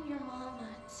find your mama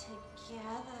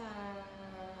together.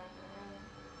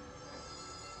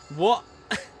 What?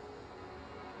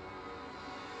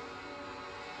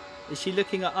 Is she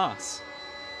looking at us?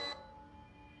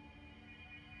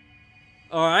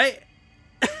 Alright.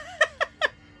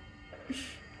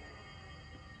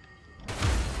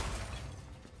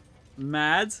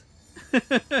 Mad.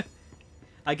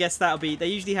 I guess that'll be... They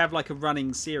usually have like a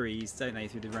running series, don't they,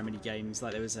 through the Remedy games.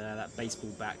 Like there was that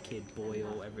baseball bat kid boy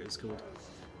or whatever it was called.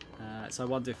 So I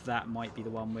wonder if that might be the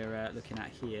one we're looking at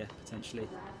here, potentially.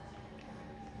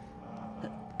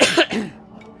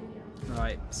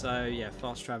 Right, so yeah,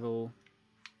 fast travel.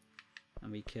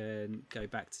 And we can go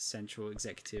back to Central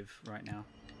Executive right now.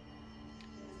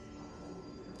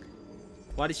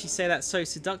 Why did she say that so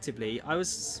seductively? I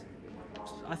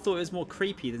thought it was more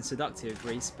creepy than seductive,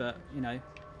 Reese, but, you know.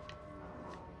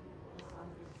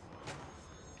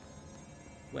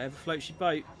 Whatever floats your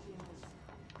boat.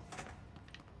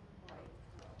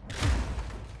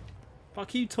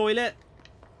 Fuck you, toilet!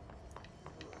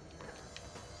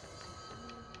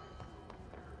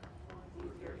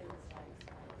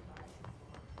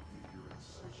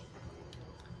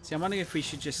 See, I'm wondering if we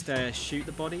should just shoot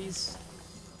the bodies.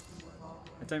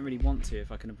 I don't really want to if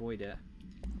I can avoid it.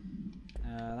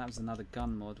 That was another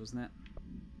gun mod, wasn't it?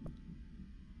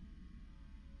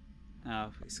 Oh,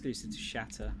 exclusive to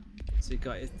Shatter. So you've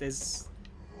got... There's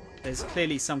There's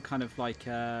clearly some kind of like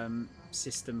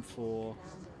system for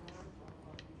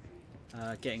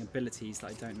getting abilities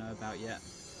that I don't know about yet.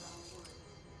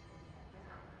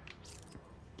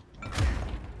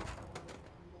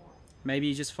 Maybe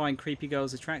you just find creepy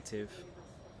girls attractive.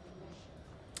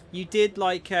 You did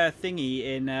like thingy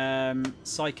in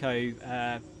Psycho.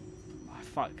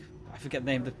 Fuck, I forget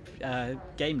the name of the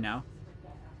game now.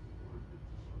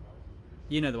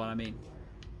 You know the one I mean.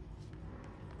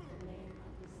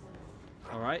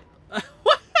 Alright.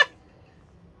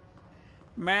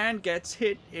 Man gets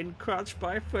hit in crotch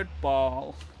by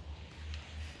football.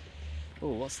 Oh,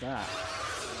 what's that?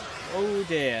 Oh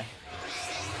dear.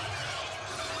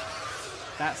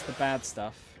 That's the bad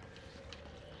stuff.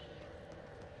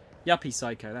 Yuppie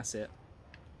Psycho, that's it.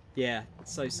 Yeah,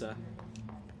 Sosa.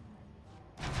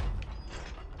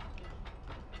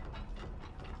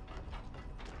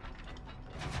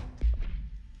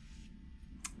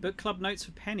 Book Club Notes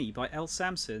for Penny by L.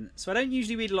 Sampson. So I don't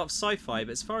usually read a lot of sci-fi,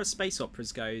 but as far as space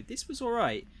operas go, this was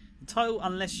alright. The title,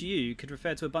 Unless You, could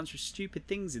refer to a bunch of stupid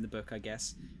things in the book, I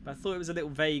guess, but I thought it was a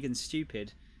little vague and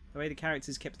stupid. The way the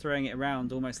characters kept throwing it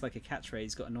around, almost like a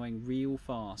catchphrase, got annoying real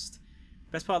fast.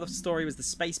 The best part of the story was the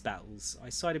space battles. I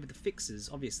sided with the Fixers,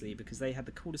 obviously, because they had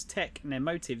the coolest tech and their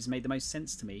motives made the most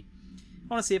sense to me.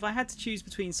 Honestly, if I had to choose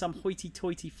between some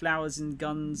hoity-toity flowers and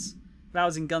gun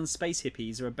space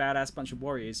hippies or a badass bunch of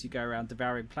warriors who go around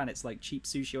devouring planets like cheap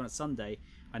sushi on a Sunday,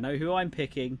 I know who I'm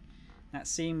picking. That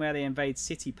scene where they invade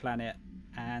City Planet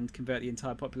and convert the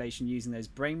entire population using those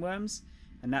brainworms,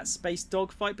 and that space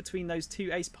dogfight between those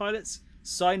two ace pilots,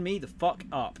 sign me the fuck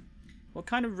up. What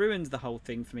kind of ruined the whole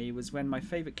thing for me was when my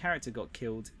favourite character got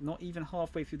killed, not even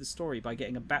halfway through the story, by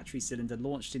getting a battery cylinder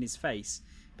launched in his face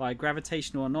by a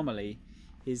gravitational anomaly.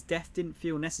 His death didn't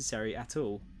feel necessary at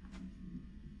all.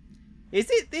 Is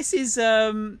it? This is,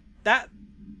 that...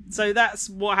 So that's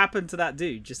what happened to that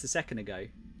dude just a second ago.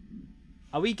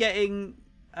 Are we getting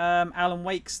Alan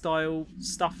Wake style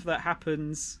stuff that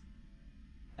happens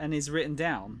and is written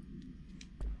down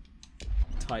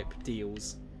type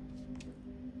deals?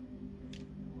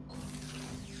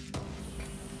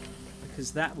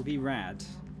 Because that would be rad.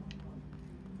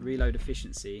 Reload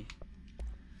efficiency.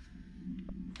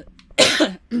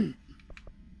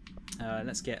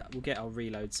 We'll get our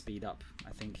reload speed up,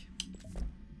 I think,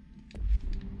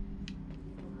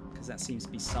 because that seems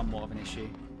to be somewhat of an issue.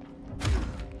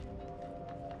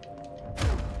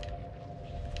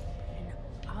 An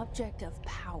object of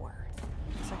power.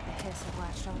 Looks like the hiss have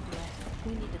latched onto it.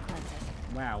 We need to cleanse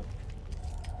it. Wow.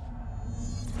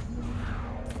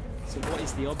 So what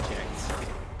is the object?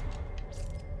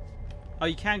 Oh,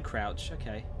 you can crouch.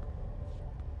 Okay.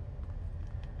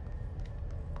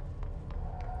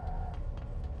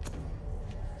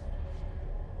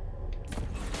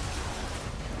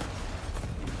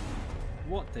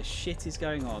 What the shit is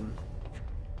going on?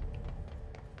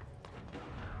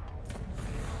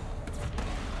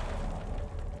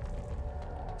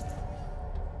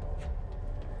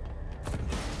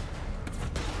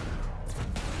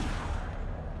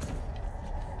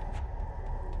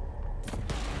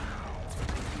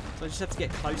 So I just have to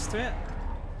get close to it?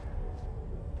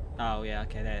 Oh yeah,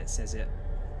 okay, there it says it.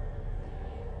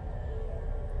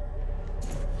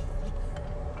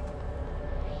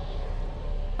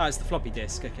 Oh, it's the floppy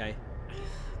disk, okay.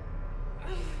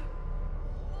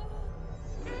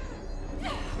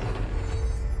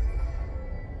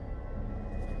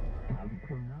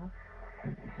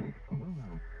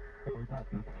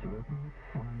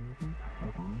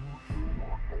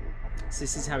 So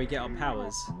this is how we get our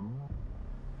powers.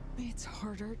 It's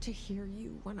harder to hear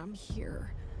you when I'm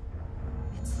here.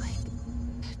 It's like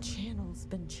the channel's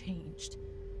been changed.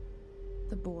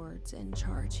 The board's in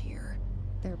charge here.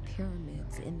 They're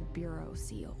pyramids in the Bureau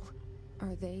seal.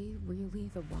 Are they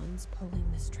really the ones pulling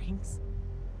the strings?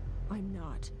 I'm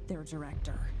not their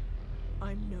director.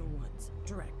 I'm no one's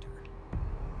director.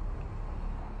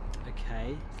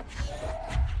 Okay.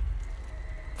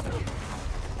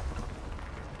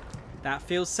 That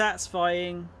feels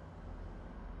satisfying.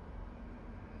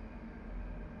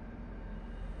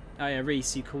 Oh yeah,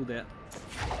 Reese, you called it.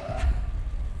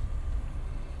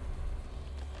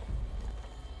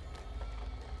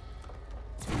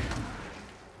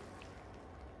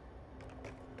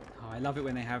 I love it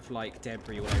when they have like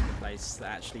debris all over the place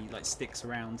that actually like sticks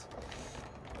around.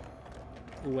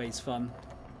 Always fun.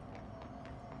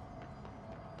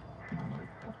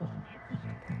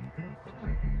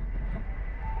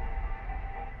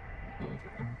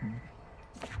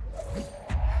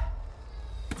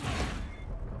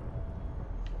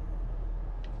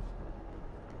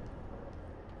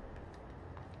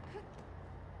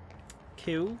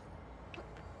 Kill.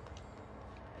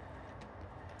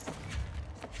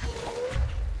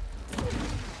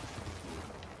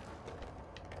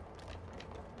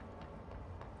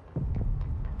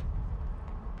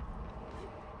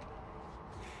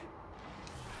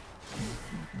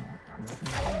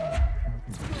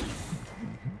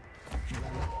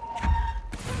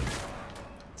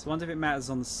 So I wonder if it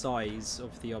matters on the size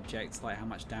of the object, like how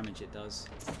much damage it does.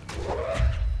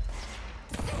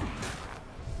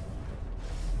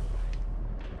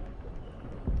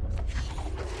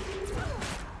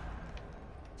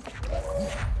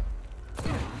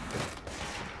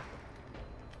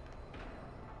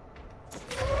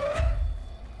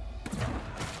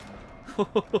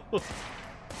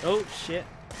 Oh shit.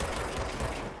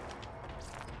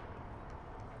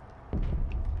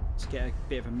 Just get a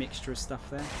bit of a mixture of stuff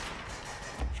there.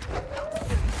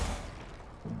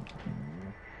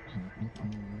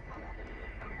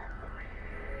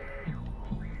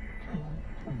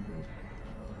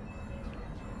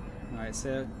 Alright,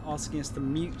 so asking us to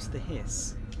mute the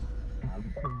hiss.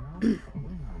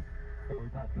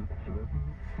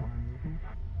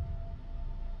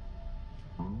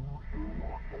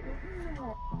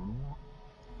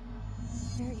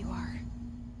 There you are.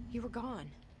 You were gone.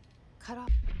 Cut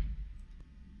off.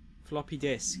 Floppy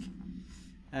disk.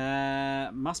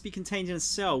 Must be contained in a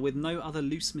cell with no other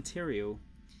loose material.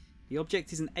 The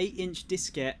object is an 8-inch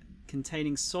diskette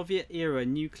containing Soviet-era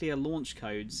nuclear launch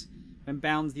codes. When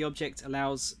bound, the object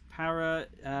allows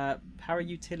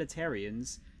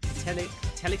para-utilitarians to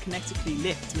telekinetically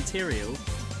lift material.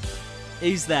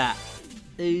 Who's that?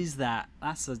 Who's that?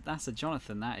 That's a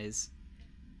Jonathan, that is.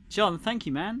 John, thank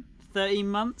you, man. 13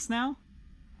 months now?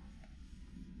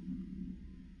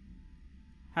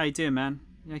 How you doing, man?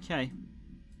 You okay?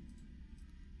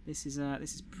 This is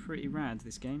pretty rad,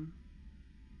 this game.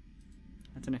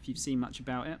 I don't know if you've seen much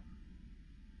about it.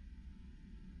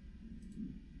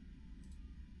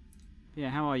 But yeah,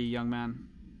 how are you, young man?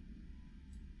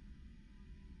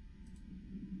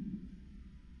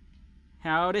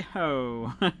 Howdy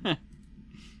ho!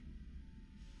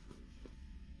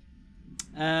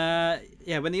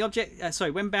 Yeah, when the object,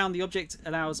 when bound, the object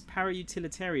allows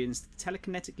para-utilitarians to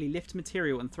telekinetically lift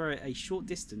material and throw it a short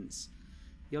distance.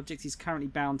 The object is currently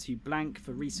bound to blank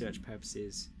for research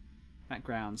purposes.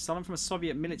 Background: stolen from a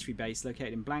Soviet military base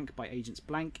located in blank by agents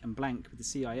blank and blank with the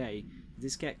CIA. The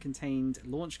diskette contained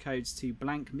launch codes to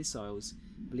blank missiles,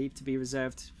 believed to be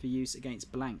reserved for use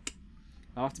against blank.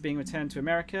 After being returned to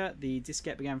America, the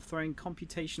diskette began throwing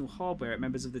computational hardware at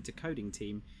members of the decoding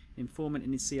team. An informant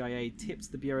in the CIA tipped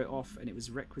the bureau off, and it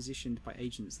was requisitioned by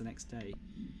agents the next day.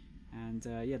 And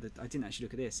yeah, I didn't actually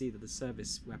look at this either. The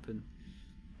service weapon.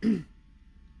 The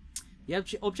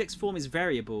object's form is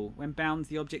variable. When bound,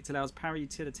 the object allows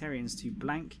para-utilitarians to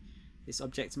blank. This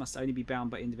object must only be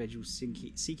bound by individuals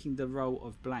seeking the role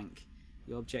of blank.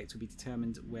 The object will be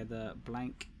determined whether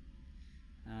blank.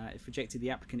 If rejected, the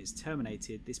applicant is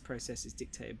terminated. This process is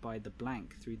dictated by the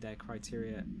blank through their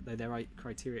criteria, though their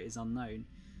criteria is unknown.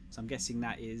 So I'm guessing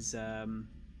that is the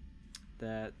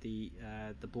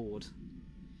board.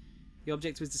 The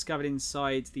object was discovered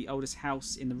inside the oldest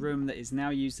house in the room that is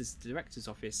now used as the director's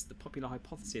office. The popular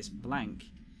hypothesis,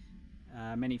 blank.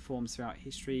 Many forms throughout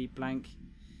history, blank.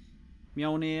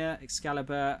 Mjolnir,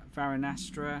 Excalibur,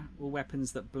 Varanastra, all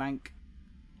weapons that blank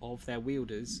of their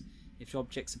wielders. If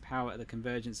objects of power are the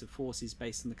convergence of forces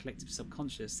based on the collective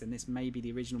subconscious, then this may be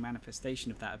the original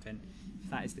manifestation of that event.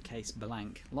 If that is the case,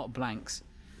 blank. A lot of blanks.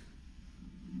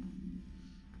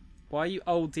 Why are you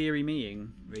old dearie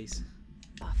meing, Reese?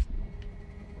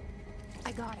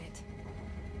 I got it.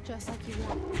 Just like you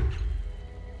want.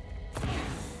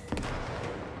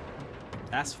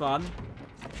 That's fun.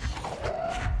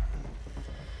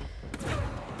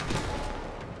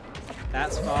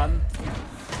 That's fun.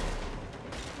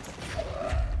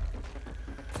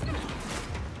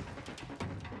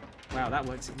 Wow, that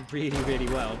works really, really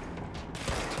well.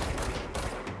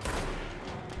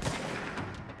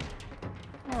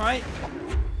 Alright.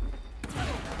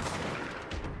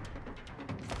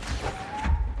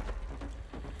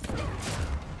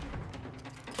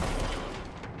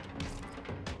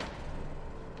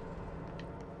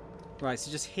 Right, so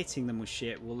just hitting them with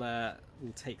shit will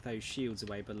take those shields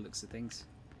away by the looks of things.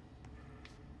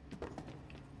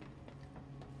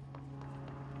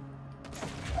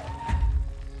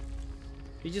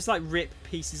 You just like rip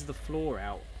pieces of the floor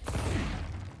out.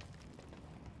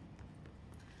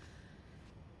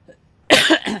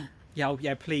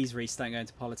 Yeah, please, Reese, don't go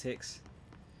into politics.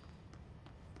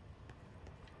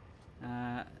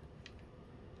 I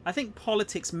think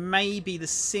politics may be the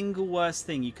single worst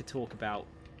thing you could talk about,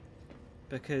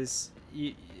 because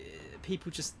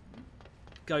people just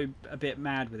go a bit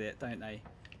mad with it, don't they?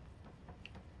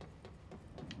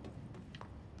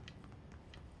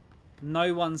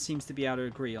 No one seems to be able to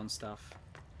agree on stuff.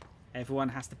 Everyone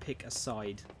has to pick a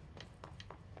side.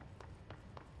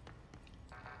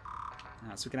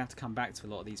 So we're going to have to come back to a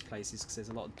lot of these places because there's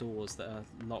a lot of doors that are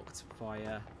locked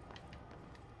via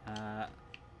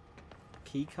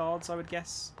key cards, I would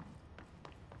guess.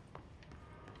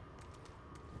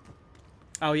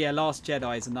 Oh yeah, Last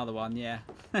Jedi is another one, yeah.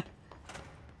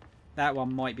 That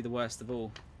one might be the worst of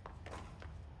all.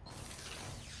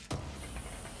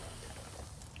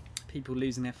 People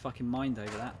losing their fucking mind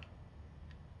over that.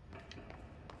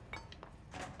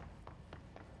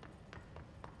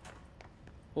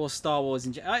 Or Star Wars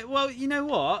in general. Well, you know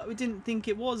what? We didn't think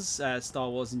it was Star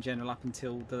Wars in general up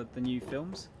until the new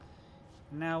films.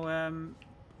 Now, I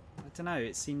don't know.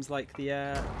 It seems like the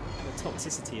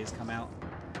toxicity has come out.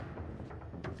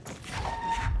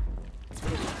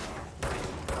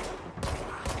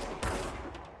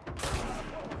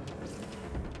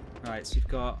 Right, so we've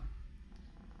got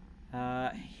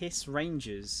Hiss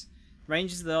Rangers.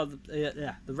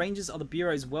 The Rangers are the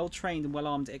Bureau's well-trained and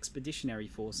well-armed expeditionary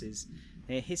forces.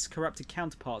 Their Hiss corrupted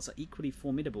counterparts are equally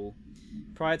formidable.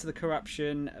 Prior to the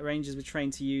corruption, Rangers were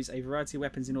trained to use a variety of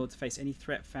weapons in order to face any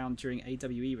threat found during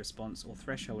AWE response or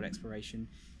threshold exploration,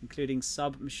 including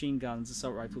sub-machine guns,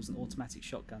 assault rifles, and automatic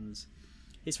shotguns.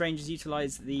 Hiss Rangers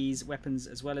utilise these weapons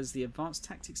as well as the advanced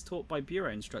tactics taught by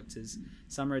Bureau instructors.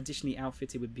 Some are additionally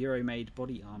outfitted with Bureau-made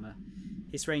body armour.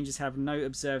 Hiss Rangers have no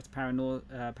observed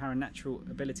paranatural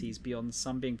abilities beyond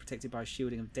some being protected by a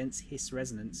shielding of dense Hiss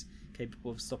resonance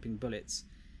capable of stopping bullets.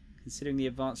 Considering the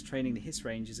advanced training the Hiss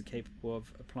Rangers are capable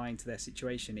of applying to their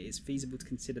situation, it is feasible to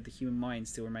consider the human mind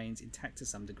still remains intact to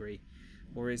some degree.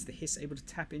 Or is the Hiss able to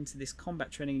tap into this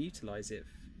combat training and utilise it?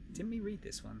 Didn't we read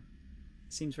this one?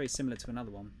 It seems very similar to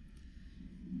another one.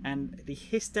 And the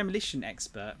Hiss Demolition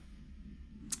Expert.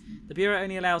 The Bureau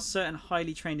only allows certain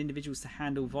highly trained individuals to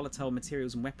handle volatile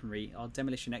materials and weaponry. Our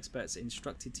demolition experts are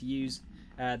instructed to use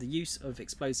the use of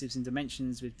explosives in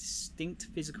dimensions with distinct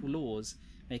physical laws,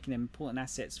 making them important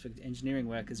assets for engineering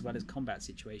work as well as combat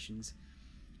situations.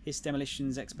 Hiss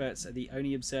demolitions experts are the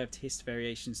only observed Hiss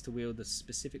variations to wield the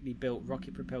specifically built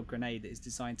rocket-propelled grenade that is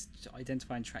designed to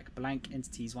identify and track blank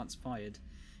entities once fired,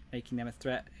 making them a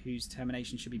threat whose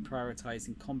termination should be prioritised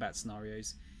in combat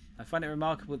scenarios. I find it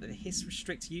remarkable that the Hiss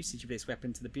restricts usage of this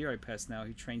weapon to the Bureau personnel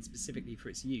who train specifically for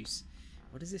its use.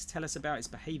 What does this tell us about its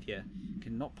behaviour?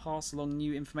 Cannot pass along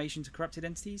new information to corrupted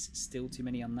entities? Still too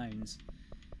many unknowns.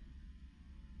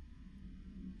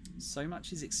 So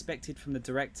much is expected from the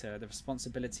director, the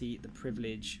responsibility, the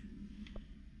privilege,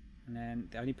 and then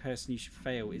the only person you should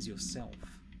fail is yourself.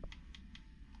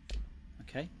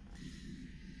 Okay.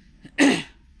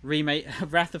 Remake,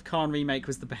 Wrath of Khan remake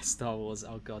was the best Star Wars.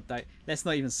 Oh god, let's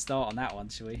not even start on that one,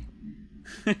 shall we?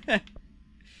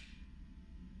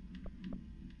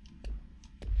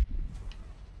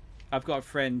 I've got a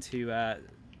friend who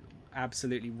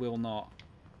absolutely will not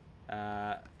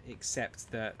accept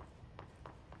that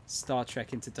Star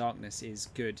Trek Into Darkness is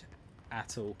good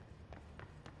at all.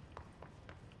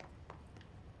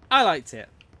 I liked it,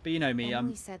 but you know me.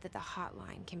 Emily said that the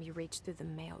hotline can be reached through the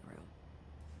mailroom.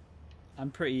 I'm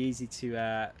pretty easy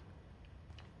to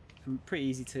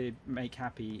make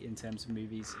happy in terms of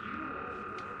movies.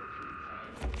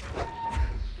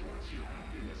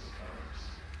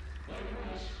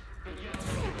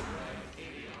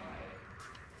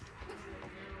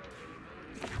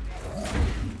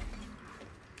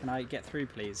 Can I get through,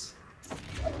 please?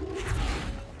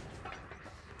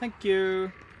 Thank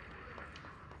you.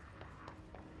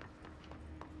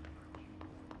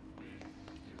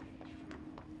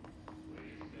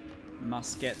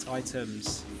 Must get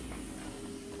items.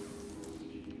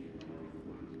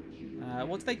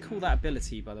 What do they call that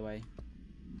ability, by the way?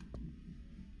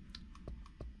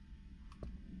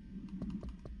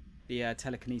 The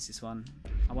telekinesis one.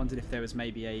 I wondered if there was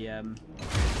maybe a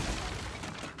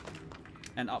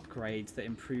an upgrade that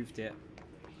improved it.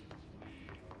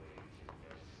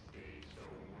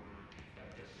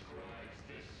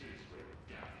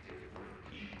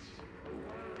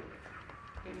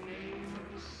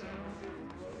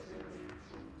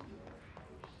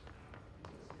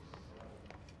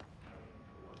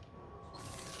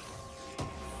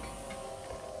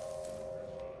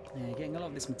 Yeah, getting a lot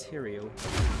of this material.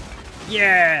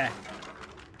 Yeah!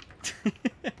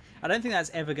 I don't think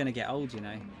that's ever going to get old, you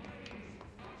know.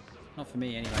 Not for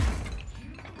me, anyway.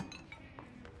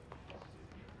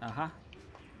 Uh-huh.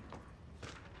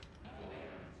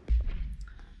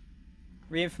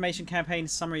 Re-information campaign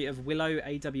summary of Willow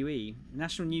AWE.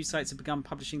 National news sites have begun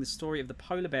publishing the story of the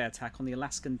polar bear attack on the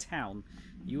Alaskan town.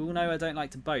 You all know I don't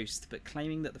like to boast, but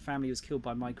claiming that the family was killed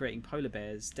by migrating polar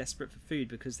bears, desperate for food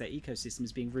because their ecosystem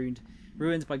is being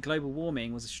ruined by global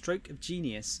warming, was a stroke of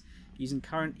genius. Using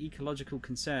current ecological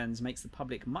concerns makes the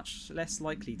public much less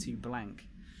likely to blank.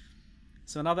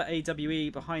 So another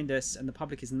AWE behind us, and the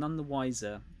public is none the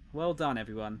wiser. Well done,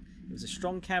 everyone. It was a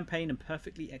strong campaign and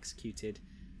perfectly executed.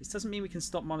 This doesn't mean we can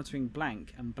stop monitoring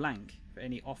blank and blank for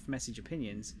any off-message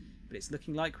opinions, but it's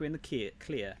looking like we're in the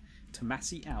clear.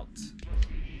 Tomasi out.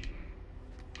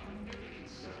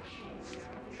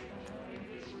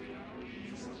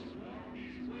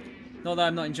 Not that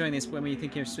I'm not enjoying this, but when were you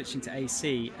thinking of switching to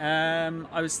AC?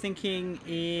 I was thinking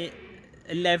between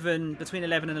 11 and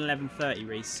 11:30,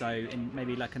 Reese, so in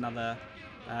maybe like another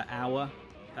hour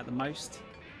at the most.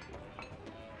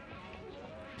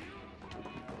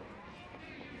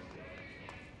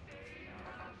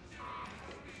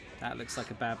 That looks like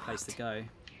a bad place to go.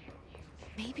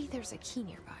 Maybe there's a key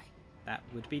nearby. That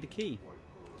would be the key.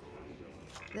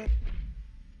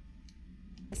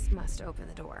 This must open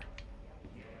the door.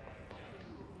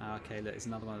 Okay, look, there's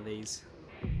another one of these.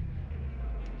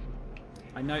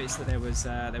 I noticed that there was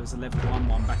a level 1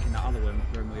 one back in the other room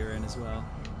we were in as well.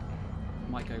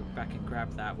 Might go back and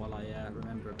grab that while I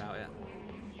remember about it.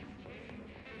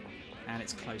 And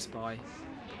it's close by.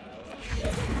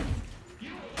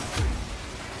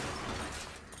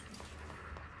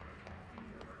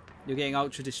 You're getting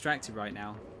ultra distracted right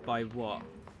now. By what?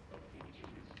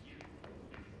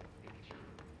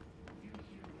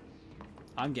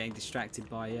 I'm getting distracted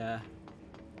by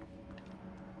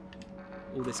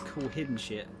all this cool hidden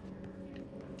shit.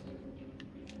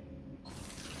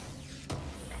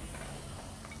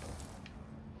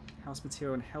 House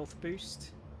material and health boost.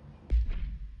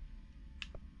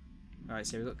 Alright,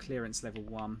 so we've got clearance level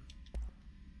 1.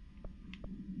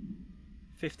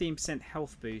 15%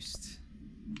 health boost.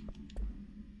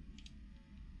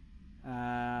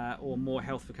 Or more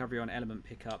health recovery on element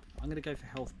pickup. I'm going to go for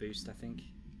health boost, I think.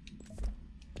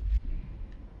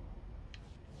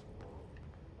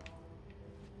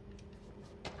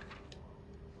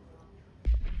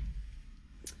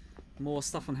 More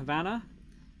stuff on Havana.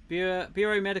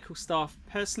 Bureau medical staff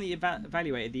personally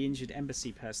evaluated the injured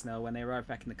embassy personnel when they arrived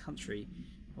back in the country.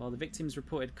 While the victims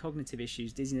reported cognitive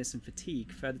issues, dizziness and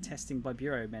fatigue, further testing by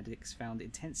Bureau medics found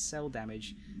intense cell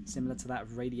damage similar to that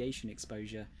of radiation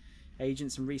exposure.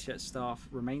 Agents and research staff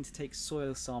remained to take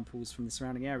soil samples from the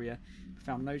surrounding area, but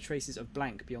found no traces of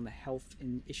blank beyond the health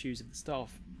issues of the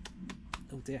staff.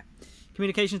 Oh dear.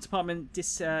 Communications Department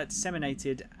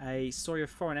disseminated a story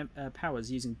of foreign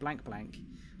powers using blank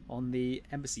on the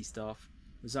embassy staff,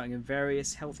 resulting in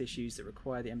various health issues that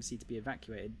require the embassy to be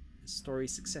evacuated. The story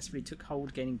successfully took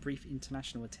hold, gaining brief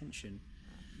international attention.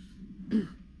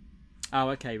 Oh,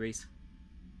 okay, Reese.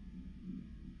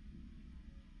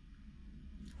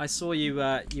 I saw you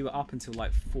you were up until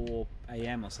like 4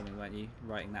 AM or something, weren't you,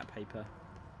 writing that paper?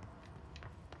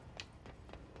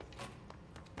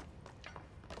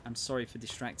 I'm sorry for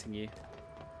distracting you.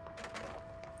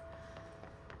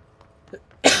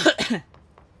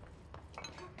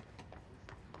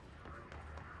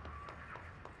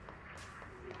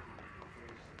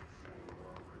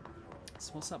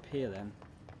 So what's up here then?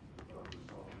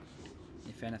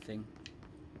 If anything.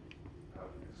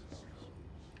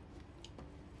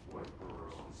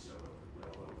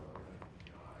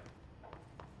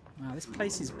 Wow, this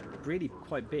place is really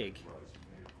quite big.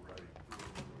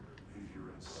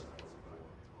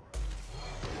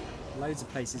 Loads of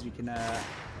places we can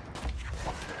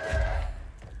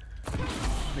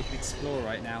explore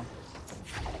right now.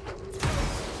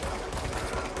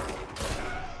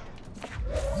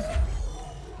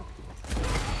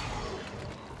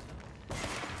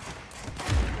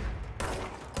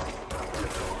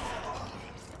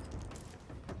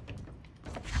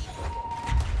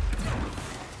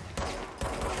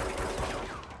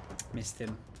 Missed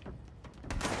him.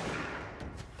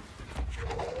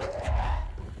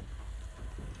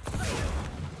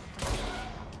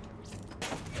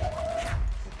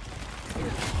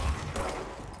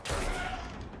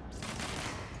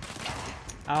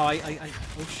 Oh,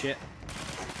 oh shit.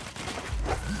 I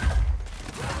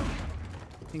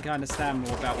think I understand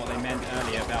more about what they meant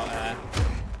earlier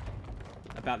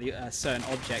about the certain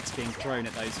objects being thrown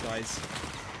at those guys.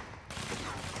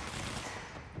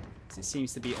 It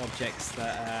seems to be objects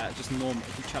that just normal.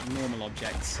 If you chuck normal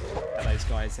objects at those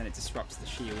guys, then it disrupts the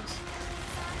shields.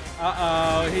 Uh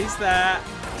oh, who's that?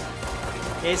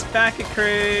 It's Backer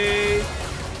Crew.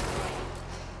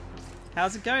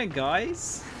 How's it going,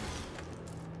 guys?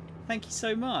 Thank you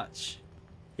so much.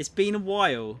 It's been a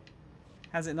while,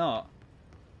 has it not?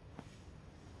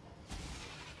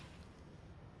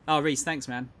 Oh, Reese, thanks,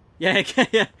 man. Yeah,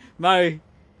 yeah. Mo,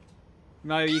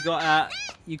 you got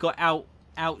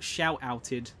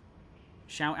shout-outed.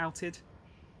 Shout-outed?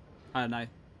 I don't know.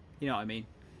 You know what I mean.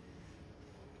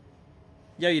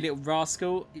 Yo, you little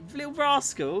rascal. Little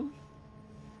rascal.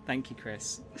 Thank you,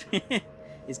 Chris.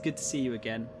 It's good to see you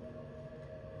again.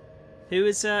 Who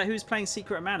was playing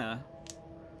Secret Manor?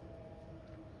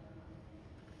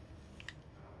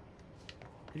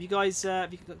 Have you guys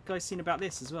seen about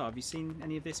this as well? Have you seen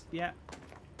any of this yet?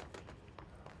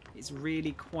 It's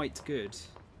really quite good.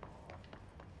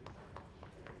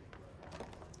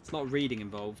 It's a lot of reading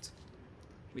involved,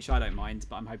 which I don't mind,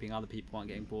 but I'm hoping other people aren't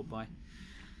getting bored by.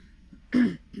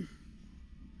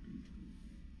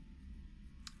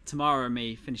 Tamara and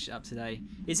me finished it up today.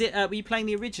 Is it? Were you playing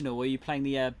the original or are you playing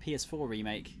the PS4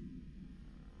 remake?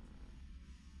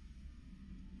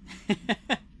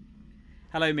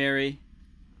 Hello, Miri.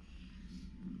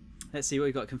 Let's see what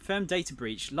we've got. Confirmed data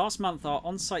breach. Last month, our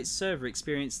on-site server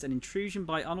experienced an intrusion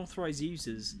by unauthorized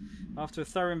users. After a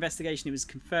thorough investigation, it was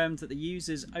confirmed that the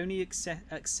users only accessed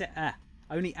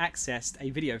a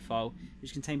video file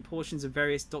which contained portions of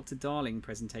various Dr. Darling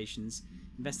presentations.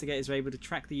 Investigators were able to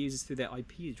track the users through their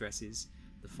IP addresses.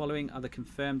 The following are the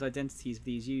confirmed identities of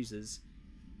these users.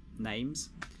 Names.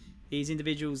 These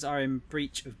individuals are in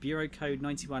breach of Bureau Code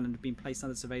 91 and have been placed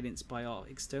under surveillance by our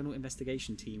external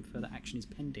investigation team. Further action is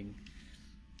pending.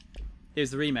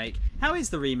 Here's the remake. How is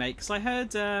the remake? Because I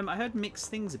heard mixed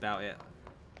things about it.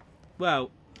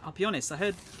 Well, I'll be honest. I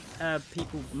heard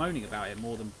people moaning about it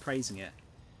more than praising it.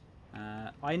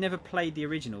 I never played the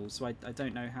original, so I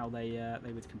don't know how they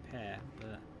would compare.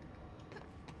 But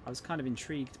I was kind of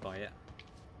intrigued by it.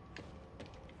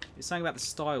 It's something about the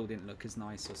style didn't look as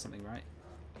nice or something, right?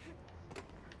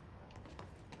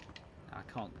 I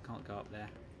can't go up there.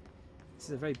 This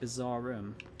is a very bizarre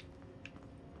room.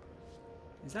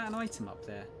 Is that an item up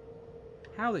there?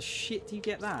 How the shit do you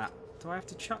get that? Do I have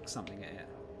to chuck something at it?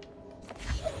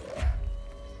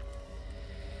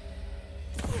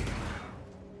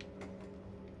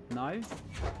 No?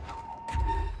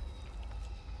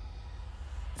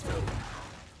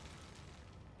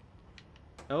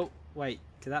 Oh, wait.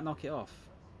 Did that knock it off?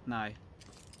 No.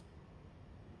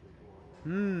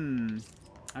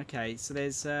 Okay, so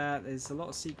there's a lot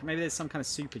of secret. Maybe there's some kind of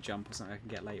super jump or something I can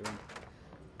get later on.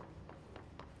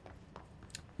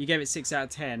 You gave it 6 out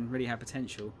of 10. Really had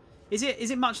potential. Is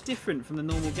it much different from the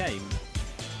normal game?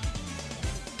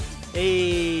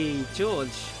 Hey, George.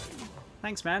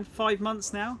 Thanks, man. 5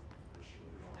 months now.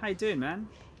 How you doing, man?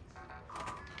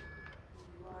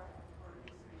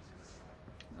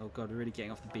 Oh god, we're really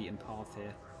getting off the beaten path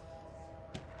here.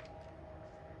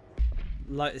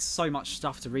 Like, there's so much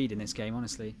stuff to read in this game,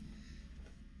 honestly.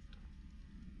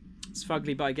 It's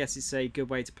fugly, but I guess it's a good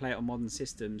way to play it on modern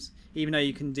systems. Even though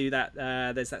you can do that,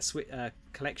 there's that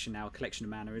collection now, a collection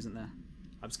of mana, isn't there?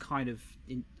 I was kind of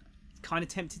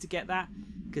tempted to get that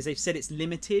because they've said it's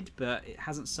limited, but it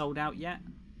hasn't sold out yet.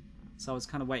 So I was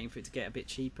kind of waiting for it to get a bit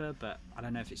cheaper, but I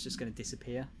don't know if it's just going to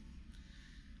disappear.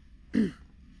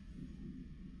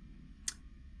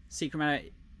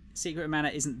 Secret Mana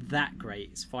isn't that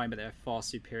great. It's fine, but there are far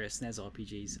superior SNES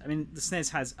RPGs. I mean, the SNES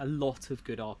has a lot of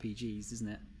good RPGs, doesn't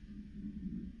it?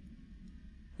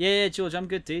 Yeah, George, I'm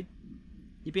good, dude.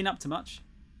 You been up to much?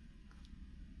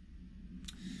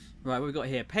 Right, what we got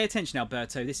here? Pay attention,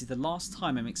 Alberto. This is the last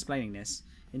time I'm explaining this.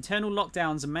 Internal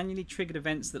lockdowns are manually triggered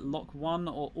events that lock one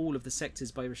or all of the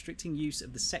sectors by restricting use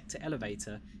of the sector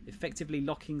elevator, effectively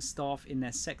locking staff in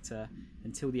their sector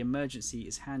until the emergency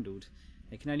is handled.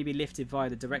 They can only be lifted via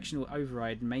the directional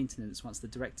override and maintenance once the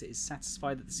director is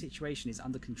satisfied that the situation is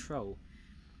under control.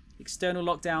 External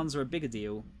lockdowns are a bigger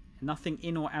deal. Nothing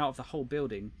in or out of the whole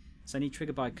building. It's only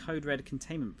triggered by a code red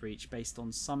containment breach based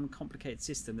on some complicated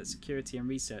system that security and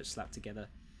research slapped together.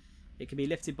 It can be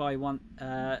lifted by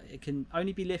it can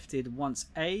only be lifted once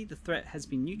A, the threat has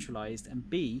been neutralized, and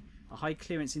B, a high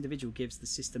clearance individual gives the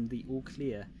system the all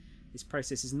clear. This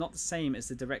process is not the same as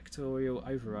the directorial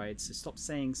override, so stop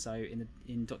saying so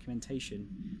in documentation.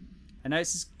 I know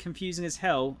it's confusing as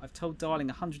hell. I've told Darling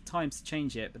 100 times to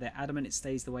change it, but they're adamant it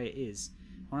stays the way it is.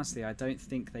 Honestly, I don't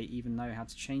think they even know how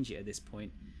to change it at this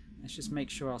point. Let's just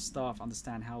make sure our staff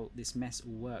understand how this mess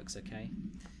all works, okay?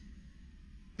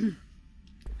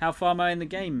 How far am I in the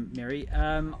game, Miri?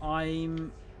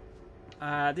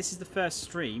 This is the first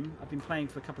stream. I've been playing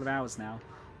for a couple of hours now.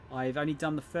 I've only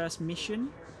done the first mission,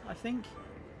 I think.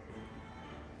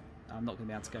 I'm not going to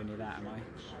be able to go near that, am I?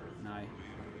 No.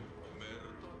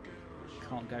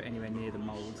 Can't go anywhere near the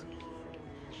mould.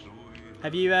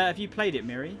 Have you played it,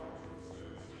 Miri?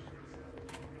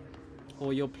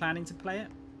 Or you're planning to play it?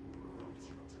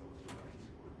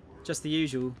 Just the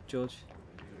usual, George.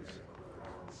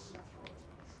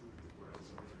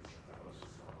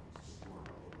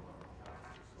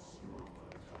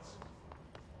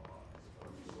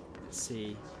 Let's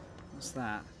see. What's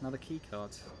that? Another key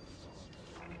card.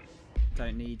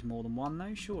 Don't need more than one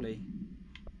though, surely.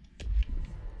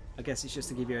 I guess it's just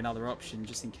to give you another option,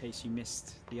 just in case you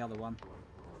missed the other one.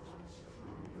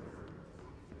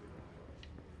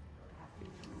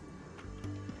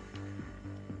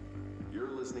 You're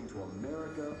listening to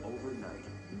America Overnight,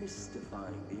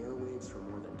 mystifying the airwaves for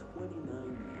more than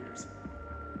 29 years.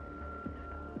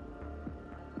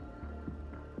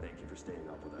 Thank you for staying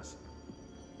up with us.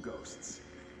 Ghosts.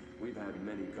 We've had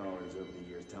many callers over the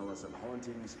years tell us of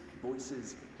hauntings,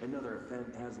 voices, and other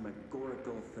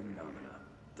phantasmagorical phenomena.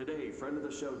 Today, friend of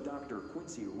the show, Dr.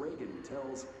 Quincy Reagan,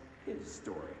 tells his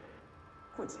story.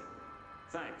 Quincy.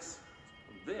 Thanks.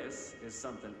 This is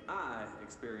something I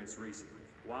experienced recently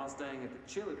while staying at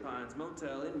the Chili Pines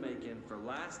Motel in Macon for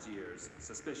last year's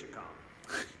SuspiciaCon.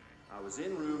 I was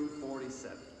in room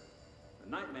 47. The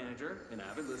night manager, an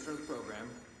avid listener of the program,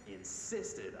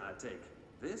 insisted I take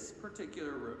this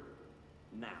particular room.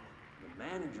 Now, the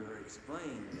manager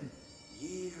explained that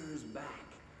years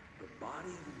back, the body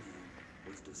of a man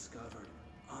was discovered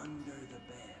under the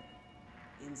bed,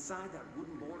 inside that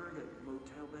wooden border that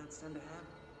motel beds tend to have.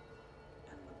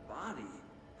 And the body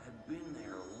had been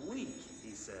there a week, he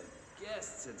said.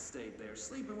 Guests had stayed there,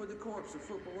 sleeping with the corpse a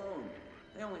foot below them.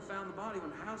 They only found the body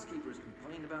when housekeepers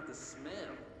complained about the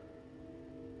smell.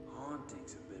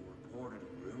 Hauntings have been reported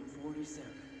in room 47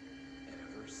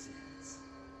 ever since.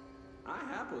 I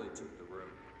happily took the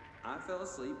room. I fell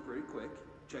asleep pretty quick,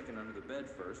 checking under the bed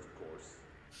first, of course.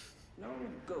 No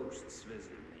ghosts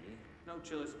visited me, no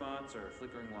chilly spots or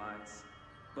flickering lights.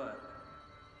 But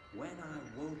when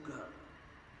I woke up,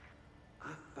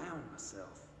 I found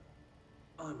myself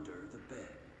under the bed.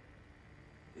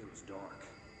 It was dark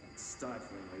and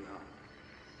stiflingly hot.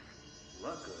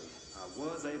 Luckily, I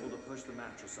was able to push the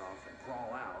mattress off and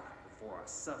crawl out before I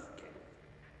suffocated.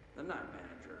 The night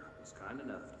manager was kind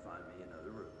enough to find me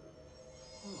another room.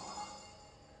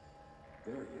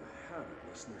 There you have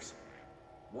it, listeners.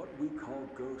 What we call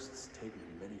ghosts take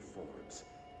many forms.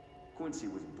 Quincy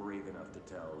was brave enough to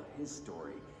tell his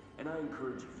story, and I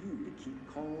encourage you to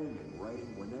keep calling and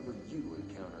writing whenever you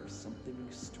encounter something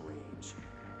strange,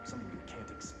 something you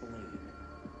can't explain.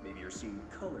 Maybe you're seeing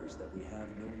colors that we have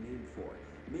no name for.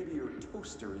 Maybe your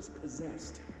toaster is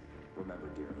possessed. Remember,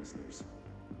 dear listeners,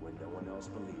 when no one else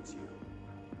believes you,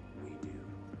 we do.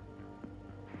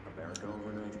 America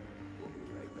Overnight, we'll be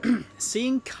right back.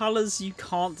 Seeing colours you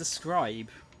can't describe.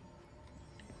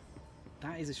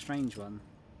 That is a strange one.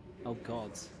 Oh god.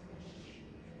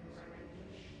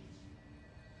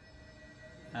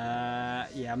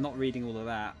 Yeah, I'm not reading all of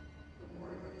that.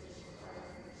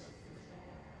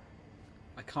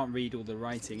 I can't read all the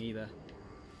writing either.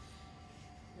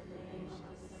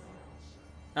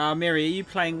 Miri, are you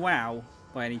playing WoW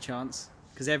by any chance?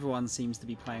 Because everyone seems to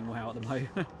be playing WoW at the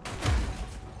moment.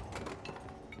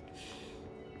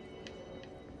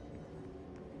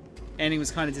 Ending was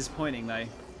kind of disappointing though.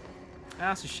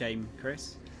 That's a shame,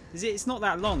 Chris. Is it? It's not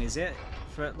that long, is it?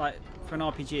 For an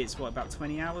RPG, it's what, about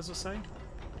 20 hours or so?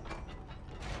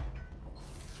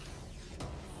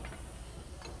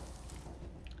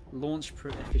 Launch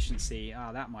efficiency.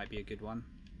 Ah, that might be a good one.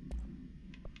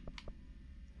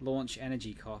 Launch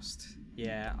energy cost.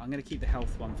 Yeah, I'm going to keep the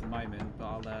health one for the moment, but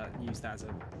I'll use that as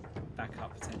a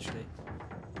backup potentially.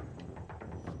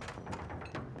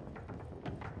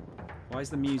 Why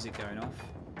is the music going off?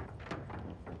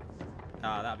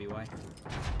 Ah, that'll be why.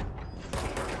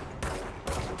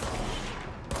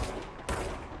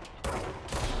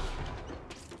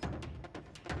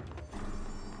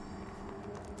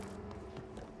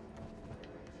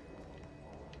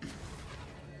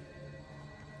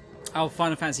 Oh,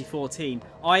 Final Fantasy 14.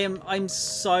 I'm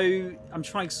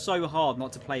trying so hard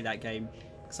not to play that game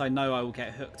because I know I will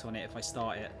get hooked on it if I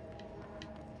start it.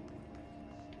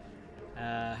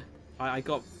 I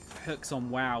got hooked on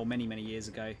WoW many years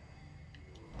ago,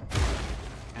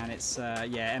 and it's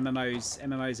yeah,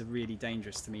 MMOs are really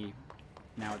dangerous to me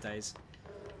nowadays.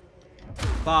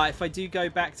 But if I do go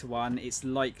back to one, it's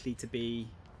likely to be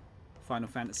Final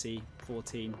Fantasy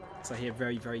 14 because I hear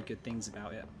very good things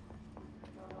about it.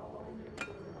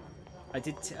 I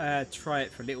did try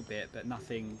it for a little bit, but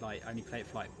nothing, like, I only played it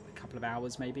for like a couple of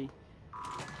hours maybe.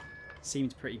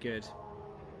 Seemed pretty good.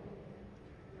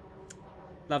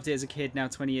 Loved it as a kid, now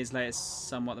 20 years later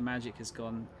somewhat the magic has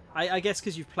gone. I guess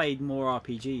because you've played more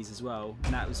RPGs as well,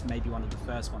 and that was maybe one of the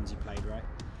first ones you played, right?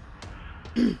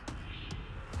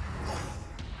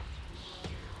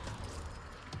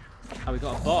 Oh, we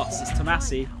got a boss, it's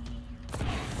Tomasi.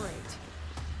 Great.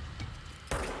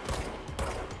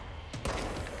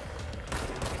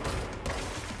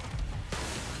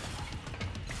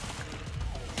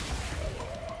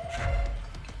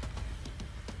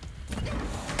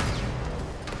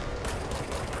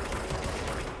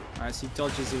 Alright, so he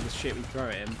dodges all the shit we throw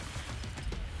at him.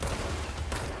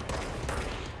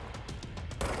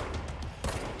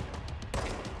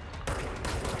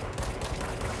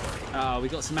 Oh, we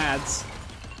got some ads.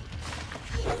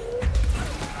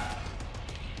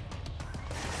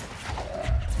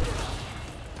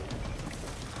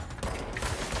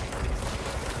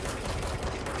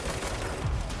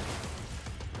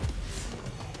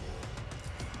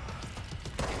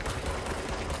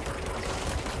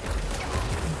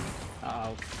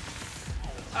 Uh-oh.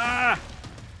 Ah!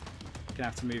 Gonna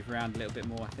have to move around a little bit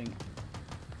more, I think.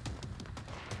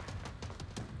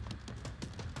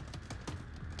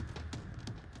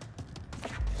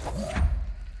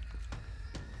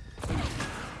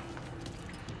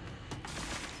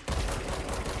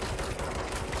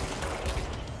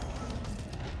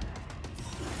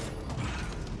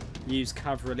 Use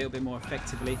cover a little bit more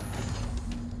effectively.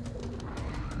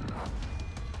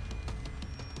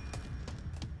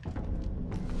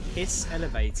 Hiss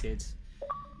elevated.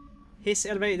 Hiss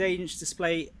elevated agents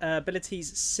display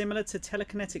abilities similar to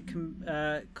telekinetic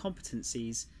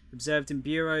competencies observed in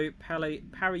Bureau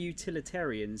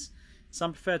para-utilitarians.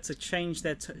 Some prefer to charge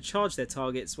their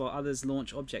targets while others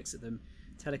launch objects at them.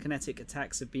 Telekinetic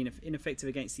attacks have been ineffective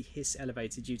against the Hiss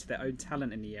elevated due to their own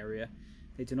talent in the area.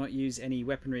 They do not use any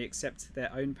weaponry except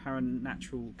their own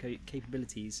paranatural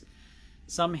capabilities.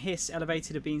 Some Hiss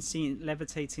elevated have been seen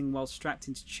levitating while strapped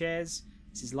into chairs.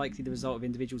 This is likely the result of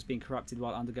individuals being corrupted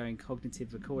while undergoing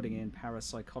cognitive recording in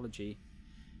parapsychology.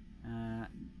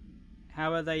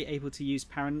 How are they able to use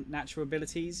paranatural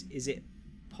abilities? Is it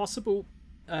possible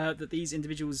that these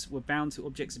individuals were bound to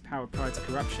objects of power prior to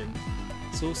corruption?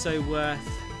 It's also worth...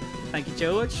 Thank you,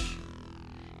 George.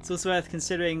 It's also worth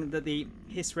considering that the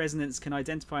Hiss resonance can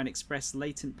identify and express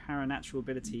latent paranatural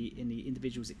ability in the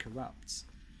individuals it corrupts.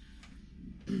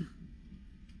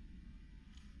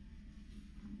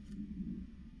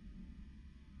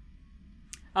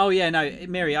 Oh yeah, no,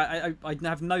 Miri, I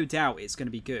have no doubt it's going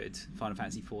to be good, Final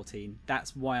Fantasy XIV.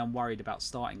 That's why I'm worried about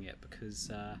starting it,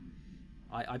 because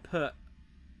I put...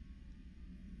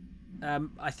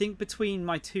 I think between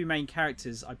my two main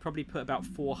characters, I probably put about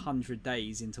 400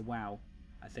 days into WoW,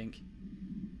 I think.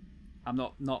 I'm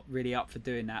not really up for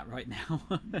doing that right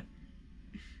now.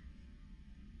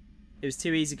 It was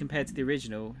too easy compared to the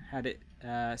original.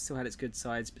 Still had its good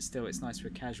sides, but still it's nice for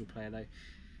a casual player though.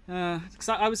 Because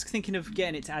I was thinking of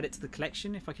getting it to add it to the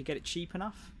collection if I could get it cheap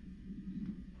enough.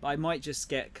 But I might just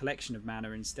get Collection of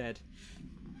Mana instead.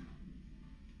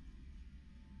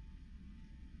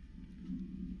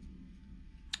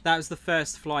 That was the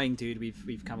first flying dude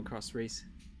we've come across, Reese.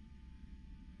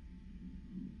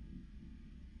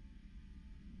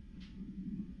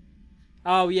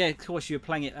 Oh yeah, of course you were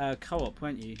playing it co-op,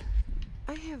 weren't you?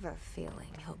 I have a feeling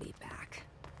he'll be back.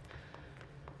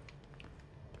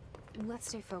 Let's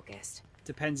stay focused.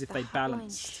 Depends if they hotline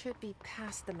balanced. should be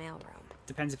past the mailroom.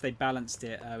 Depends if they balanced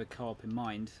it with co-op in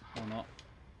mind or not.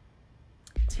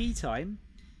 Tea time.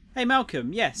 Hey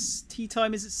Malcolm, yes, tea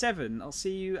time is at 7. I'll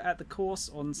see you at the course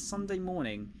on Sunday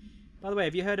morning. By the way,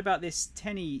 have you heard about this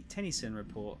Tennyson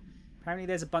report? Apparently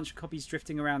there's a bunch of copies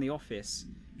drifting around the office.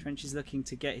 Trench is looking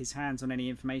to get his hands on any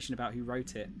information about who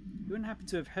wrote it. You wouldn't happen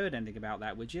to have heard anything about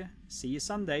that, would you? See you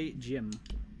Sunday, Jim.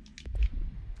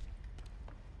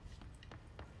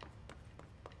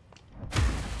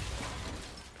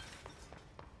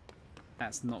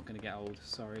 That's not going to get old,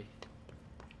 sorry.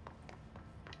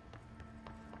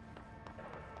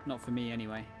 Not for me,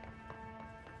 anyway.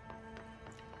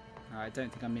 Alright, I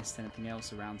don't think I missed anything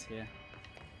else around here.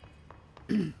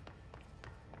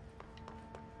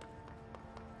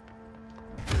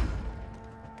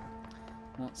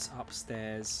 What's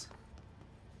upstairs?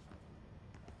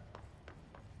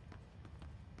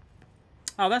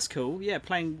 Oh, that's cool. Yeah,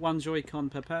 playing one Joy-Con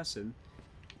per person.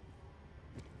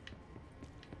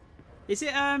 Is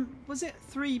it, was it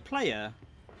 3-player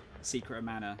Secret of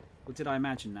Mana? Or did I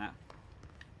imagine that?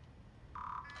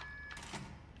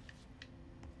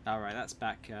 Alright, that's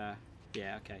back,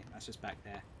 yeah, okay, that's just back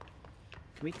there.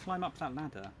 Can we climb up that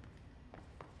ladder?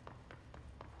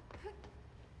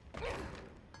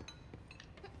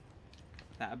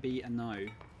 That'd be a no.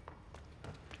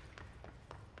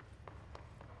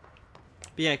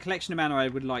 But yeah, Collection of Mana I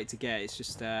would like to get. It's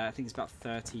just, I think it's about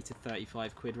 30 to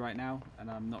 35 quid right now, and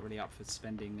I'm not really up for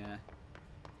spending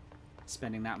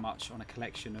that much on a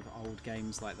collection of old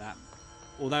games like that.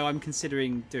 Although I'm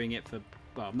considering doing it for,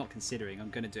 well, I'm not considering, I'm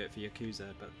going to do it for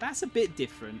Yakuza, but that's a bit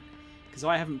different because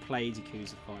I haven't played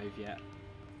Yakuza 5 yet.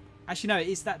 Actually, no,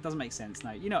 that doesn't make sense.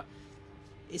 No, you know,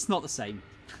 it's not the same.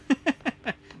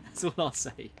 That's all I'll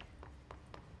say.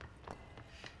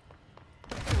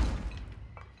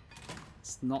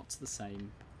 It's not the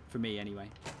same. For me, anyway.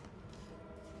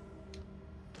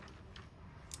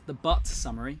 The butt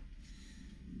summary.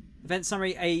 Event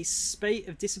summary: a spate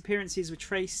of disappearances was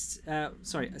traced. A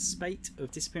spate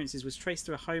of disappearances was traced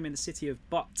to a home in the city of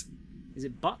Butte. Is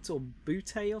it Butte or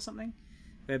Butte or something?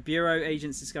 Where Bureau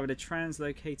agents discovered a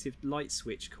translocated light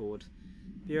switch cord.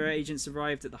 Bureau agents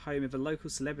arrived at the home of a local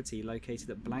celebrity located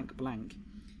at blank blank,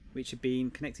 which had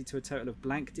been connected to a total of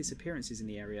blank disappearances in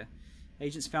the area.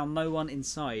 Agents found no one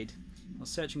inside. While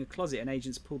searching a closet, an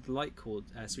agent pulled the light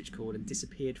switch cord and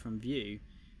disappeared from view.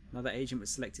 Another agent was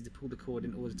selected to pull the cord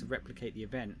in order to replicate the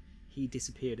event. He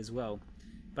disappeared as well.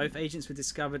 Both agents were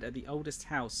discovered at the oldest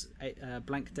house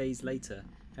blank days later,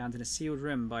 found in a sealed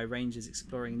room by rangers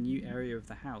exploring a new area of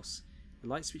the house. The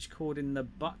light switch cord in the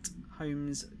Butt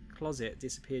Home's closet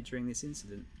disappeared during this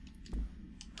incident.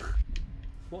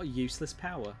 What a useless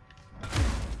power.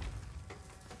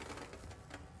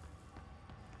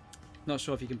 Not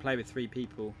sure if you can play with 3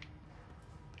 people.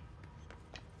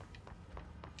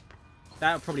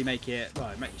 That would probably make it,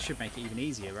 well, it should make it even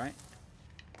easier, right?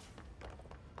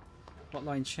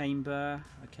 Hotline chamber.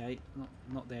 Okay,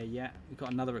 not there yet. We've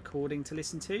got another recording to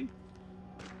listen to.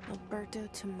 Alberto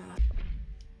Tomas.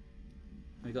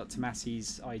 We got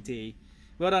Tomasi's ID.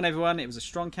 Well done, everyone. It was a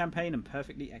strong campaign and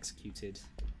perfectly executed.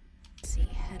 See,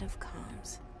 head of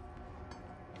comms.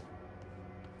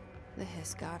 The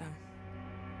hiss got him.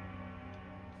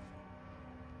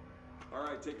 All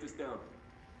right, take this down.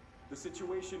 The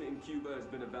situation in Cuba has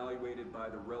been evaluated by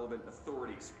the relevant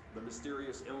authorities. The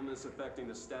mysterious illness affecting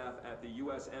the staff at the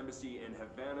U.S. Embassy in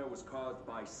Havana was caused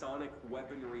by sonic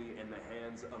weaponry in the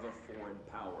hands of a foreign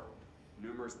power.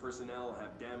 Numerous personnel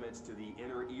have damage to the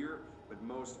inner ear, but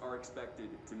most are expected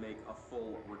to make a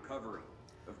full recovery.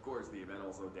 Of course, the event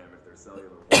also damaged their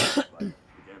cellular wires, but you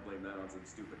can't blame that on some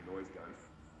stupid noise gun.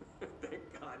 Thank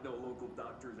God no local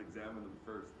doctors examined them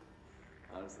first.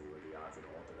 Honestly, what are the odds an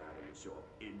altered item would show up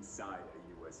inside a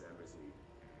U.S. embassy?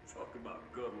 Talk about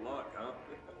good luck, huh?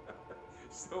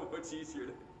 So much easier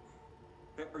to...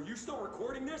 Hey, are you still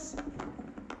recording this?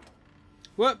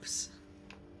 Whoops!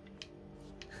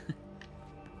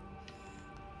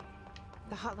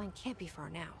 The hotline can't be far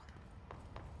now.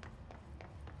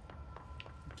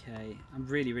 Okay, I'm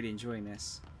really, really enjoying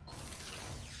this.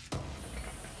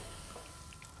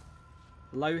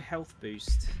 Low health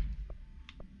boost.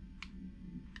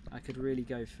 I could really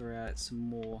go for some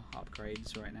more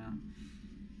upgrades right now.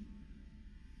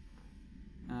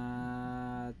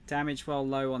 Damage while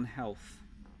low on health.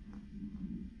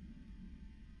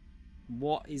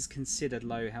 What is considered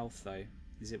low health though?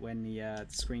 Is it when the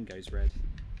screen goes red?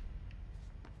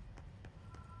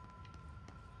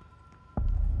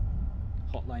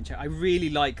 Hotline check. I really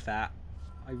like that.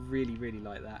 I really, really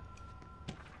like that.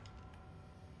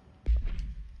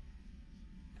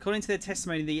 According to their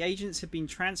testimony, the agents had been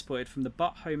transported from the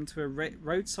Butt home to a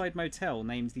roadside motel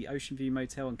named the Ocean View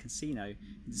Motel and Casino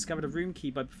and discovered a room key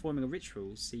by performing a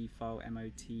ritual. See file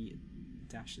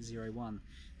MOT-01.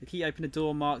 The key opened a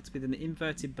door marked with an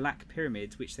inverted black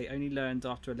pyramid, which they only learned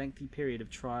after a lengthy period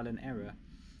of trial and error.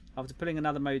 After pulling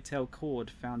another motel cord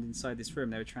found inside this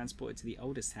room, they were transported to the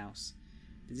oldest house.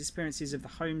 The disappearances of the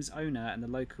home's owner and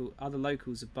the other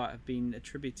locals of Butt have been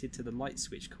attributed to the light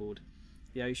switch cord.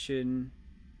 The Ocean...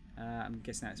 I'm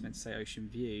guessing that's meant to say Ocean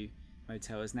View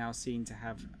Motel is now seen to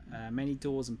have many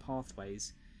doors and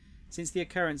pathways. Since the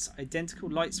occurrence,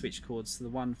 identical light switch cords to the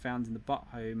one found in the Butt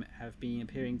home have been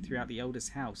appearing throughout the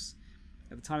oldest house.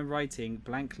 At the time of writing,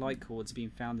 blank light cords have been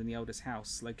found in the oldest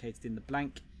house, located in the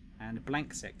blank and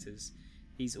blank sectors.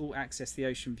 These all access the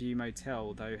Ocean View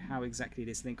Motel, though how exactly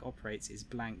this link operates is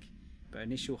blank. But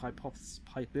initial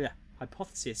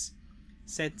hypothesis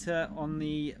centre on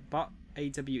the Butt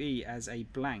AWE as a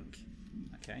blank.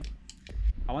 Okay.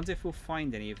 I wonder if we'll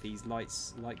find any of these light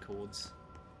cords.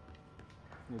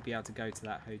 We'll be able to go to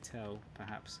that hotel,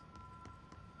 perhaps.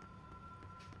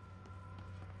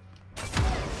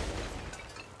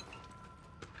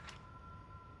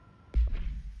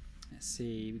 Let's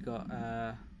see, we've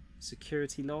got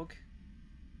security log.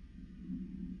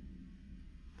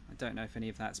 I don't know if any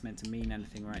of that's meant to mean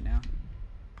anything right now.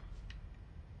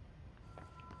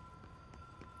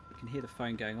 Can hear the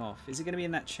phone going off. Is it going to be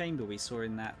in that chamber we saw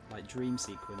in that like dream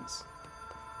sequence?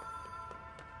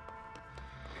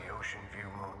 The Ocean View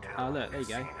Motel. Oh look, there you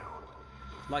go.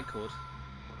 Light cord.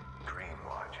 Dream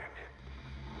logic.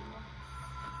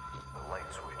 The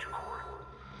light switch cord.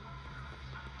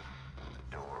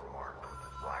 The door marked with a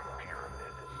black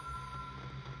pyramid.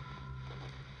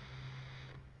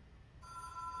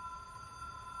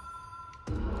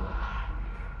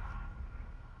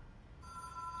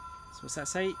 So what's that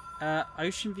say?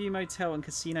 Ocean View Motel and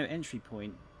Casino entry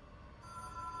point.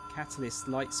 Catalyst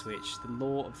light switch. The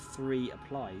law of 3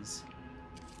 applies.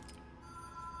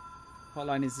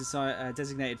 Hotline is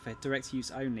designated for direct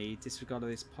use only. Disregard of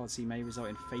this policy may result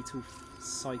in fatal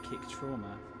psychic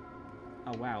trauma.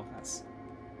 Oh wow, that's...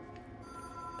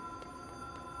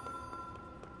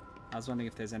 I was wondering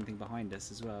if there's anything behind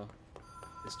us as well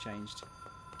that's changed.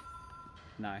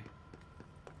 No.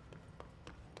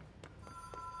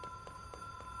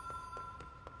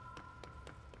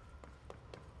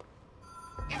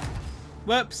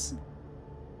 Whoops!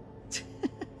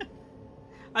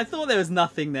 I thought there was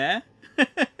nothing there.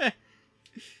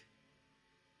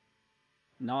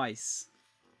 Nice.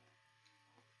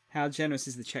 How generous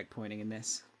is the checkpointing in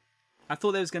this? I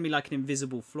thought there was going to be like an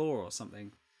invisible floor or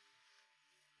something.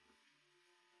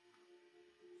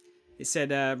 It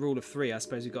said rule of 3. I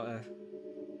suppose we've got to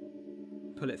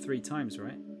pull it 3 times,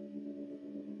 right?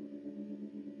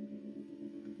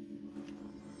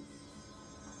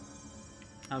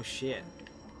 Oh shit.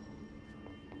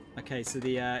 Okay, so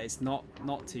the it's not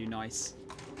too nice.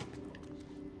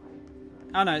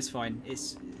 Oh no, it's fine.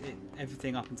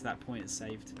 Everything up until that point is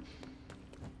saved.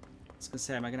 I was gonna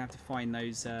say, am I gonna have to find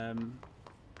those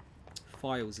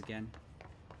files again?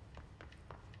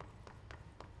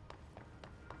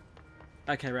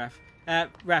 Okay, Raph.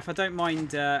 Raph,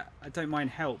 I don't mind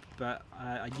help, but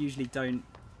I usually don't.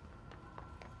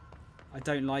 I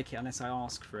don't like it unless I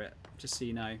ask for it. Just so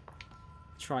you know,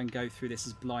 try and go through this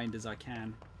as blind as I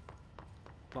can.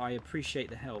 But I appreciate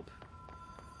the help.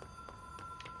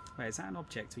 Wait, is that an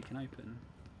object we can open?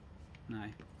 No.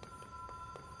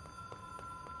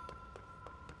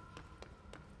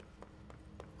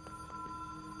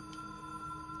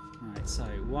 Alright, so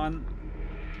 1,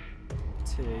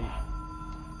 2, 3.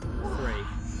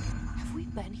 Have we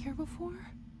been here before?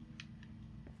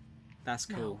 That's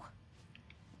cool. No.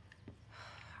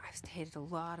 I've stayed at a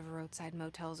lot of roadside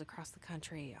motels across the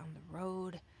country, on the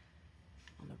road,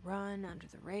 on the run, under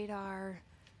the radar.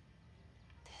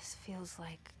 This feels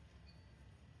like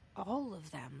all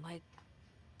of them, like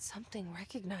something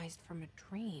recognized from a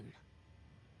dream.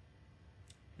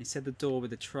 He said the door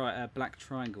with a black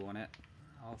triangle on it.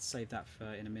 I'll save that for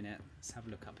in a minute. Let's have a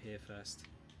look up here first.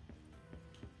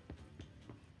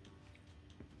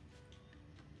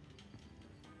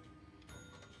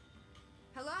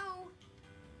 Hello?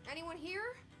 Anyone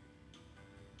here?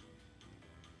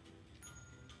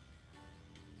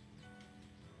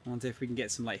 I wonder if we can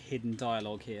get some like hidden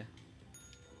dialogue here.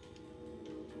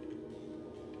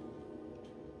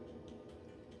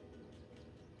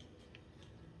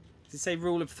 Does it say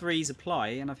rule of 3s apply?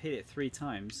 And I've hit it 3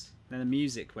 times. Then the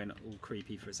music went all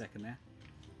creepy for a second there.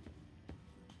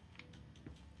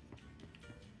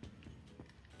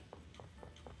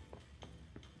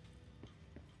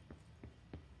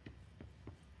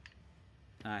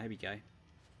 Ah, here we go.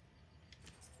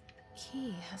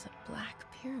 Key has a black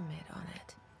pyramid on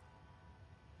it.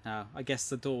 Oh, I guess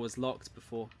the door was locked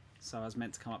before, so I was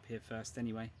meant to come up here first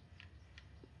anyway.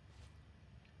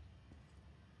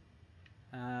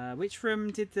 Which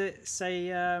room did it say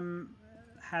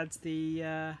had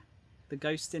the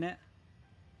ghost in it?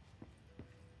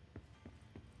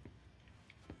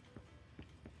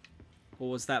 Or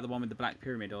was that the one with the black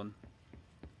pyramid on?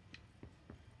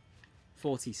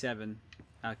 47.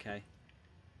 Okay.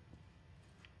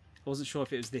 I wasn't sure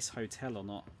if it was this hotel or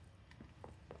not.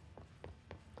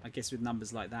 I guess with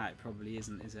numbers like that, it probably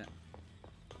isn't, is it?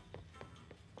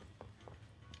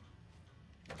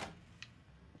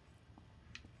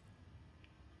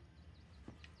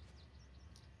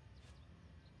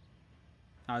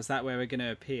 Oh, is that where we're going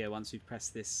to appear once we've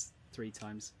pressed this 3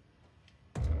 times?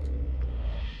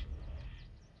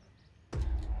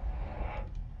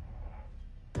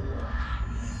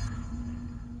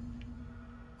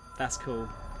 That's cool.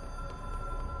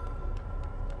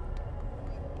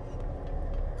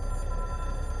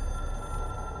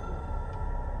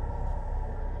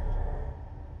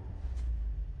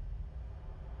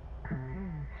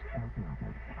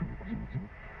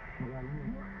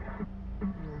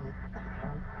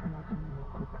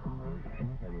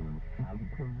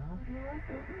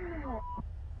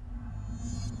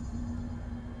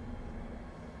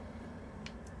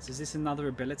 So is this another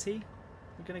ability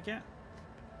we're gonna get?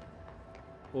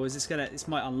 Or is this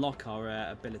might unlock our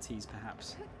abilities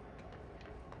perhaps?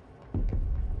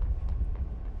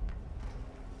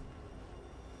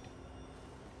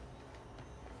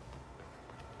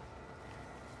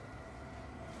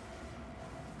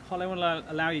 Hollow will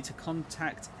allow you to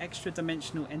contact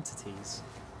extra-dimensional entities.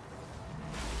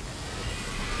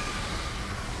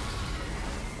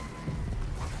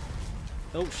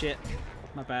 Oh shit,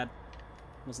 my bad.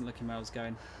 Wasn't looking where I was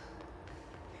going.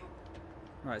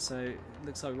 Right, so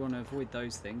looks like we want to avoid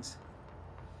those things.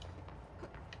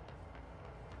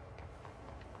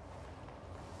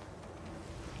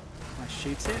 Can I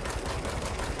shoot it?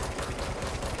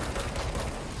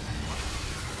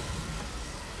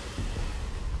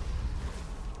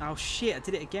 Oh shit, I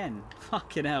did it again.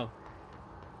 Fucking hell.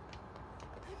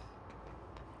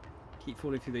 Keep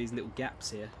falling through these little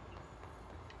gaps here.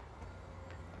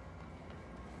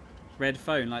 Red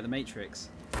phone like the Matrix.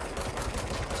 Do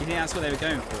you think that's what they were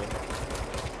going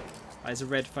for? Like, is a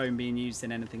red phone being used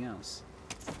in anything else?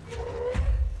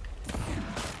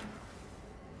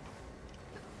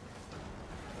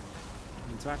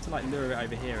 Do I have to like lure it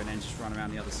over here and then just run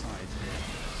around the other side?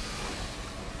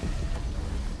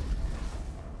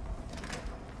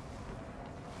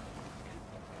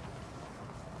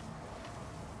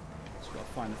 Just gotta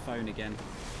find the phone again.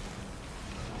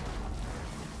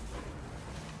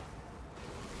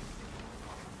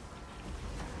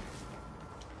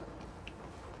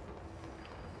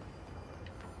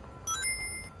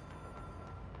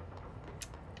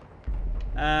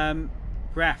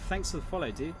 Raph, thanks for the follow,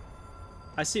 dude.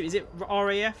 I see. Is it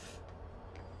RAF?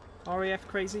 RAF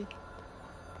crazy?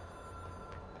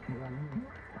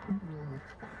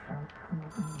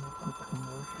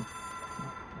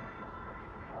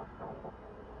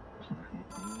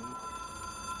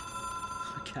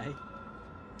 Okay.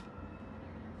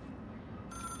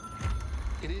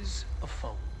 It is a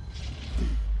phone.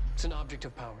 It's an object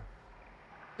of power.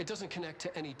 It doesn't connect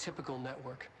to any typical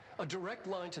network. A direct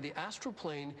line to the astral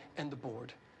plane and the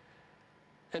board.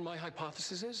 And my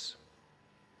hypothesis is,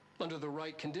 under the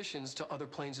right conditions, to other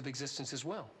planes of existence as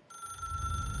well.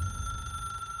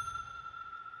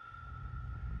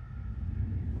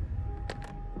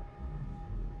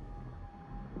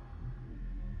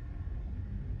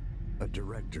 A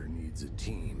director needs a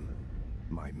team.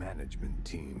 My management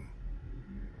team.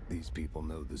 These people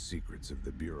know the secrets of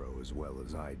the Bureau as well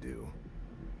as I do.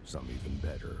 Some even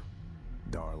better.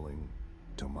 Darling,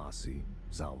 Tomasi,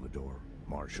 Salvador,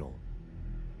 Marshall.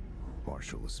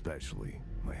 Marshall especially,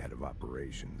 my head of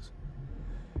operations.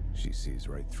 She sees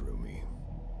right through me.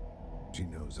 She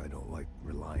knows I don't like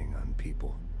relying on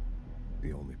people.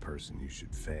 The only person you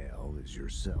should fail is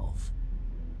yourself.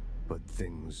 But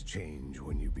things change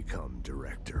when you become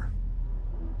director.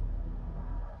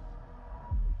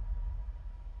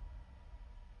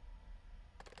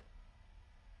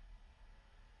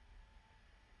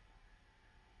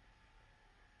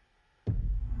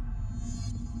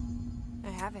 I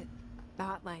have it. The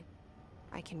hotline.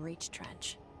 I can reach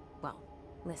Trench. Well,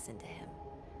 listen to him.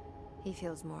 He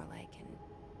feels more like an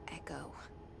echo.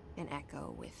 An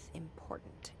echo with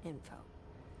important info.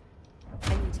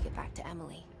 I need to get back to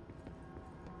Emily.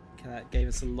 Okay, that gave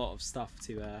us a lot of stuff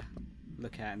to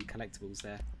look at and collectibles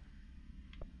there.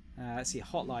 Let's see,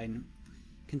 hotline.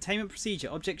 Containment procedure.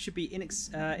 Object should be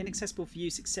inaccessible for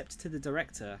use except to the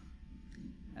director.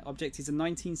 Object is a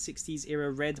 1960s era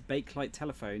red bakelite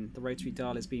telephone. The rotary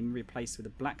dial is being replaced with a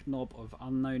black knob of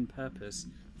unknown purpose.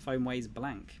 Phone weighs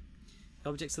blank. The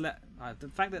object's the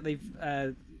fact that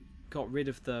they've got rid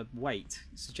of the weight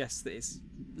suggests that it's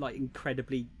like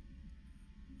incredibly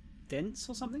dense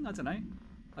or something. I don't know.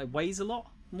 Like weighs a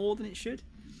lot more than it should.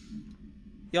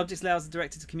 The object allows the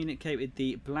director to communicate with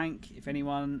the blank.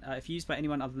 If used by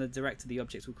anyone other than the director, the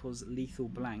object will cause lethal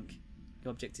blank. The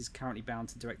object is currently bound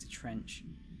to Director Trench.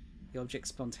 The object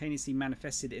spontaneously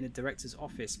manifested in a director's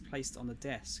office, placed on the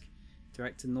desk.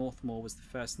 Director Northmore was the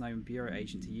first known Bureau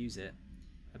agent to use it.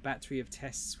 A battery of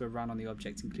tests were run on the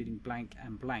object, including blank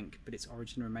and blank, but its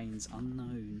origin remains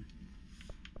unknown.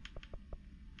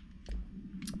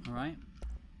 Alright.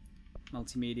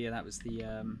 Multimedia, that was the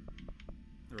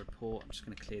report. I'm just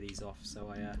going to clear these off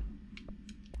so I...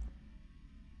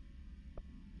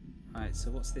 Alright, so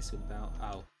what's this all about?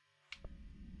 Oh.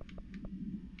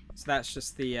 So that's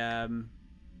just the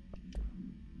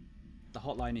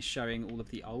hotline is showing all of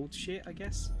the old shit, I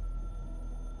guess.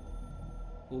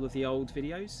 All of the old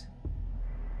videos.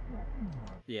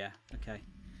 Yeah, okay.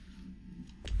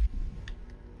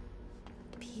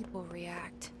 People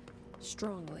react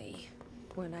strongly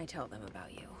when I tell them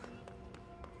about you.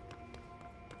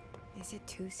 Is it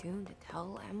too soon to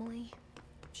tell Emily?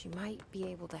 She might be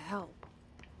able to help.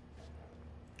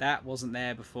 That wasn't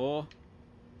there before.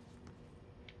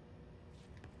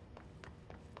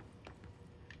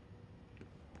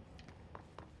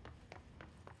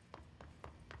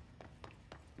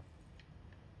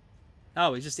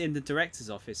 Oh, it's just in the director's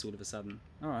office all of a sudden.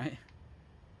 Alright.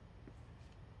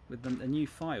 With a new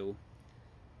file.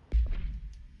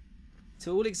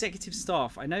 To all executive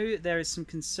staff, I know there is some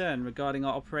concern regarding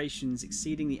our operations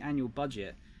exceeding the annual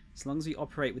budget. As long as we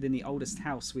operate within the oldest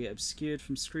house, we are obscured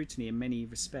from scrutiny in many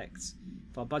respects.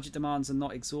 If our budget demands are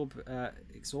not exorbitant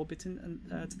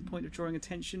to the point of drawing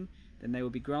attention, then they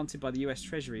will be granted by the US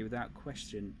Treasury without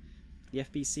question. The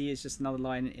FBC is just another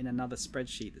line in another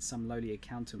spreadsheet that some lowly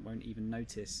accountant won't even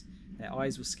notice. Their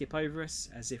eyes will skip over us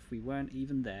as if we weren't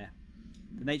even there.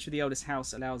 The nature of the oldest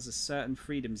house allows us certain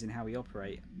freedoms in how we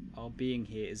operate. Our being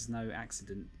here is no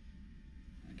accident.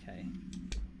 Okay.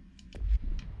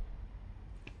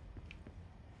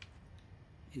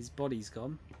 His body's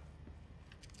gone.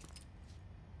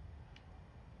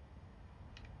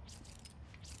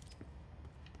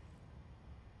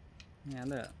 Yeah,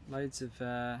 look, loads of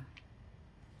the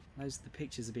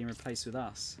pictures are being replaced with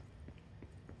us.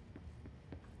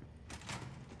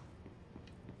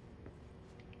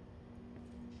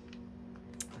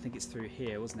 I think it's through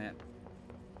here, wasn't it?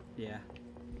 Yeah.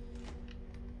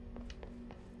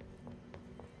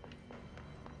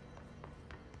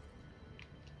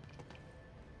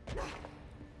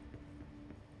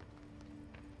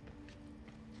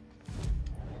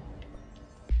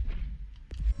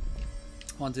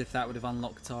 Wonder if that would have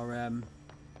unlocked our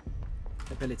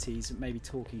abilities. Maybe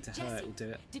talking to her it will do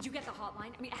it. Did you get the hotline?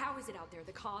 I mean, how is it out there?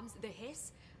 The comms, the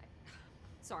hiss?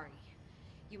 Sorry,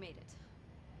 you made it.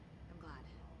 I'm glad.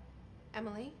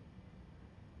 Emily?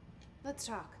 Let's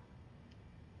talk.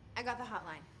 I got the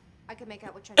hotline. I can make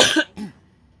out what you're saying.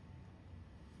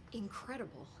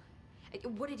 Incredible.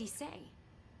 What did he say?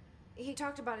 He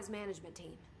talked about his management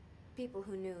team. People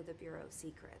who knew the Bureau's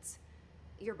secrets.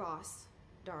 Your boss,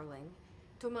 Darling.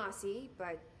 Tomasi,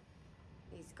 but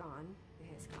he's gone.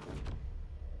 He's gone.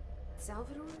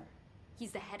 Salvador?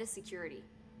 He's the head of security.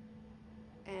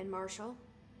 And Marshall?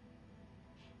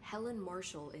 Helen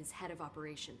Marshall is head of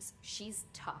operations. She's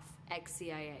tough,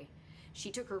 ex-CIA. She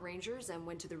took her Rangers and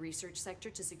went to the research sector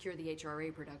to secure the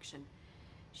HRA production.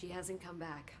 She hasn't come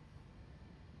back.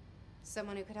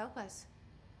 Someone who could help us.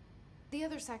 The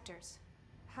other sectors.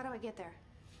 How do I get there?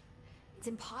 It's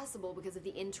impossible because of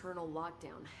the internal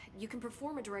lockdown. You can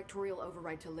perform a directorial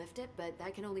override to lift it, but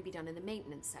that can only be done in the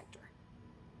maintenance sector.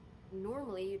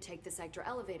 Normally, you take the sector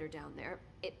elevator down there.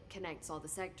 It connects all the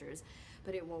sectors,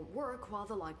 but it won't work while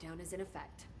the lockdown is in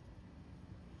effect.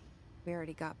 We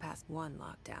already got past one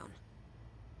lockdown.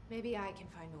 Maybe I can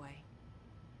find a way.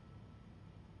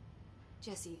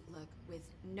 Jesse, look, with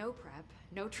no prep,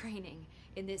 no training,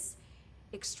 in this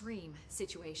extreme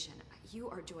situation, you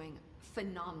are doing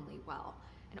phenomenally well.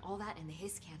 And all that and the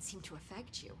hiss can't seem to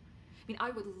affect you. I mean,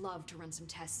 I would love to run some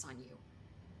tests on you.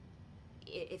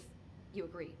 If you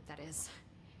agree, that is.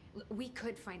 We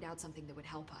could find out something that would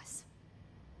help us.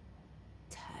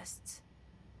 Tests?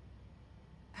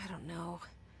 I don't know.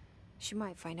 She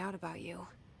might find out about you.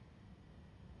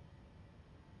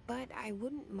 But I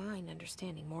wouldn't mind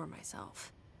understanding more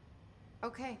myself.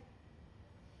 Okay.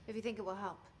 If you think it will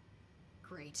help.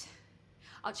 Great.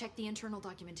 I'll check the internal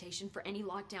documentation for any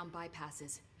lockdown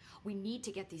bypasses. We need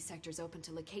to get these sectors open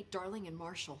to locate Darling and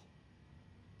Marshall.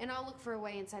 And I'll look for a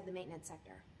way inside the maintenance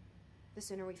sector. The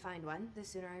sooner we find one, the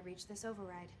sooner I reach this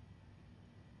override.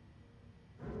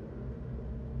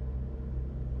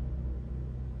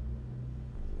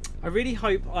 I really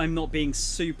hope I'm not being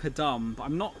super dumb, but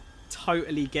I'm not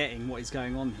totally getting what is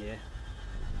going on here.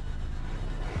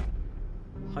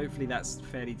 Hopefully that's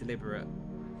fairly deliberate.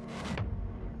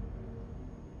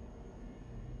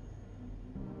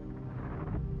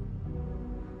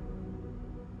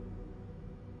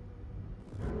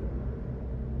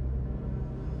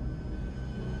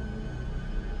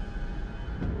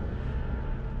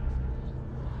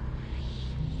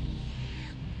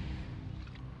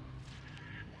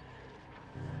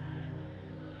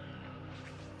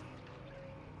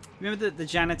 Remember that the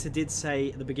janitor did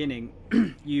say at the beginning,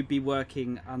 you'd be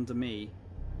working under me.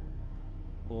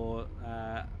 Or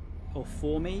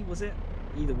for me, was it?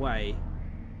 Either way,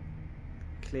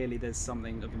 clearly there's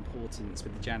something of importance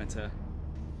with the janitor.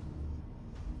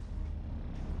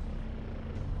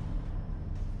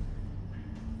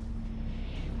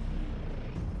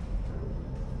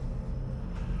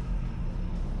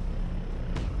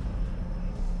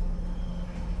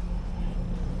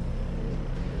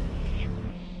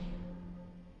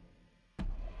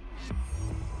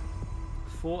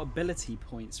 Four ability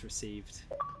points received.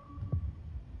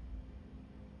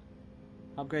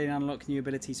 Upgrade and unlock new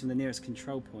abilities from the nearest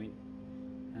control point.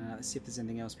 Let's see if there's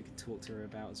anything else we can talk to her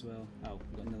about as well. Oh,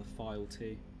 we've got another file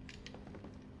too.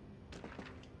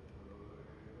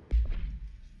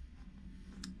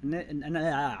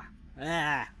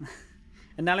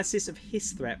 Analysis of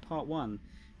hiss threat, part 1.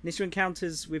 Initial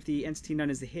encounters with the entity known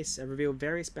as the Hiss have revealed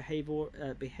various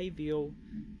behavioral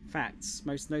facts.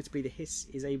 Most notably, the Hiss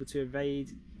is able to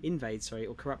invade,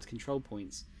 or corrupt control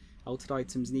points, altered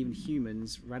items, and even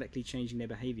humans, radically changing their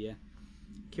behavior.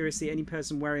 Curiously, any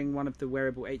person wearing one of the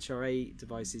wearable HRA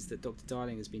devices that Dr.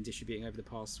 Darling has been distributing over the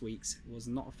past weeks was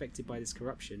not affected by this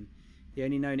corruption. The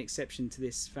only known exception to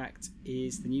this fact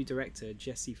is the new director,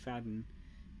 Jessie Fadden,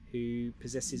 who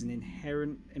possesses an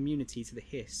inherent immunity to the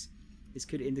Hiss. This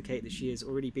could indicate that she has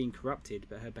already been corrupted,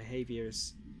 but her behaviour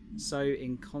is so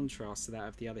in contrast to that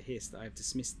of the other Hiss that I have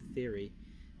dismissed the theory.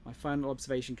 My final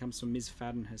observation comes from Ms.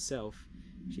 Fadden herself.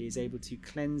 She is able to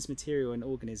cleanse material and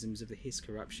organisms of the Hiss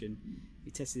corruption.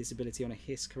 We tested this ability on a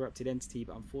Hiss corrupted entity,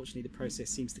 but unfortunately the process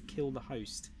seems to kill the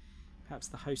host. Perhaps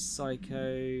the host's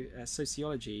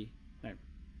sociology... No.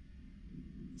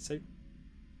 So...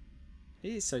 It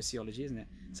is sociology, isn't it?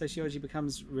 Sociology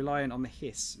becomes reliant on the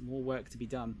Hiss. More work to be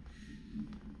done.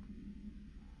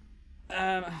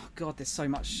 Oh god, there's so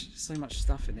much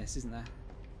stuff in this, isn't there?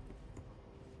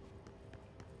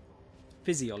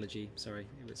 Physiology, sorry,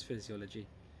 it was physiology.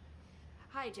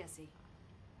 Hi, Jesse.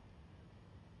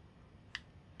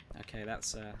 Okay,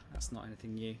 that's not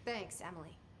anything new. Thanks,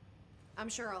 Emily. I'm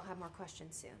sure I'll have more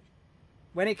questions soon.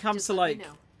 When it comes Just to let me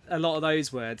like know. a lot of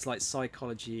those words, like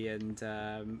psychology and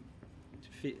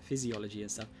physiology and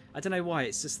stuff, I don't know why.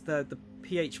 It's just the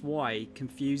PHY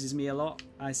confuses me a lot.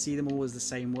 I see them all as the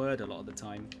same word a lot of the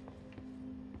time.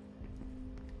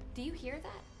 Do you hear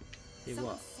that? Hear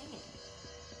Someone's what? singing.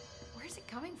 Where's it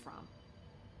coming from?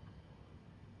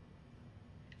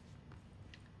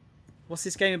 What's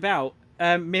this game about?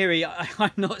 Miri,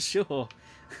 I'm not sure.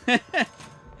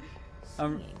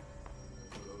 Sounds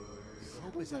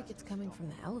like it's coming from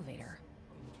the elevator.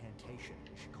 Incantation,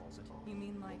 she calls it. You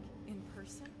mean like in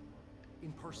person?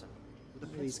 In person. With a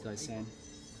What are these pencil guys and paper. saying?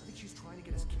 I think she's trying to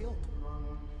get us killed.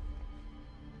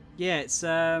 Yeah, it's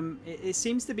it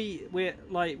seems to be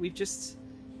we've just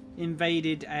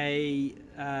invaded a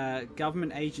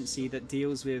government agency that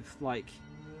deals with like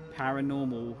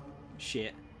paranormal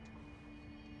shit.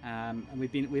 And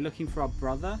we're looking for our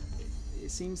brother,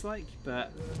 it seems like,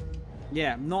 but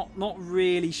yeah, not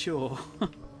really sure.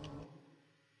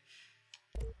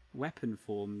 Weapon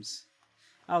forms.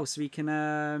 Oh, so we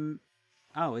can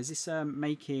oh, is this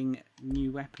making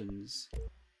new weapons?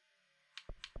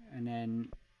 And then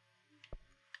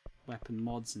weapon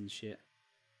mods and shit.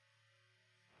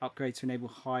 Upgrade to enable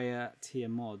higher tier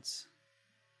mods.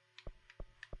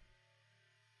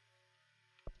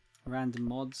 Random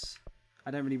mods. I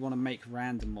don't really want to make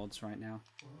random mods right now,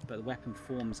 but the weapon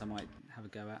forms I might have a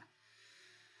go at.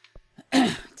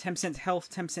 10% to health,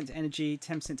 10% to energy,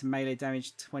 10% to melee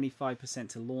damage, 25%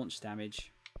 to launch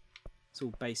damage. It's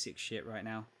all basic shit right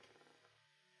now.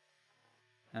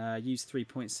 Use 3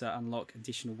 points to unlock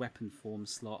additional weapon form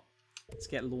slot. Let's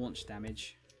get launch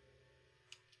damage.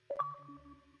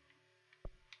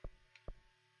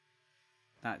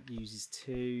 That uses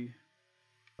 2.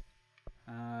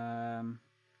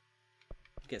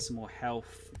 Get some more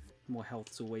health. More health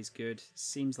is always good.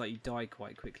 Seems like you die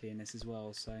quite quickly in this as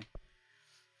well, so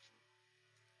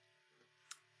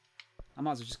I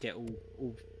might as well just get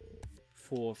all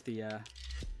 4 of the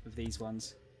of these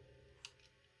ones.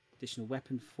 Additional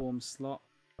weapon form slot.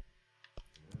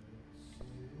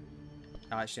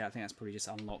 Oh, actually, I think that's probably just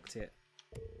unlocked it.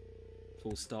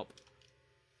 Full stop.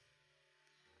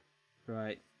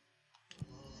 Right.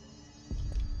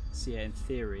 So yeah, in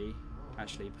theory,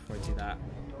 actually, before I do that.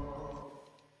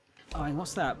 Oh, and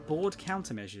what's that? Board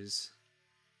countermeasures.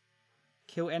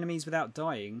 Kill enemies without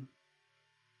dying.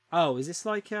 Oh, is this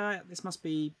like, this must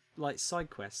be like side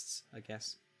quests, I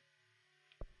guess.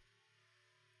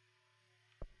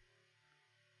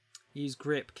 Use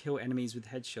grip, kill enemies with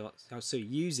headshots. Oh, so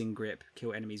using grip,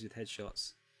 kill enemies with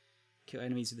headshots. Kill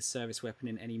enemies with a service weapon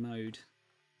in any mode.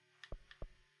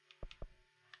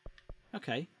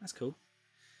 Okay, that's cool.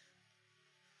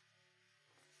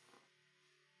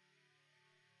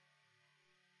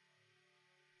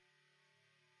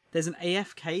 There's an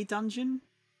AFK dungeon?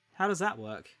 How does that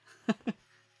work?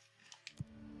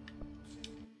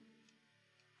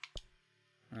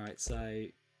 Alright, so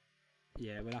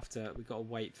yeah, we've got to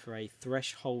wait for a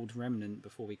threshold remnant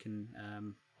before we can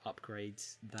upgrade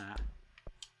that.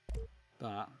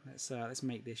 But let's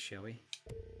make this, shall we?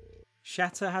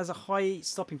 Shatter has a high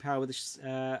stopping power with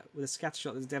a scatter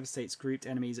shot that devastates grouped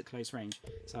enemies at close range.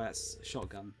 So that's a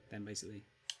shotgun then, basically.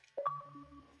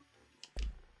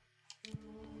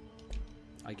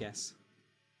 I guess.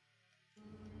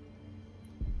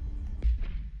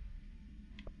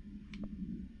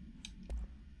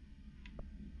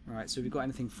 Alright, so have we got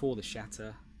anything for the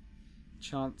shatter?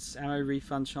 Chance, ammo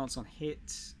refund, chance on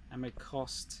hit, ammo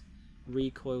cost,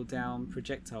 recoil down,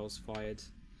 projectiles fired.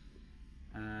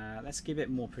 Let's give it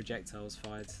more projectiles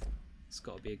fired. It's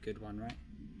got to be a good one, right?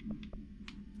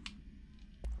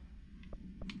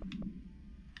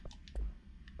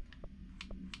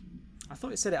 I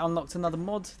thought it said it unlocked another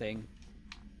mod thing.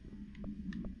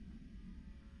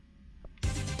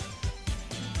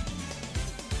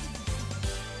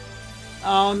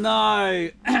 Oh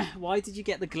no! Why did you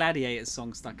get the Gladiator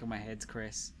song stuck in my head,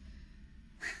 Chris?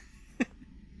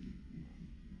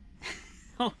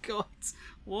 Oh god,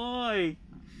 why?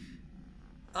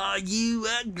 Are you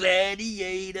a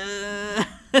gladiator?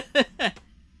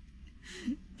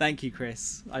 Thank you,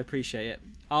 Chris. I appreciate it.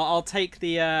 I'll take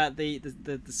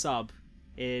the sub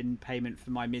in payment for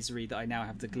my misery that I now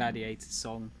have the Gladiator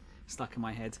song stuck in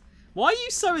my head. Why are you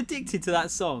so addicted to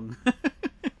that song?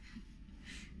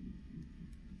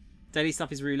 Daily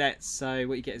stuff is roulette, so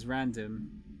what you get is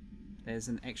random. There's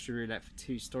an extra roulette for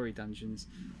 2 story dungeons.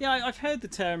 Yeah, I've heard the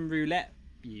term roulette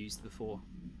used before.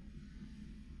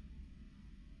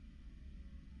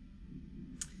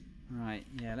 Right,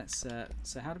 yeah, let's...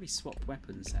 so how do we swap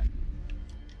weapons then?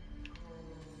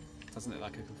 Doesn't look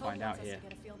like I can find out here.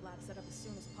 Get a field lab set up as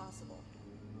soon as possible.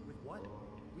 With what?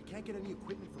 We can't get any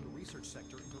equipment from the research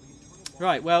sector until the internal...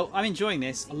 Right, well, I'm enjoying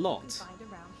this a lot.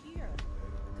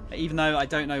 Even though I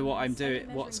don't know what I'm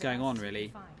doing, what's going on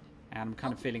really, and I'm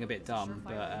kind of feeling a bit dumb,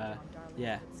 but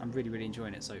yeah, I'm really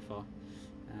enjoying it so far.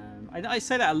 I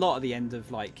say that a lot at the end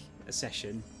of like a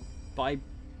session, but I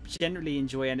generally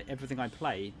enjoy everything I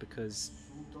play because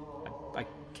I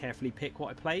carefully pick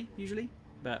what I play usually.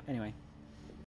 But anyway.